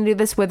be listening to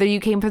this, whether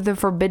you came from the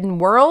forbidden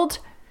world,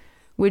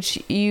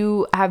 which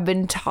you have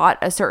been taught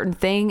a certain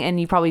thing and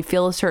you probably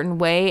feel a certain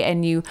way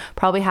and you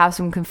probably have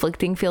some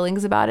conflicting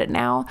feelings about it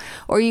now,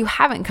 or you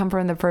haven't come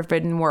from the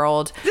forbidden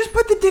world. Just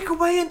put the dick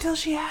away until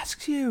she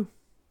asks you.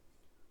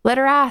 Let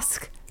her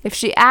ask. If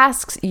she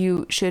asks,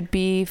 you should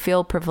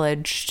feel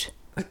privileged.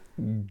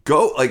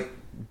 Go,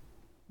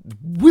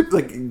 whip,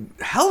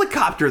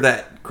 helicopter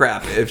that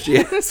crap if she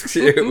asks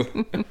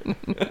you.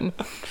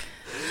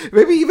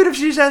 Maybe even if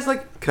she just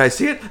asks, can I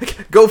see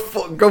it? Go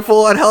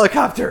full on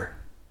helicopter.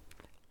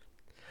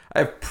 I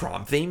have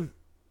prom theme.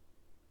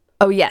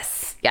 Oh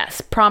yes,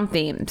 prom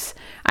themes.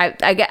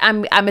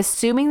 I'm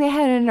assuming they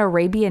had an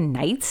Arabian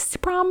Nights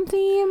prom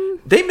theme.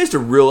 They missed a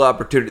real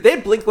opportunity. They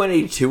had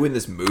Blink-182 in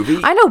this movie.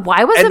 I know,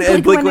 why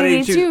wasn't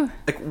Blink-182?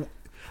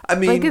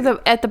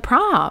 At the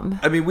prom.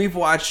 I mean, we've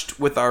watched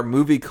with our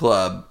movie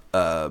club,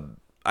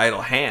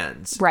 Idle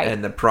Hands, right?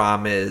 And the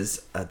prom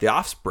is The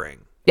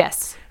Offspring.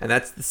 Yes, and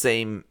that's the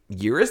same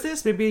year as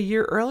this, maybe a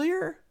year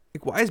earlier.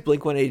 Why is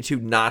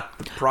Blink-182 not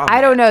the prom?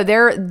 I don't know.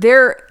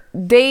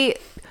 They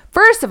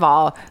first of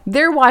all,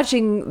 they're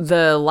watching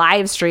the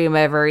live stream of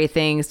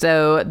everything,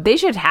 so they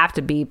should have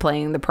to be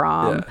playing the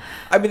prom. Yeah.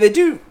 I mean, they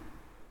do.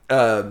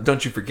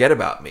 Don't You Forget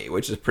About Me,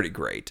 which is pretty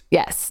great.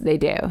 Yes, they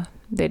do.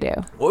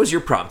 What was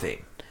your prom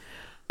theme?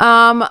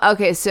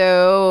 Okay,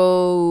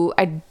 so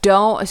I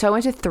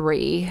went to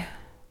 3.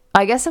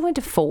 I guess I went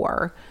to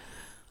 4.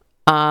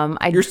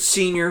 Your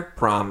senior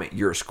prom at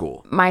your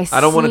school. I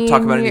don't want to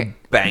talk about any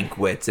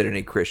banquets at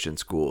any Christian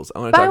schools.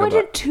 I went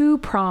to 2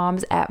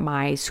 proms at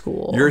my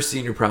school. Your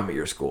senior prom at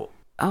your school.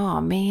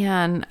 Oh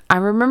man, I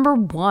remember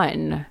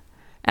one,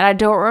 and I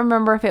don't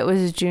remember if it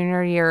was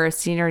junior year or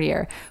senior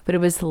year, but it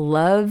was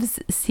Love's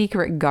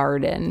Secret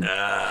Garden.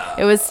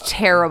 It was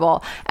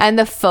terrible, and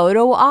the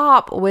photo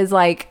op was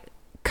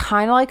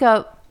kind of like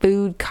a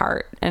food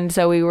cart, and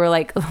so we were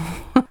like,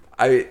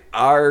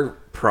 our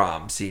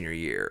prom senior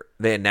year,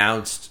 they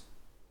announced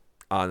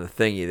on the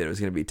thingy that it was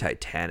going to be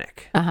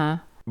Titanic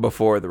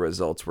before the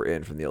results were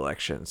in from the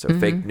election. So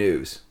fake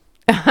news.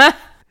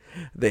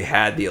 They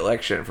had the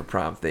election for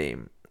prom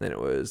theme, and it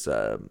was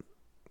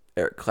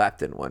Eric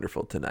Clapton,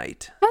 Wonderful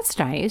Tonight. That's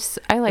nice.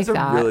 I like that. It's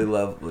a really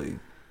lovely,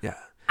 yeah.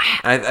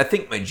 I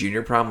think my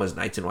junior prom was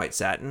Nights in White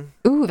Satin.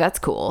 Ooh, that's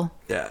cool.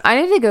 Yeah.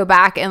 I need to go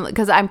back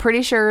because I'm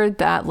pretty sure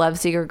that Love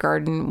Secret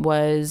Garden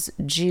was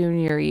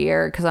junior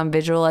year because I'm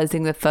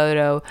visualizing the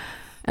photo.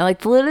 And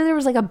literally there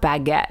was a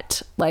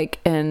baguette,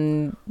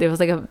 and there was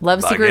a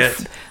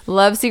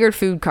Love Secret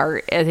food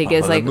cart, I think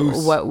is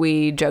what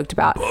we joked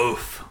about.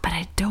 Both. But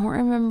I don't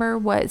remember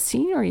what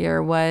senior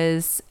year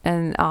was,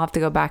 and I'll have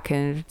to go back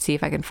and see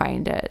if I can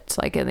find it,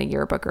 in the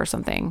yearbook or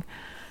something.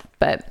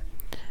 But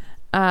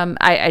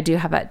I do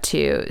have that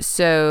too.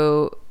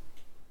 So,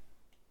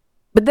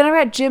 but then I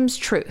read Jim's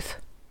Truth.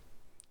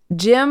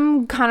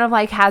 Jim kind of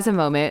like has a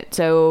moment.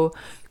 So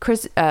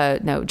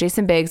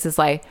Jason Biggs is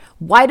like,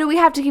 why do we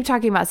have to keep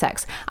talking about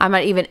sex? I'm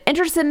not even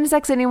interested in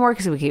sex anymore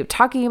because we keep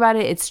talking about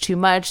it. It's too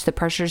much. The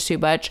pressure's too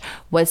much.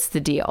 What's the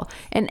deal?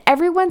 And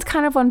everyone's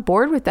kind of on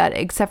board with that,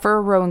 except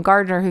for Rowan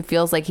Gardner, who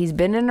feels like he's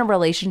been in a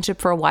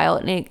relationship for a while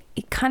and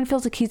it kind of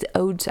feels like he's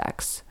owed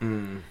sex.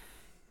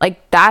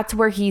 Like that's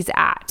where he's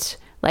at.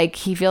 Like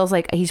he feels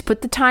like he's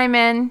put the time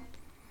in.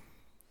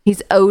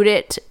 He's owed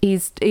it. He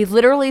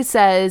literally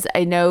says,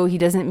 I know he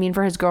doesn't mean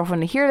for his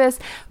girlfriend to hear this,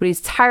 but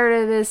he's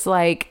tired of this,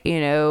 like,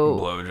 you know,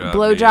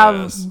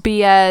 blowjob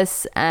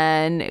BS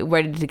and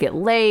ready to get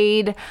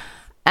laid.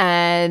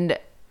 And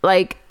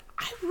like,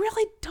 I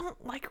really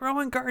don't like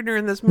Rowan Gardner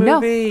in this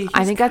movie. No,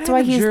 I think that's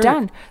why he's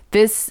done.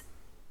 This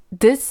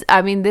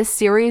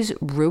series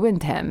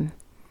ruined him.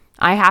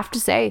 I have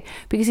to say,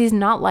 because he's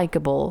not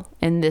likable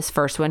in this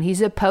first one. He's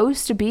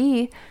supposed to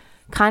be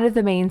kind of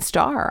the main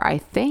star, I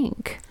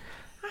think.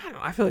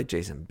 I feel like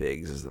Jason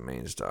Biggs is the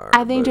main star.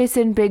 I think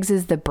Jason Biggs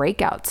is the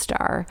breakout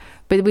star,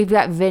 but we've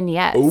got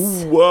vignettes.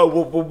 Ooh,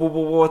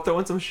 whoa,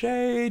 throwing some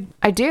shade.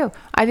 I do.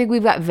 I think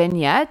we've got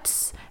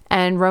vignettes,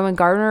 and Rowan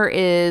Gardner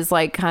is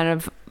like kind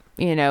of,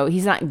 you know,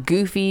 he's not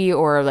goofy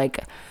or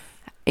like,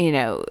 you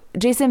know,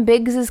 Jason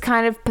Biggs is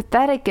kind of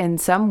pathetic in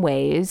some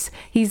ways.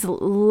 He's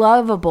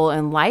lovable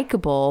and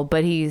likable,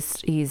 but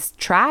he's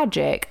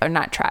tragic, or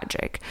not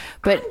tragic,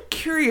 but I'm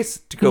curious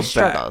to go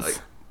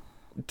back.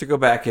 To go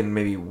back and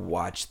maybe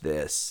watch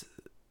this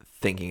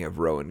thinking of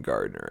Rowan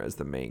Gardner as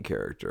the main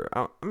character.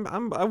 I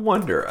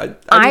wonder.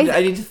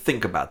 I need to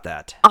think about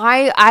that.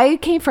 I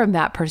came from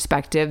that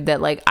perspective that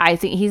like I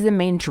think he's the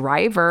main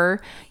driver.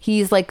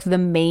 He's like the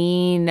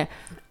main,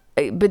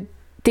 but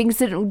things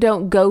that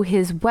don't go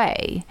his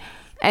way.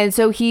 And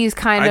so he's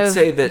I'd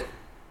say that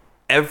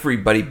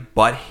everybody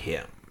but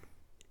him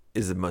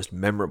is the most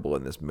memorable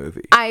in this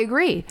movie. I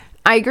agree.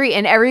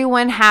 And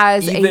everyone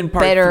has even a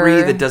part better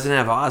 3 that doesn't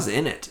have Oz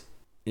in it.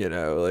 You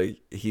know, like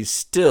he's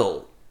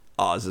still,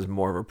 Oz is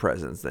more of a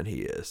presence than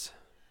he is.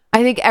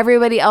 I think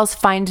everybody else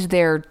finds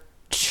their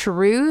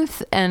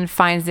truth and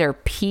finds their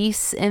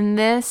peace in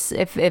this.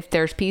 If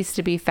there's peace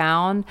to be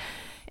found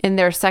in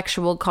their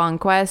sexual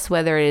conquest,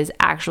 whether it is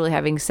actually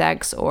having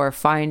sex or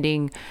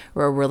finding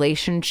a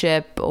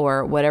relationship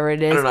or whatever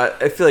it is. I don't know.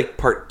 I feel like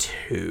part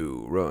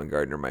 2, Rowan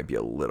Gardner might be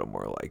a little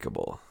more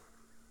likable.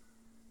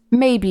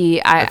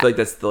 Maybe. I feel like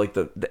that's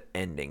the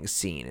ending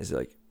scene is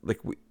like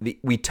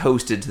we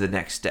toasted to the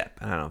next step,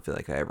 and I don't feel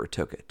like I ever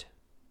took it.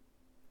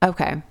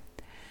 Okay.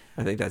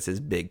 I think that's his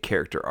big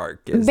character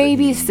arc. Is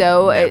maybe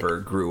so.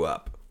 Never grew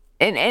up,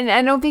 and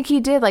I don't think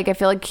he did. Like I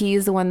feel like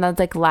he's the one that's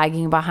like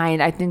lagging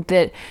behind. I think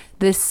that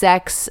the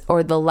sex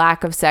or the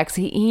lack of sex,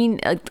 he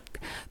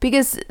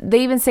because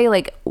they even say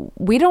like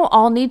we don't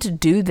all need to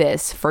do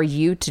this for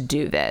you to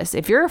do this.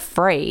 If you're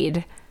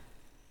afraid,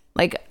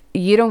 like.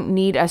 You don't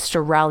need us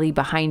to rally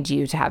behind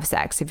you to have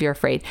sex if you're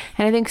afraid.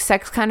 And I think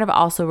sex kind of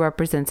also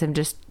represents him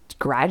just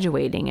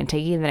graduating and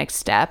taking the next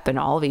step and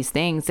all these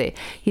things that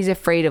he's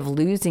afraid of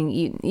losing,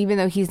 even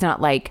though he's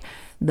not like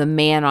the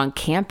man on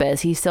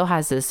campus. He still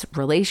has this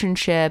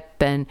relationship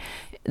and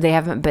they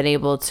haven't been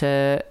able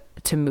to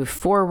move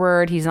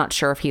forward. He's not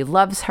sure if he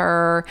loves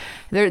her.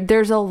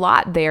 There's a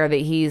lot there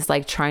that he's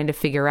like trying to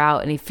figure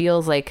out. And he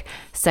feels like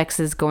sex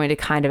is going to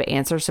kind of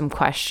answer some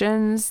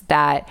questions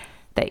that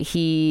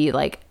he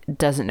like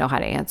doesn't know how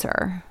to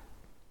answer.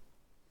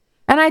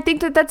 And I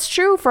think that that's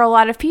true for a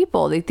lot of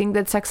people. They think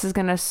that sex is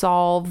going to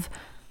solve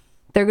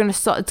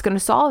it's going to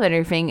solve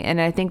everything.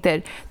 And I think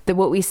that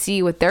what we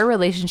see with their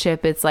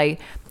relationship, it's like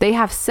they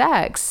have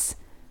sex,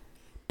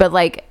 but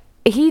like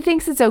he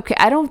thinks it's okay.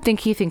 I don't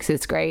think he thinks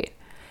it's great.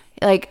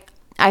 Like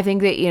I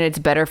think that, you know, it's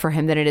better for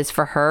him than it is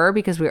for her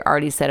because we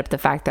already set up the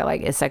fact that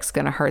like, is sex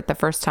going to hurt the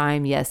first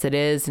time? Yes, it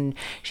is. And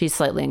she's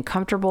slightly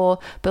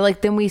uncomfortable. But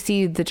like, then we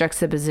see the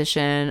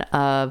juxtaposition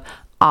of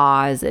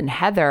Oz and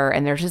Heather,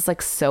 and they're just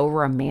like so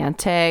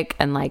romantic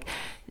and like,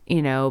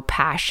 you know,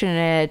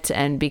 passionate.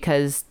 And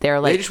because they're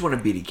like, they just want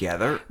to be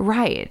together.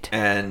 Right.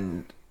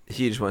 And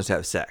he just wants to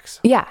have sex.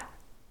 Yeah.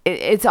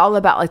 It's all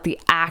about like the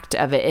act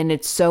of it, and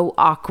it's so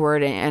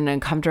awkward and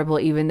uncomfortable,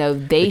 even though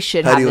they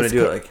should have. How do you want to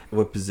do it? Like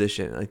what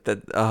position? Like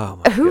that? Oh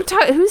my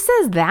God. Who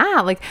says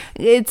that? Like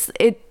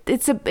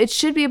it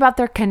should be about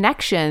their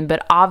connection,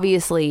 but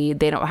obviously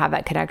they don't have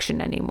that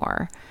connection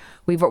anymore.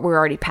 We're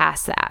already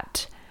past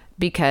that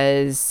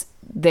because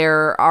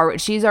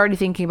she's already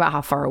thinking about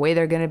how far away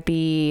they're going to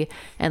be,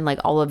 and like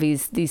all of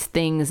these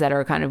things that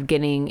are kind of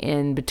getting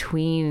in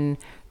between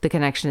the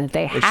connection that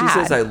they had. She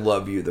says I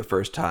love you the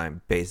first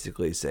time,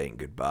 basically saying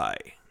goodbye.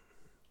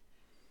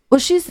 Well,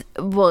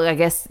 I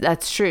guess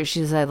that's true. She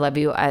says I love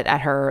you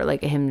at her,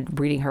 like him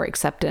reading her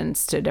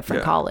acceptance to a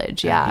different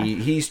college. Yeah.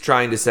 He's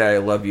trying to say I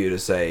love you to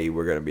say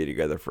we're going to be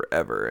together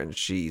forever. And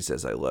she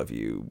says I love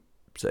you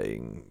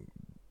saying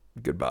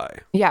goodbye.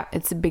 Yeah.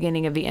 It's the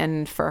beginning of the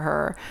end for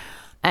her.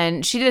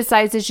 And she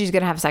decides that she's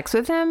going to have sex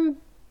with him,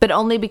 but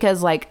only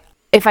because like,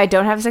 if I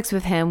don't have sex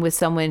with him with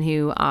someone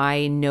who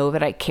I know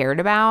that I cared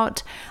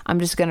about, I'm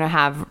just going to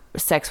have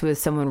sex with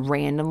someone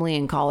randomly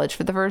in college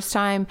for the first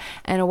time,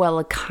 and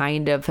Oella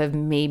kind of have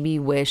maybe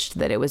wished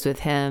that it was with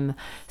him,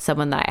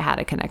 someone that I had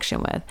a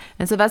connection with.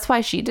 And so that's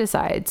why she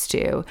decides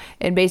to.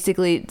 And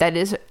basically that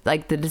is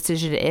like the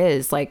decision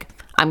is like,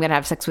 I'm going to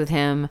have sex with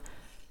him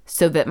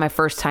so that my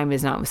first time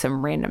is not with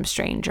some random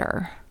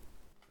stranger.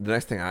 The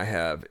next thing I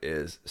have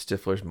is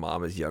Stifler's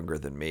mom is younger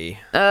than me.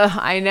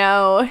 I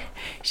know.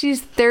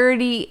 She's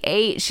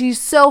 38.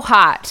 She's so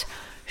hot.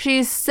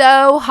 She's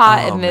so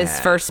hot in this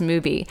first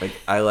movie. Like,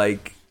 I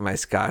like my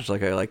scotch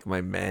like I like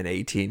my men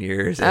 18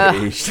 years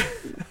aged.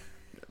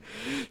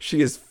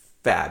 She is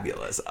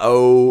fabulous.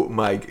 Oh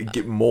my,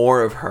 get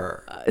more of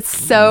her.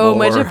 So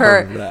much of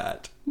her.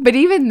 That. But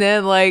even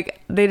then,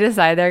 like, they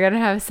decide they're going to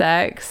have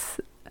sex,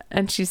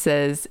 and she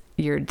says,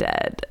 "You're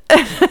dead."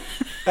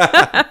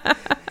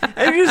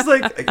 And you're just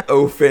like,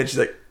 oh, Finn. She's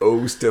like,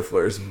 oh,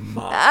 Stifler's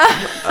mom.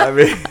 I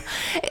mean,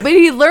 but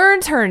he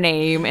learns her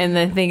name, and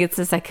then I think it's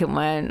the second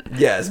one.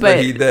 yes, but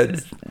he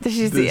then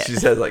she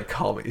says like,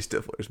 call me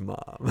Stifler's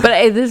mom. But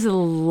I just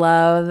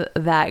love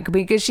that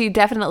because she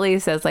definitely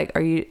says like,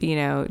 "Are you,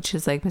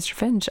 she's like, Mr.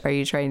 Finch, are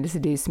you trying to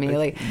seduce me?"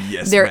 Like,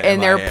 yes, they're ma'am,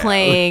 and they're I am.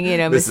 playing,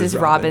 Mrs.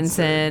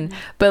 Robinson.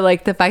 But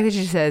like the fact that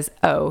she says,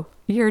 "Oh,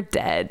 you're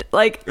dead,"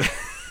 like.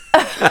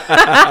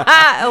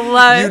 I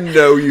love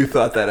it. You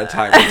thought that a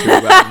time or two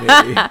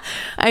about me.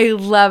 I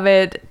love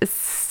it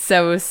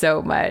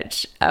so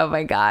much. Oh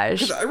my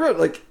gosh. I wrote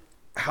like,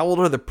 how old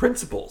are the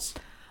principals?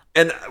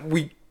 And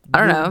we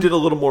don't know. did a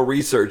little more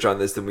research on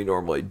this than we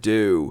normally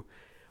do.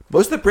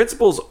 Most of the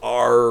principals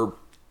are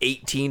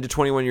 18 to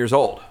 21 years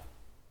old.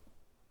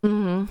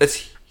 Mm-hmm.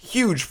 That's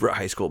huge for a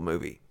high school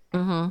movie.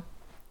 Mm-hmm.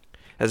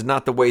 That's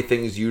not the way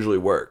things usually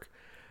work.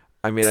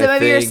 I mean, some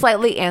of your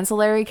slightly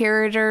ancillary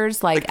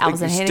characters like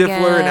Allison Hannigan.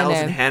 Stifler and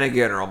Allison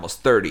Hannigan are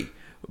almost 30,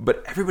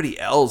 but everybody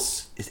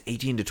else is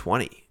 18 to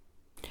 20.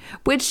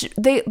 But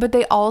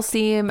they all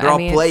seem. They're all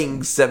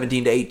playing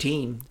 17 to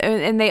 18,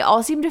 and they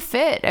all seem to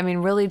fit. I mean,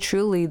 really,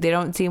 truly, they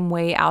don't seem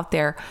way out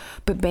there.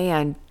 But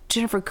man,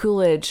 Jennifer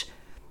Coolidge,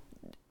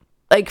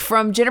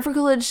 from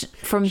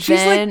she's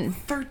then, like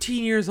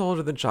 13 years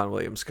older than Sean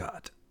William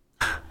Scott.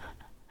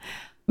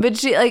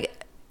 But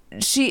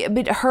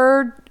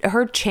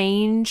her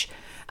change.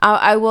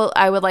 I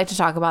would like to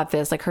talk about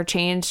this, like her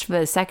change for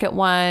the second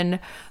one,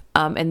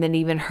 and then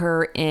even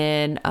her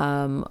in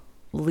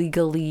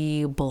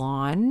Legally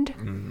Blonde.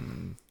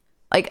 Mm.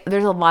 Like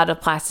there's a lot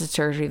of plastic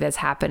surgery that's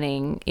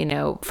happening,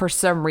 for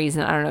some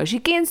reason. I don't know. She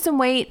gained some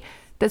weight.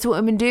 That's what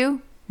women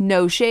do.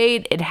 No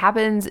shade. It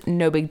happens.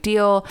 No big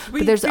deal.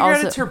 But there's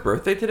also it's her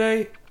birthday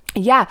today.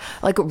 Yeah,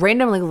 like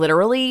randomly,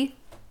 literally.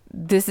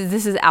 This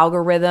is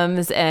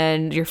algorithms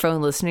and your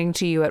phone listening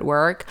to you at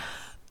work.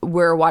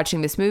 We're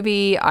watching this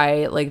movie.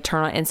 I like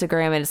turn on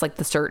Instagram and it's like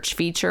the search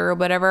feature or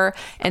whatever.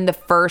 And the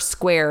first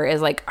square is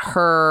like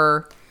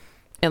her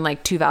in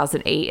like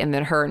 2008 and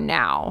then her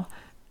now.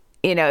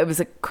 It was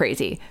like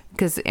crazy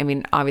because I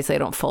mean, obviously I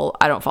don't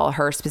follow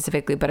her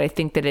specifically, but I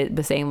think that it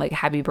was saying like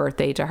happy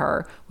birthday to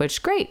her,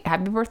 which great.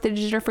 Happy birthday to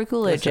Jennifer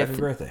Coolidge. Yes, happy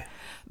birthday.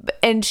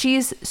 And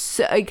she's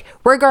so, like,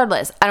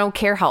 regardless, I don't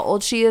care how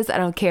old she is. I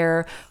don't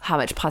care how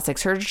much plastic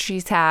surgery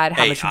she's had,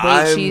 how much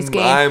weight she's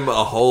gained. I'm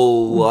a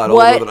whole lot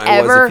older than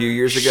I was a few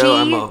years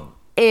ago.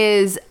 She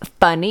is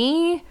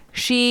funny.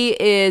 She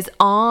is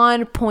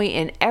on point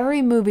in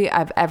every movie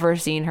I've ever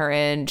seen her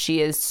in.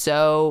 She is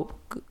so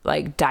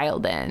like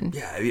dialed in.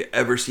 Yeah. Have you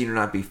ever seen her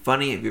not be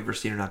funny? Have you ever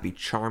seen her not be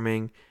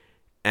charming?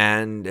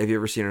 And have you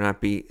ever seen her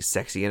not be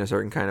sexy in a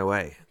certain kind of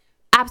way?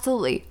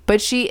 Absolutely.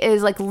 But she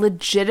is like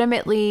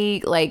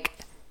legitimately like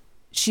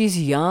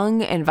she's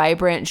young and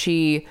vibrant.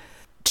 She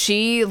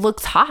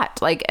looks hot.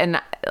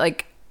 And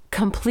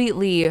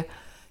completely,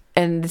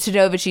 and to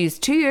know that she's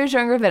 2 years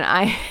younger than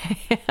I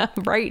am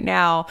right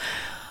now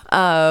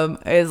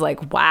is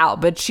like wow.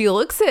 But she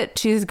looks it.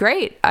 She's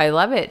great. I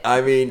love it.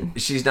 I mean,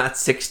 she's not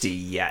 60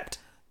 yet.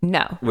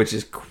 No. Which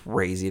is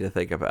crazy to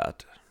think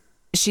about.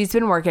 She's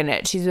been working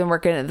it. She's been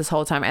working it this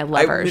whole time. I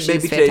love her. She's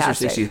maybe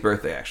fantastic. Today's her 60th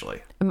birthday,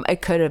 actually.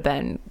 It could have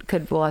been.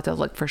 We'll have to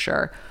look for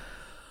sure.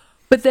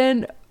 But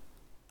then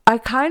I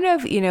kind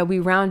of, we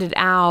rounded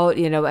out,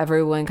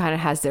 everyone kind of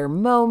has their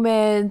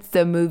moments.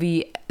 The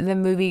movie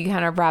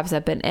kind of wraps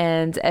up and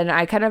ends. And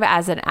I kind of,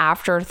 as an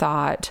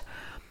afterthought,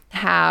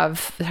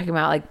 have talking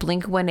about like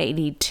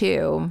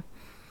Blink-182.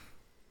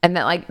 And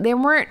that like they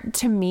weren't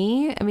to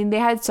me. I mean, they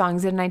had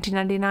songs in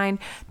 1999.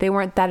 They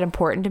weren't that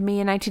important to me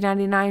in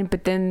 1999.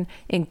 But then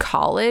in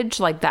college,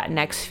 like that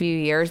next few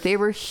years, they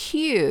were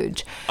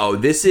huge. Oh,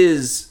 this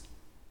is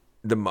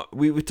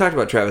we talked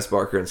about Travis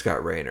Barker and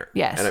Scott Raynor.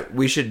 Yes, and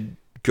we should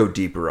go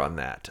deeper on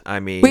that. I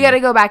mean, we got to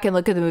go back and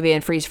look at the movie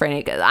and freeze frame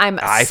it.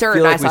 I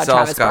certain I saw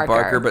Travis Scott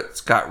Barker, but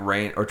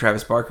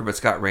Travis Barker, but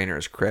Scott Raynor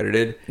is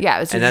credited. Yeah,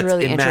 it was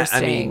really interesting.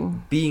 I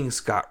mean, being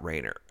Scott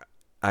Raynor.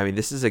 I mean,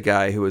 this is a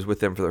guy who was with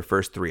them for their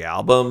first 3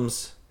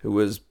 albums, who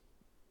was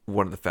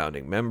one of the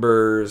founding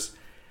members,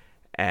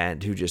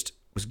 and who just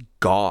was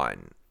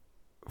gone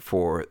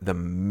for the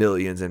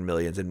millions and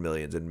millions and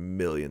millions and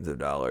millions of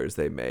dollars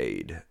they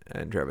made.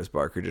 And Travis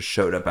Barker just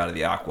showed up out of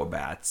the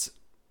Aquabats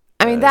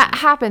I mean, that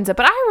happens,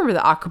 but I remember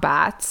the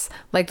Aquabats.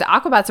 Like, the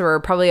Aquabats were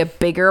probably a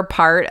bigger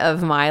part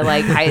of my,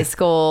 like, high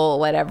school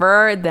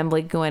whatever than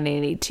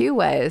Blink-182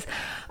 was.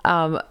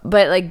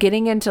 But, like,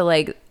 getting into,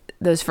 like,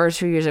 those first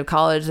few years of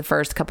college, the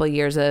first couple of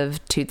years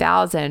of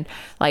 2000,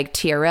 like,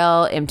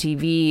 TRL,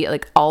 MTV,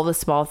 like, all the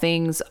small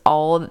things,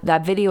 all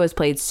that video was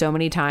played so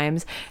many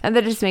times. And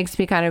that just makes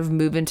me kind of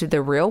move into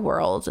the real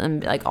world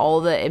and, like, all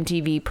the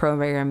MTV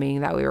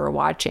programming that we were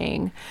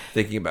watching.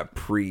 Thinking about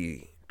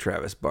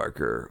pre-Travis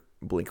Barker,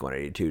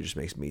 Blink-182 just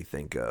makes me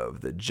think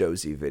of the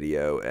Josie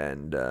video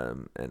and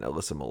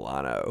Alyssa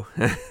Milano.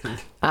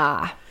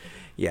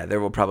 Yeah, there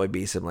will probably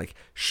be some like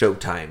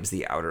Showtime's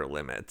The Outer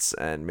Limits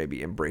and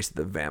maybe Embrace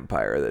the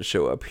Vampire that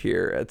show up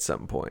here at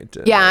some point.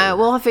 And, yeah,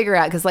 we'll figure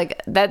out because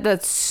like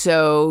that's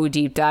so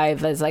deep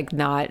dive. That's like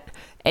not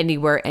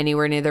anywhere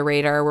near the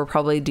radar. We'll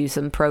probably do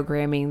some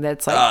programming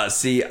that's like.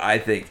 See, I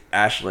think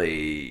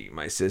Ashley,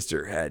 my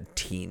sister, had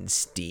Teen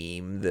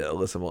Steam, the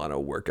Alyssa Milano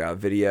workout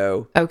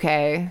video.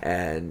 Okay.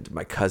 And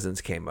my cousins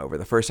came over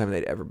the first time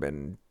they'd ever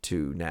been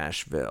to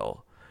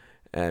Nashville,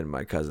 and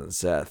my cousin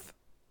Seth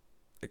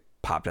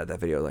popped out that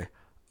video like,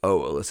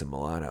 oh, Alyssa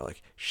Milano,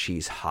 like,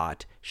 she's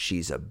hot,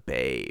 she's a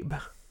babe.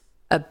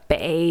 A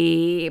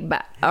babe.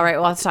 All right,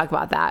 we'll have to talk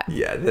about that.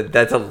 Yeah,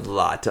 that's a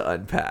lot to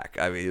unpack.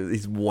 I mean,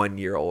 he's 1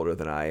 year older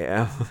than I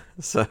am,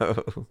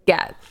 so.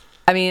 Yeah,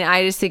 I mean,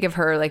 I just think of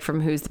her like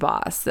from Who's the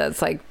Boss.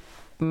 That's like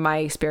my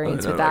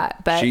experience with that.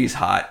 Like, but she's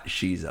hot,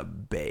 she's a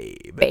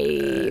babe.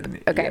 Babe.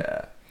 And, okay.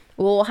 Yeah.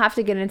 We'll have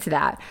to get into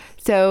that.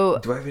 So.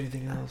 Do I have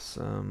anything else?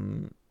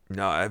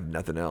 No, I have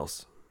nothing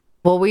else.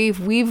 Well, we've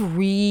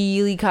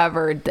really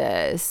covered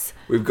this.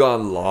 We've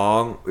gone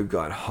long, we've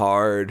gone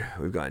hard,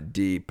 we've gone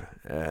deep,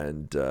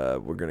 and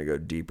we're gonna go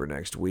deeper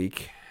next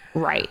week.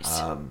 Right.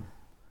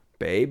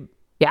 Babe,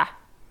 Yeah.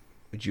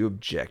 would you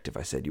object if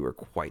I said you were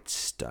quite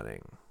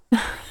stunning?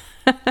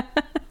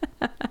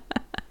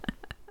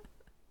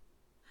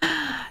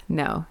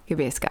 No, give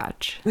me a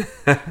scotch.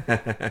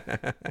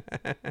 I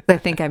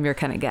think I'm your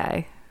kind of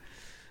guy.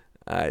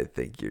 I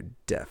think you're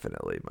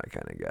definitely my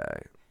kind of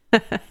guy.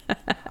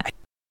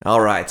 All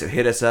right, so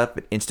hit us up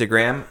at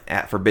Instagram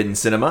at Forbidden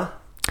Cinema.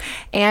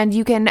 And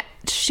you can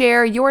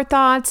share your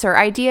thoughts or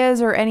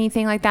ideas or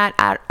anything like that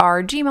at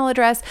our Gmail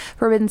address,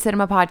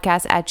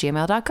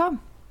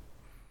 forbiddencinemapodcast@gmail.com.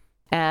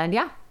 And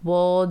yeah,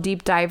 we'll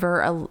deep dive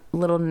a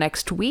little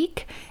next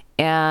week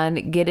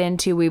and get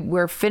into,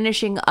 we're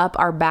finishing up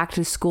our back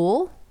to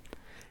school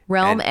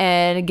realm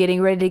and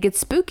getting ready to get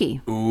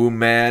spooky. Ooh,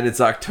 man,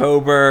 it's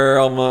October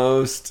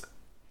almost.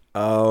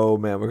 Oh,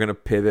 man, we're going to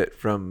pivot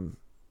from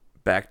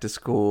back to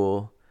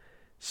school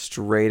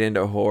straight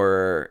into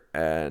horror.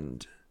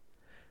 And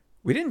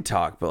we didn't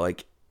talk, but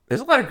like, there's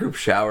a lot of group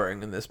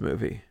showering in this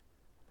movie.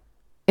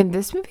 In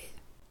this movie?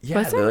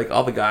 Yeah, they're like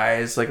all the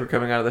guys like were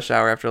coming out of the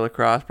shower after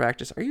lacrosse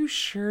practice. Are you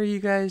sure you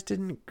guys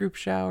didn't group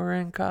shower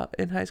in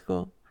high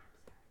school?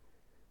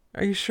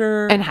 Are you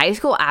sure? In high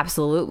school,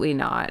 absolutely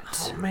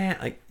not. Oh man,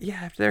 like yeah,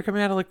 after they're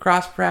coming out of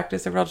lacrosse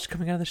practice, they were all just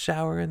coming out of the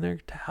shower in their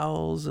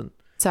towels and.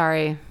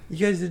 Sorry. You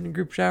guys didn't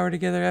group shower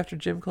together after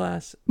gym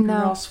class? No. You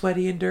were all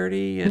sweaty and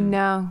dirty and.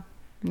 No.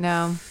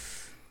 Oh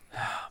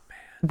man.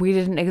 We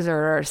didn't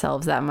exert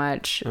ourselves that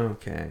much.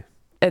 Okay.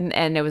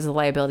 And it was a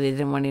liability. I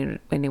didn't want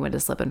anyone to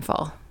slip and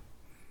fall.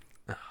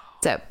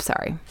 So,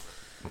 sorry.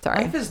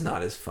 Life is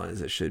not as fun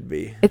as it should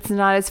be. It's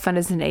not as fun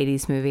as an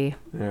 80s movie.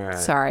 All right.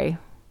 Sorry.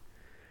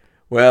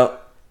 Well,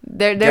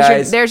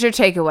 there's your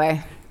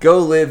takeaway. Go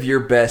live your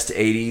best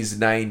 80s,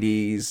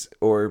 90s,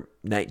 or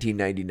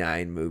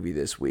 1999 movie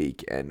this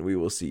week, and we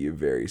will see you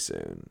very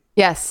soon.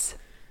 Yes,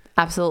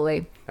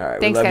 absolutely. All right.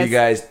 Thanks, we love you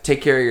guys.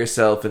 Take care of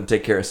yourself and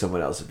take care of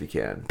someone else if you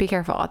can. Be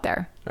careful out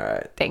there. All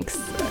right. Thanks.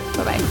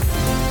 Bye-bye.